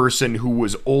young person who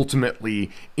was ultimately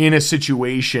in a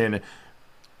situation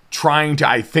trying to,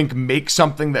 I think, make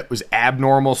something that was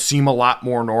abnormal seem a lot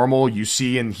more normal. You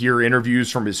see and hear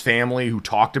interviews from his family who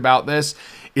talked about this.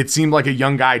 It seemed like a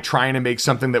young guy trying to make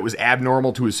something that was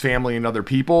abnormal to his family and other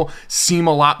people seem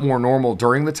a lot more normal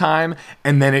during the time,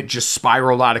 and then it just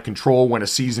spiraled out of control when a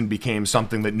season became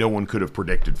something that no one could have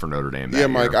predicted for Notre Dame that year.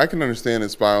 Mike, I can understand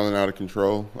it spiraling out of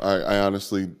control. I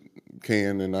honestly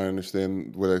can, and I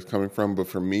understand where that's coming from. But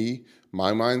for me,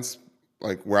 my mind's,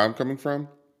 like, where I'm coming from,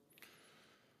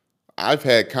 I've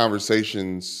had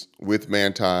conversations with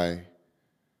Manti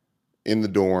in the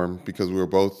dorm because we were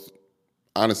both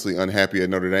honestly unhappy at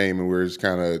Notre Dame, and we were just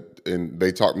kind of, and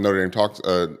Manti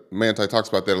talks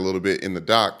about that a little bit in the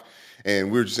doc, and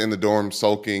we were just in the dorm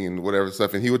sulking and whatever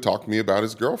stuff, and he would talk to me about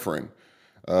his girlfriend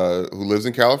who lives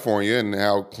in California and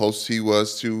how close he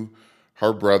was to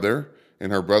her brother,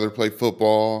 and her brother played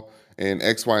football and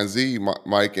X, Y, and Z,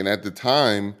 Mike, and at the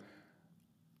time,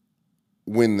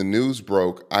 when the news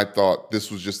broke, I thought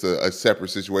this was just a separate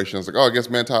situation. I was like, I guess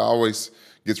Manti always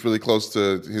gets really close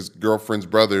to his girlfriend's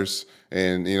brothers,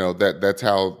 and that's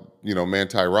how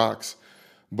Manti rocks.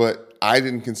 But I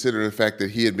didn't consider the fact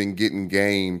that he had been getting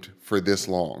gamed for this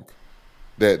long,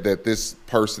 that this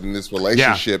person, this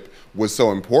relationship was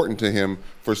so important to him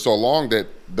for so long, that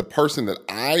the person that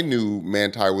I knew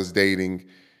Manti was dating,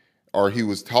 or he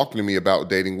was talking to me about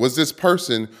dating, was this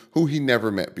person who he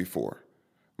never met before.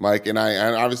 Mike, and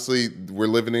obviously we're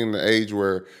living in an age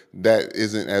where that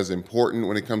isn't as important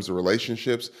when it comes to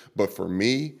relationships. But for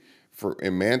me,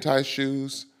 in Manti's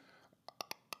shoes,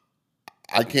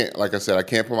 I can't, like I said, I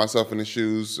can't put myself in his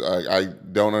shoes. I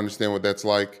don't understand what that's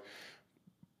like.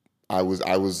 I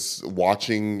was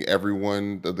watching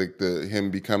everyone, him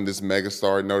become this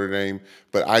megastar at Notre Dame,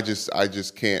 but I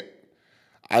just can't.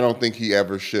 I don't think he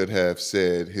ever should have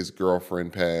said his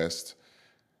girlfriend passed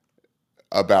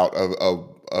about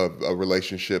a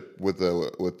relationship with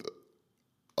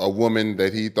a woman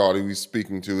that he thought he was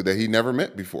speaking to that he never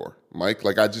met before, Mike.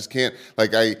 Like, I just can't,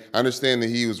 like, I understand that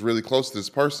he was really close to this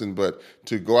person, but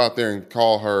to go out there and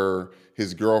call her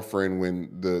his girlfriend when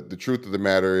the truth of the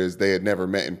matter is they had never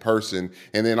met in person.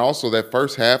 And then also that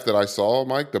first half that I saw,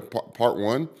 Mike, the part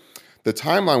one, the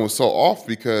timeline was so off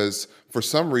because for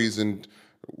some reason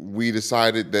we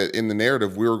decided that in the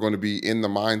narrative we were going to be in the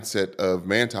mindset of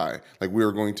Manti. Like, we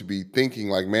were going to be thinking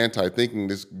like Manti, thinking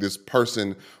this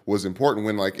person was important,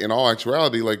 when, like, in all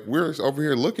actuality, like, we're over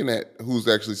here looking at who's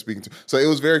actually speaking to. So it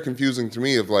was very confusing to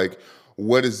me of, like,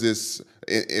 what is this?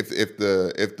 If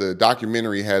the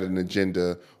documentary had an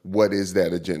agenda, what is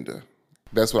that agenda?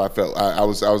 That's what I felt. I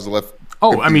was left.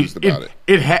 I mean,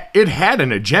 it had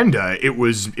an agenda. It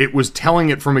was telling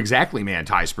it from exactly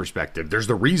Manti's perspective. There's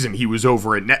the reason he was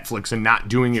over at Netflix and not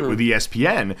doing it with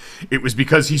ESPN. It was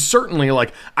because he certainly,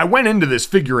 like, I went into this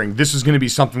figuring this is going to be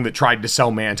something that tried to sell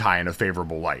Manti in a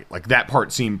favorable light. Like, that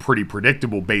part seemed pretty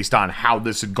predictable based on how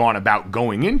this had gone about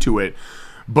going into it.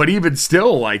 But even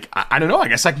still, like, I don't know, I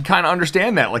guess I can kind of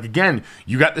understand that. Like, again,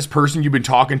 you got this person you've been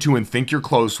talking to and think you're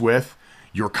close with.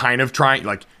 You're kind of trying,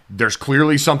 like, there's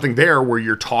clearly something there where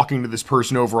you're talking to this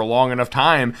person over a long enough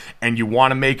time and you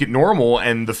want to make it normal,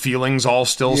 and the feelings all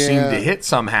still seem to hit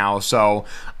somehow. So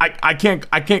I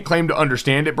can't claim to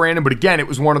understand it, Brandon. But again, it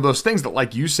was one of those things that,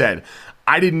 like you said,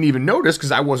 I didn't even notice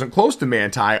because I wasn't close to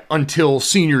Manti until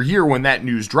senior year when that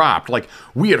news dropped. Like,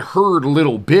 we had heard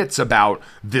little bits about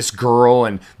this girl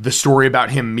and the story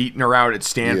about him meeting her out at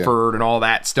Stanford and all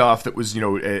that stuff that was,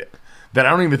 that I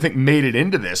don't even think made it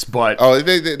into this, but the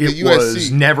it USC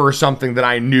was never something that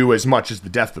I knew as much as the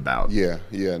death about.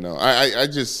 No, I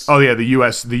just the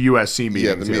USC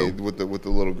meeting too. with the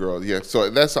little girl. So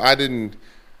that's I didn't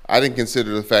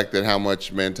consider the fact that how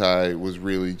much Manti was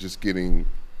really just getting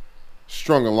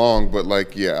strung along, but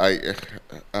like I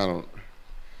don't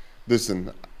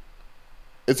listen.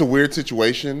 It's a weird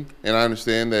situation, and I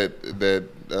understand that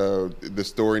the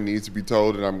story needs to be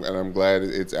told, and I'm glad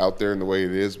it's out there in the way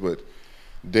it is, but.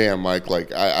 Damn, Mike,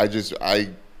 like I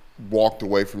walked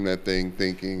away from that thing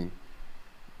thinking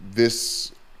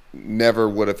this never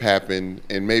would have happened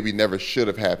and maybe never should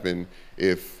have happened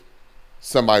if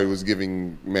somebody was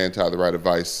giving Manti the right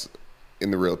advice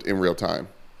in real time.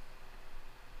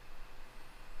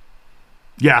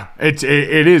 Yeah, it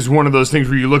is one of those things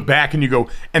where you look back and you go,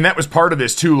 and that was part of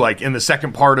this too, like in the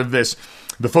second part of this,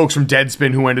 the folks from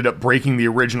Deadspin who ended up breaking the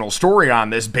original story on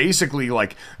this, basically,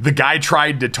 like, the guy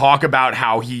tried to talk about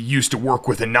how he used to work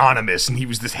with Anonymous and he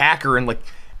was this hacker, and like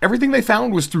everything they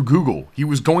found was through Google. He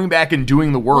was going back and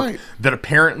doing the work that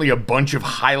apparently a bunch of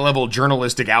high-level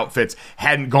journalistic outfits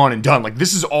hadn't gone and done. Like,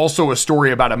 this is also a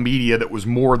story about a media that was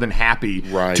more than happy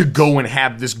to go and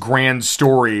have this grand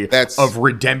story of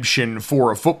redemption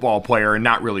for a football player and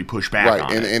not really push back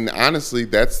on it. And honestly,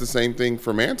 that's the same thing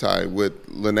for Manti with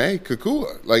Lene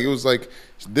Kukula. Like, it was like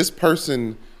this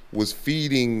person was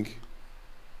feeding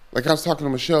 – like, I was talking to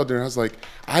Michelle there, and I was like,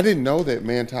 I didn't know that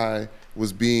Manti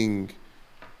was being –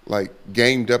 like,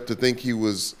 gamed up to think he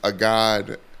was a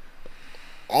god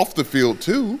off the field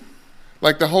too.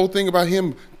 Like, the whole thing about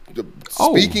him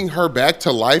speaking her back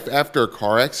to life after a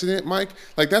car accident, Mike.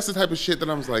 Like, that's the type of shit that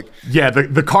I was like, yeah,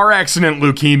 the car accident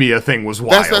leukemia thing was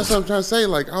wild. That's what I'm trying to say.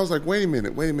 Like, I was like, wait a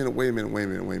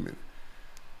minute.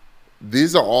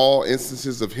 These are all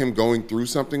instances of him going through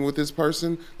something with this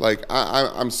person. Like,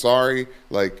 I'm sorry.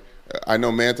 Like, I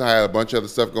know Manti had a bunch of other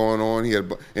stuff going on.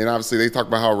 And obviously they talk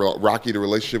about how rocky the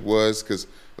relationship was because,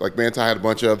 like, Manti had a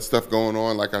bunch of other stuff going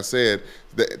on. Like I said,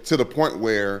 to the point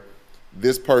where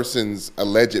this person's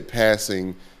alleged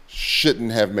passing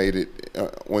shouldn't have made it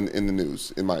in the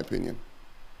news, in my opinion.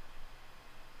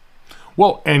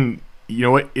 Well, and you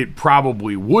know what? It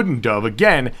probably wouldn't have,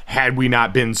 again, had we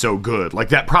not been so good. Like,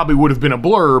 that probably would have been a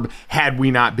blurb had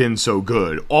we not been so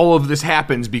good. All of this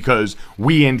happens because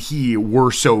we and he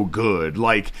were so good.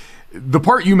 Like, the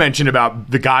part you mentioned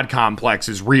about the God complex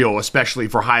is real, especially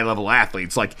for high-level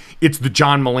athletes. Like, it's the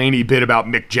John Mulaney bit about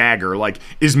Mick Jagger. Like,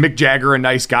 is Mick Jagger a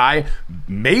nice guy?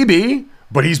 Maybe.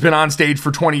 But he's been on stage for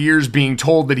 20 years being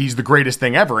told that he's the greatest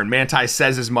thing ever. And Manti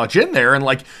says as much in there. And,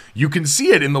 like, you can see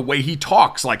it in the way he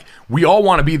talks. Like, we all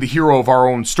want to be the hero of our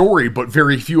own story, but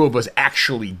very few of us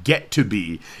actually get to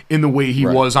be in the way he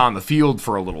was on the field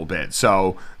for a little bit.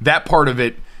 So that part of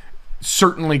it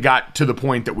certainly got to the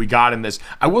point that we got in this.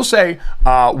 I will say,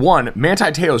 one,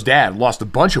 Manti Te'o's dad lost a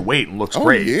bunch of weight and looks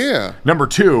great. Yeah. Number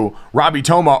two, Robbie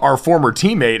Toma, our former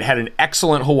teammate, had an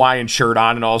excellent Hawaiian shirt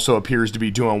on and also appears to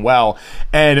be doing well.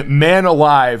 And man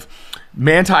alive,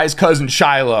 Manti's cousin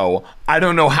Shiloh, I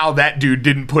don't know how that dude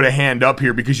didn't put a hand up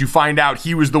here, because you find out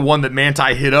he was the one that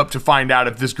Manti hit up to find out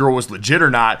if this girl was legit or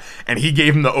not, and he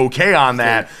gave him the okay on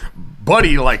that.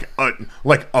 Buddy, like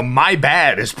a my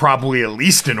bad is probably at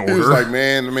least in order. He was like,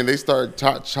 man, I mean, they started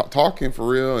talking for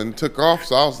real and took off,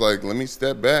 so I was like, let me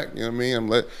step back. You know what I mean? I'm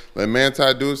let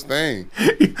Manti do his thing.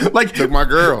 Like, took my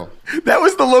girl. That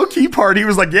was the low key part. He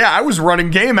was like, yeah, I was running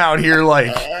game out here.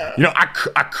 Like, you know,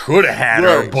 I could have had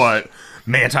her, but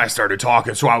Manti started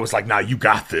talking, so I was like, nah, you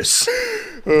got this.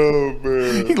 Oh,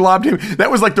 man. He lobbed him.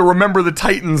 That was like the Remember the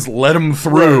Titans let him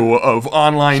through of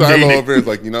online dating. Shiloh over is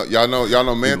like, y'all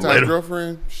know Manti's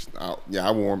girlfriend? Yeah,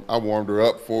 I warmed her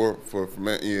up for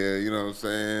yeah, you know what I'm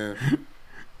saying?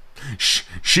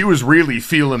 She was really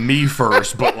feeling me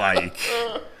first, but like,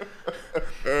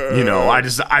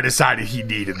 I decided he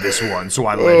needed this one, so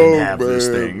I let him have this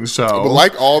thing. So, but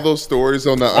like all those stories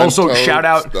on the also shout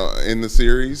out in the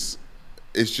series,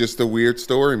 it's just a weird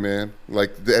story, man.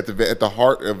 Like at the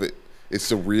heart of it,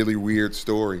 it's a really weird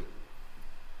story.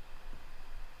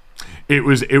 It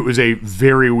was a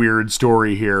very weird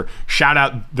story here. Shout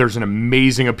out, there's an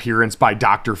amazing appearance by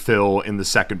Dr. Phil in the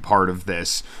second part of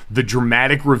this. The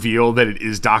dramatic reveal that it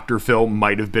is Dr. Phil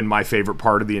might have been my favorite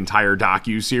part of the entire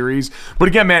docu-series. But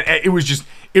again, man, it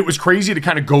was crazy to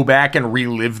kind of go back and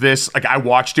relive this. Like, I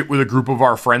watched it with a group of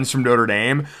our friends from Notre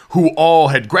Dame who all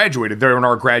had graduated. They're in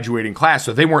our graduating class,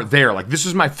 so they weren't there. Like, this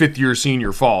was my fifth year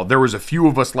senior fall. There was a few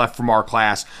of us left from our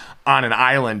class on an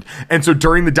island. And so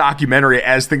during the documentary,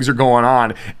 as things are going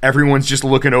on, everyone's just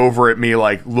looking over at me,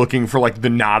 like looking for like the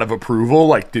nod of approval.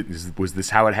 Like, was this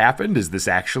how it happened? Is this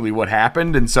actually what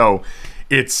happened? And so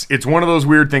it's one of those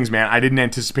weird things, man. I didn't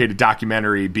anticipate a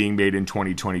documentary being made in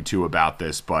 2022 about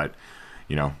this, but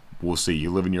we'll see. You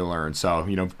live and you learn. So,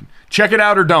 check it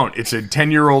out or don't. It's a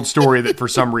 10-year-old story that for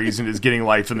some reason is getting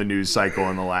life in the news cycle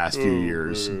in the last few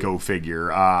years. Go figure.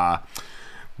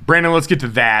 Brandon, let's get to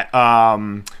that.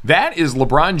 That is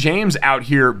LeBron James out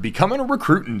here becoming a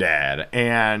recruiting dad.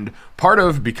 And part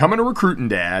of becoming a recruiting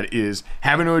dad is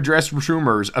having to address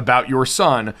rumors about your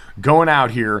son going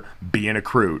out here being a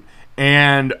recruit.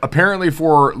 And apparently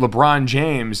for LeBron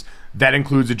James, that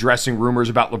includes addressing rumors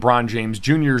about LeBron James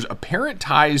Jr.'s apparent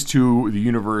ties to the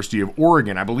University of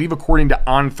Oregon. I believe according to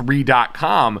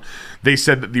On3.com, they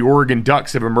said that the Oregon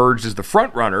Ducks have emerged as the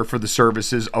frontrunner for the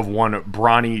services of one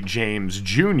Bronny James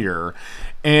Jr.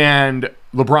 And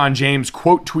LeBron James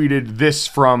quote tweeted this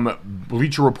from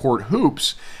Bleacher Report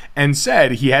Hoops and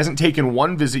said he hasn't taken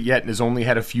one visit yet and has only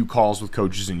had a few calls with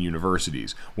coaches and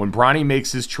universities. When Bronny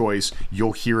makes his choice,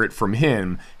 you'll hear it from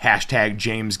him.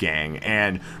 #JamesGang.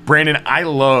 And Brandon, I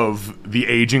love the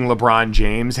aging LeBron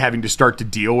James having to start to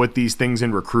deal with these things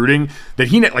in recruiting that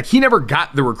he never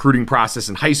got the recruiting process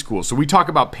in high school. So we talk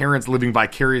about parents living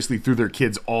vicariously through their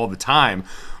kids all the time.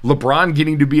 LeBron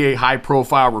getting to be a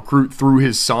high-profile recruit through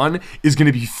his son is going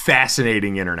to be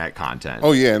fascinating internet content.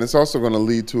 Oh, yeah, and it's also going to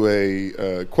lead to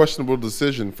a questionable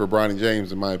decision for Bronny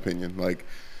James, in my opinion. Like,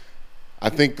 I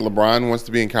think LeBron wants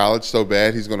to be in college so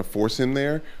bad he's going to force him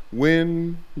there,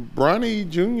 when Bronny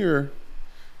Jr.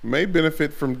 may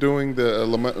benefit from doing the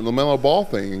LaMelo Ball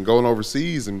thing and going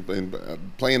overseas and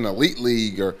playing the Elite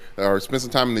League or spend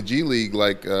some time in the G League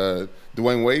like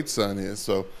Dwayne Wade's son is.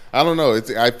 So, I don't know.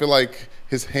 I feel like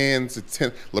his hands,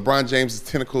 LeBron James'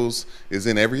 tentacles is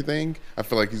in everything. I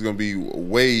feel like he's going to be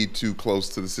way too close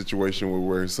to the situation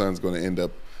where his son's going to end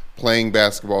up playing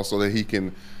basketball so that he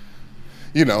can,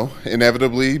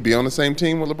 inevitably be on the same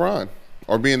team with LeBron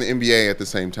or be in the NBA at the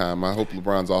same time. I hope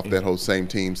LeBron's off that whole same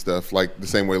team stuff, like the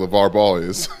same way LeVar Ball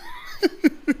is.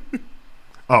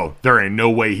 Oh, there ain't no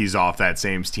way he's off that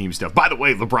same team stuff. By the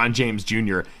way, LeBron James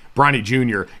Jr., Bronny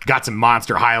Jr. got some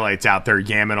monster highlights out there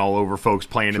yamming all over folks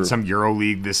playing in some Euro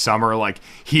League this summer. Like,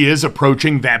 he is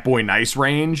approaching that boy nice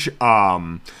range.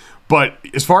 But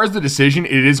as far as the decision,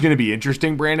 it is going to be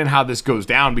interesting, Brandon, how this goes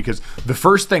down, because the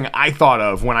first thing I thought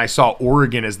of when I saw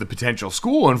Oregon as the potential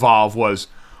school involved was,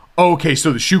 okay,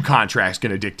 so the shoe contract's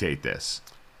going to dictate this.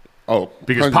 Oh,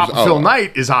 because Papa Phil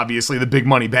Knight is obviously the big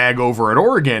money bag over at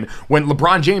Oregon, when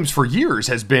LeBron James for years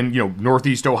has been,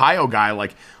 Northeast Ohio guy.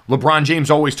 Like, LeBron James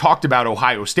always talked about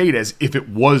Ohio State as if it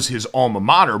was his alma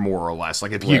mater, more or less.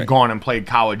 Like, if he had gone and played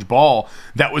college ball,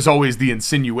 that was always the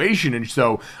insinuation. And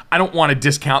so I don't want to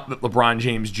discount that LeBron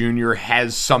James Jr.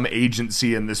 has some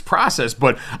agency in this process,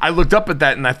 but I looked up at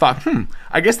that and I thought,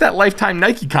 I guess that lifetime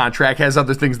Nike contract has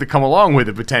other things that come along with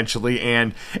it potentially,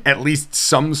 and at least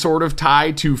some sort of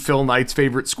tie to Phil Knight's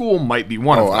favorite school might be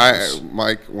one of those.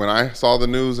 Mike, when I saw the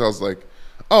news, I was like,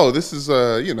 oh, this is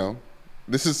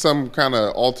this is some kind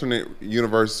of alternate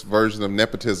universe version of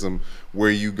nepotism where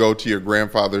you go to your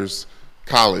grandfather's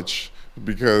college,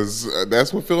 because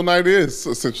that's what Phil Knight is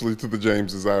essentially to the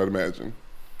Jameses, I would imagine.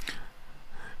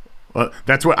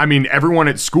 That's what I mean. Everyone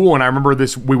at school, and I remember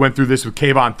this. We went through this with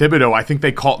Kayvon Thibodeau. I think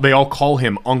they all call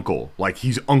him Uncle, like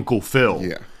he's Uncle Phil.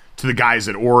 Yeah. To the guys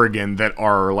at Oregon that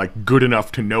are like good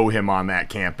enough to know him on that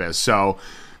campus. So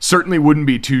certainly wouldn't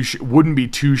be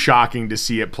too shocking to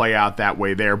see it play out that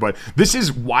way there. But this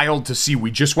is wild to see. We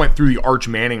just went through the Arch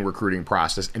Manning recruiting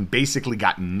process and basically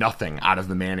got nothing out of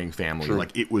the Manning family. True.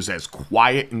 Like, it was as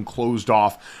quiet and closed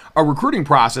off a recruiting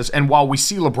process. And while we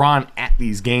see LeBron at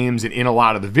these games and in a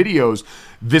lot of the videos,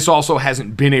 this also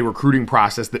hasn't been a recruiting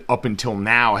process that up until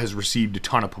now has received a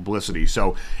ton of publicity.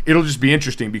 So it'll just be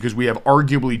interesting, because we have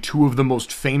arguably two of the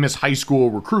most famous high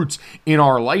school recruits in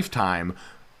our lifetime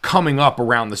coming up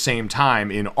around the same time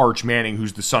in Arch Manning,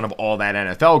 who's the son of all that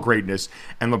NFL greatness,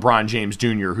 and LeBron James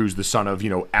Jr., who's the son of,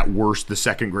 at worst, the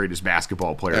second greatest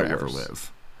basketball player to ever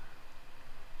live.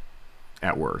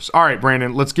 At worst. All right,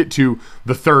 Brandon, let's get to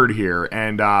the third here.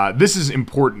 And this is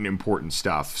important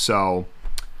stuff. So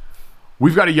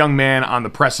we've got a young man on the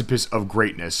precipice of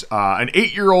greatness. An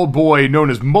 8-year-old boy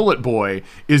known as Mullet Boy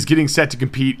is getting set to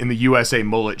compete in the USA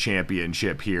Mullet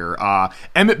Championship here.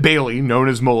 Emmett Bailey, known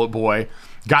as Mullet Boy,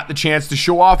 got the chance to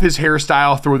show off his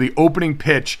hairstyle through the opening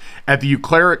pitch at the Eau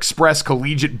Claire Express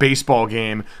collegiate baseball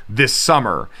game this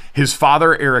summer. His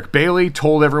father, Eric Bailey,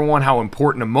 told everyone how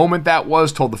important a moment that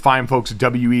was, told the fine folks at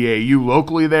WEAU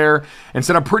locally there, and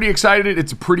said, I'm pretty excited.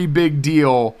 It's a pretty big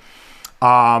deal.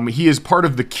 He is part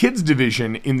of the kids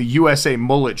division in the USA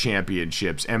Mullet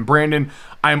Championships. And Brandon,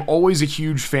 I'm always a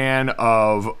huge fan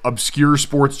of obscure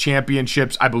sports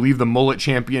championships. I believe the Mullet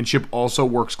Championship also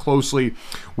works closely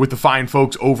with the fine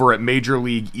folks over at Major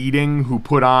League Eating, who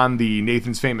put on the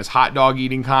Nathan's Famous Hot Dog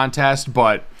Eating Contest.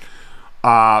 But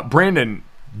Brandon,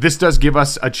 this does give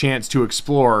us a chance to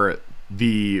explore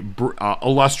the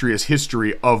illustrious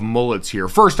history of mullets here.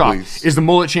 First off, Please. Is the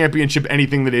Mullet Championship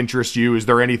anything that interests you? Is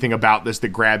there anything about this that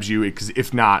grabs you? Because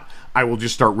if not, I will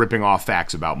just start ripping off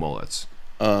facts about mullets.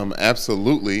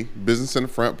 Absolutely. Business in the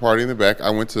front, party in the back.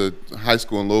 I went to high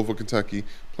school in Louisville, Kentucky.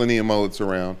 Plenty of mullets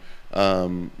around.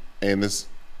 And this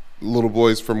little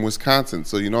boy's from Wisconsin,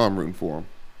 so I'm rooting for him.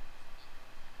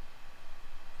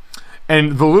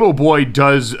 And the little boy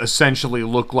does essentially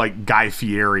look like Guy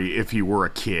Fieri if he were a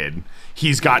kid.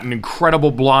 He's got an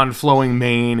incredible blonde flowing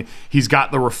mane. He's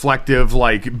got the reflective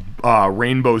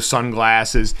rainbow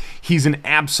sunglasses. He's an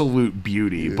absolute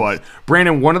beauty. Yes. But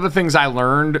Brandon, one of the things I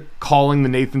learned calling the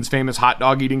Nathan's Famous Hot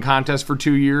Dog Eating Contest for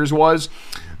 2 years was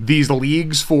these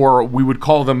leagues for, we would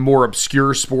call them more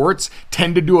obscure sports,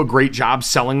 tend to do a great job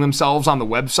selling themselves on the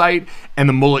website, and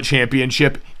the Mullet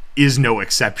Championship is no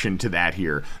exception to that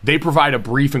here. They provide a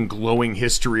brief and glowing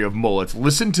history of mullets.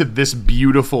 Listen to this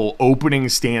beautiful opening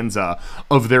stanza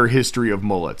of their history of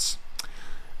mullets.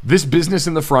 This business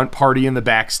in the front, party in the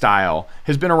back style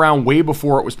has been around way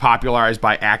before it was popularized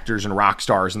by actors and rock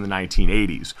stars in the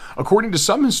 1980s. According to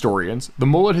some historians, the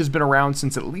mullet has been around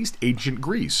since at least ancient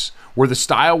Greece, where the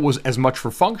style was as much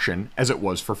for function as it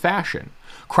was for fashion.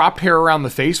 Cropped hair around the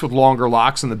face with longer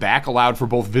locks in the back allowed for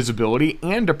both visibility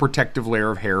and a protective layer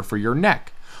of hair for your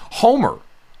neck. Homer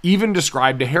even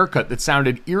described a haircut that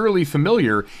sounded eerily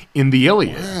familiar in the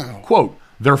Iliad. Wow. Quote,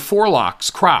 their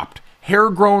forelocks cropped, hair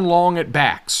grown long at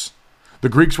backs. The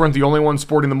Greeks weren't the only ones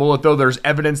sporting the mullet, though. There's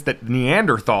evidence that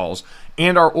Neanderthals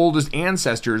and our oldest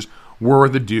ancestors were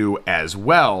the do as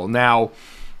well. Now,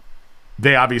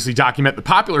 they obviously document the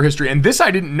popular history, and this I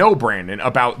didn't know, Brandon,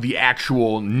 about the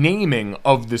actual naming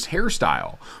of this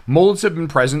hairstyle. Mullets have been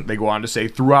present, they go on to say,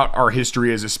 throughout our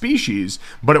history as a species,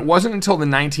 but it wasn't until the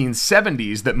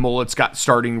 1970s that mullets got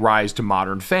starting rise to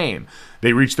modern fame.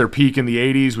 They reached their peak in the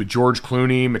 80s with George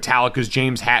Clooney, Metallica's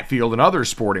James Hetfield, and others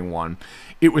sporting one.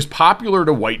 It was popular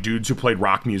to white dudes who played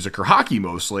rock music or hockey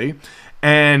mostly,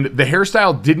 and the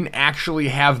hairstyle didn't actually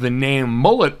have the name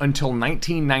mullet until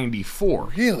 1994.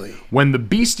 Really? When the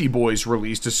Beastie Boys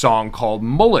released a song called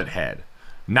Mullet Head.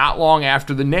 Not long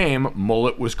after the name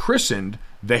mullet was christened,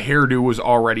 the hairdo was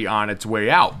already on its way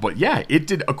out. But yeah, it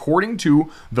did. According to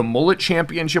the Mullet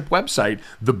Championship website,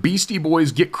 the Beastie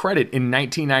Boys get credit in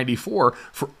 1994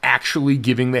 for actually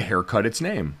giving the haircut its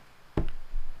name.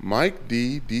 Mike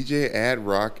D, DJ Ad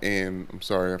Rock, and I'm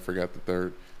sorry, I forgot the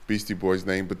third Beastie Boys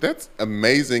name, but that's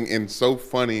amazing and so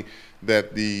funny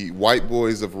that the white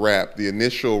boys of rap, the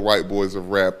initial white boys of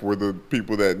rap, were the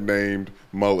people that named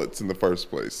mullets in the first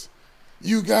place.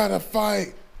 You gotta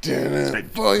fight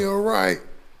for your right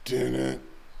to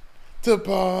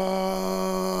party.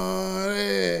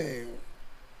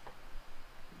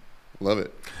 Love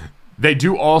it. They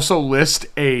do also list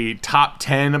a top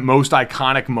 10 most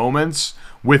iconic moments,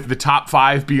 with the top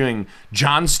 5 being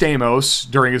John Stamos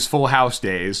during his Full House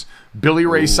days, Billy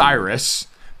Ray Cyrus,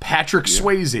 Patrick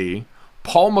Swayze,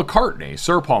 Paul McCartney,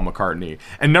 Sir Paul McCartney,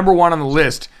 and number 1 on the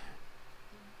list,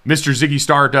 Mr. Ziggy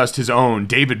Stardust, his own,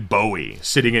 David Bowie,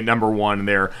 sitting at number 1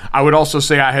 there. I would also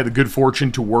say I had the good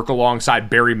fortune to work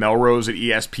alongside Barry Melrose at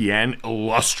ESPN.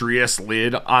 Illustrious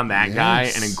lid on that guy,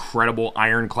 an incredible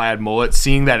ironclad mullet.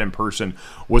 Seeing that in person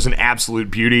was an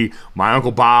absolute beauty. My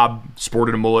Uncle Bob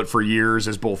sported a mullet for years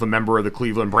as both a member of the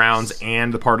Cleveland Browns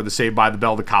and the part of the Saved by the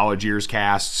Bell The College Years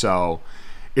cast, so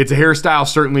it's a hairstyle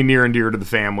certainly near and dear to the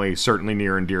family, certainly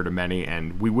near and dear to many,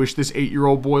 and we wish this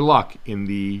 8-year-old boy luck in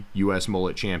the U.S.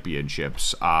 Mullet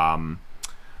Championships. Oh,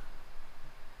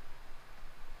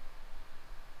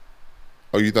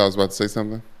 you thought I was about to say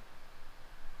something?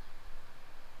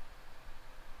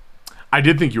 I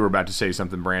did think you were about to say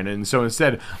something, Brandon. So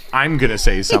instead, I'm going to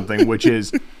say something, which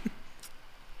is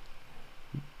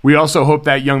we also hope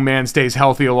that young man stays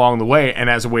healthy along the way. And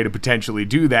as a way to potentially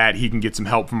do that, he can get some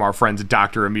help from our friends at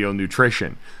Dr. Emil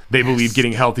Nutrition. They believe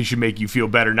getting healthy should make you feel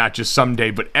better, not just someday,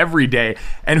 but every day.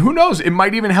 And who knows, it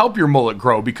might even help your mullet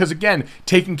grow because, again,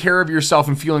 taking care of yourself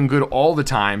and feeling good all the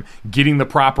time, getting the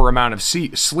proper amount of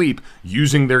sleep,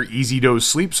 using their Easy Dose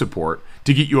sleep support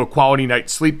to get you a quality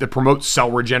night's sleep that promotes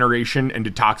cell regeneration and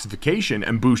detoxification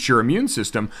and boosts your immune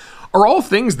system are all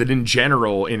things that in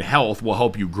general in health will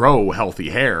help you grow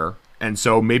healthy hair. And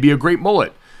so maybe a great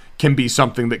mullet can be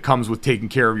something that comes with taking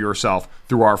care of yourself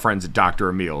through our friends at Dr.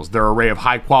 Emil's. Their array of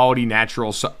high-quality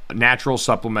natural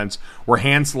supplements were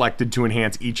hand-selected to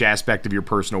enhance each aspect of your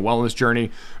personal wellness journey.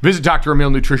 Visit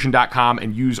DrEmilNutrition.com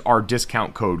and use our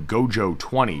discount code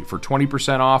GOJO20 for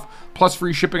 20% off, plus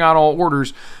free shipping on all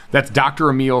orders. That's Dr.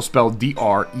 Emil, spelled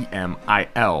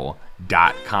DREMIL.com.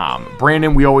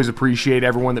 Brandon, we always appreciate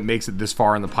everyone that makes it this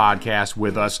far in the podcast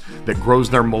with us, that grows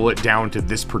their mullet down to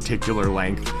this particular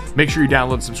length. Make sure you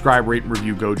download, subscribe, rate, and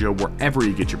review Gojo wherever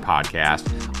you get your podcast.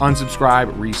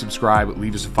 Unsubscribe, resubscribe,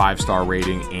 leave us a 5-star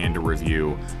rating and a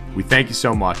review. We thank you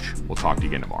so much. We'll talk to you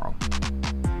again tomorrow.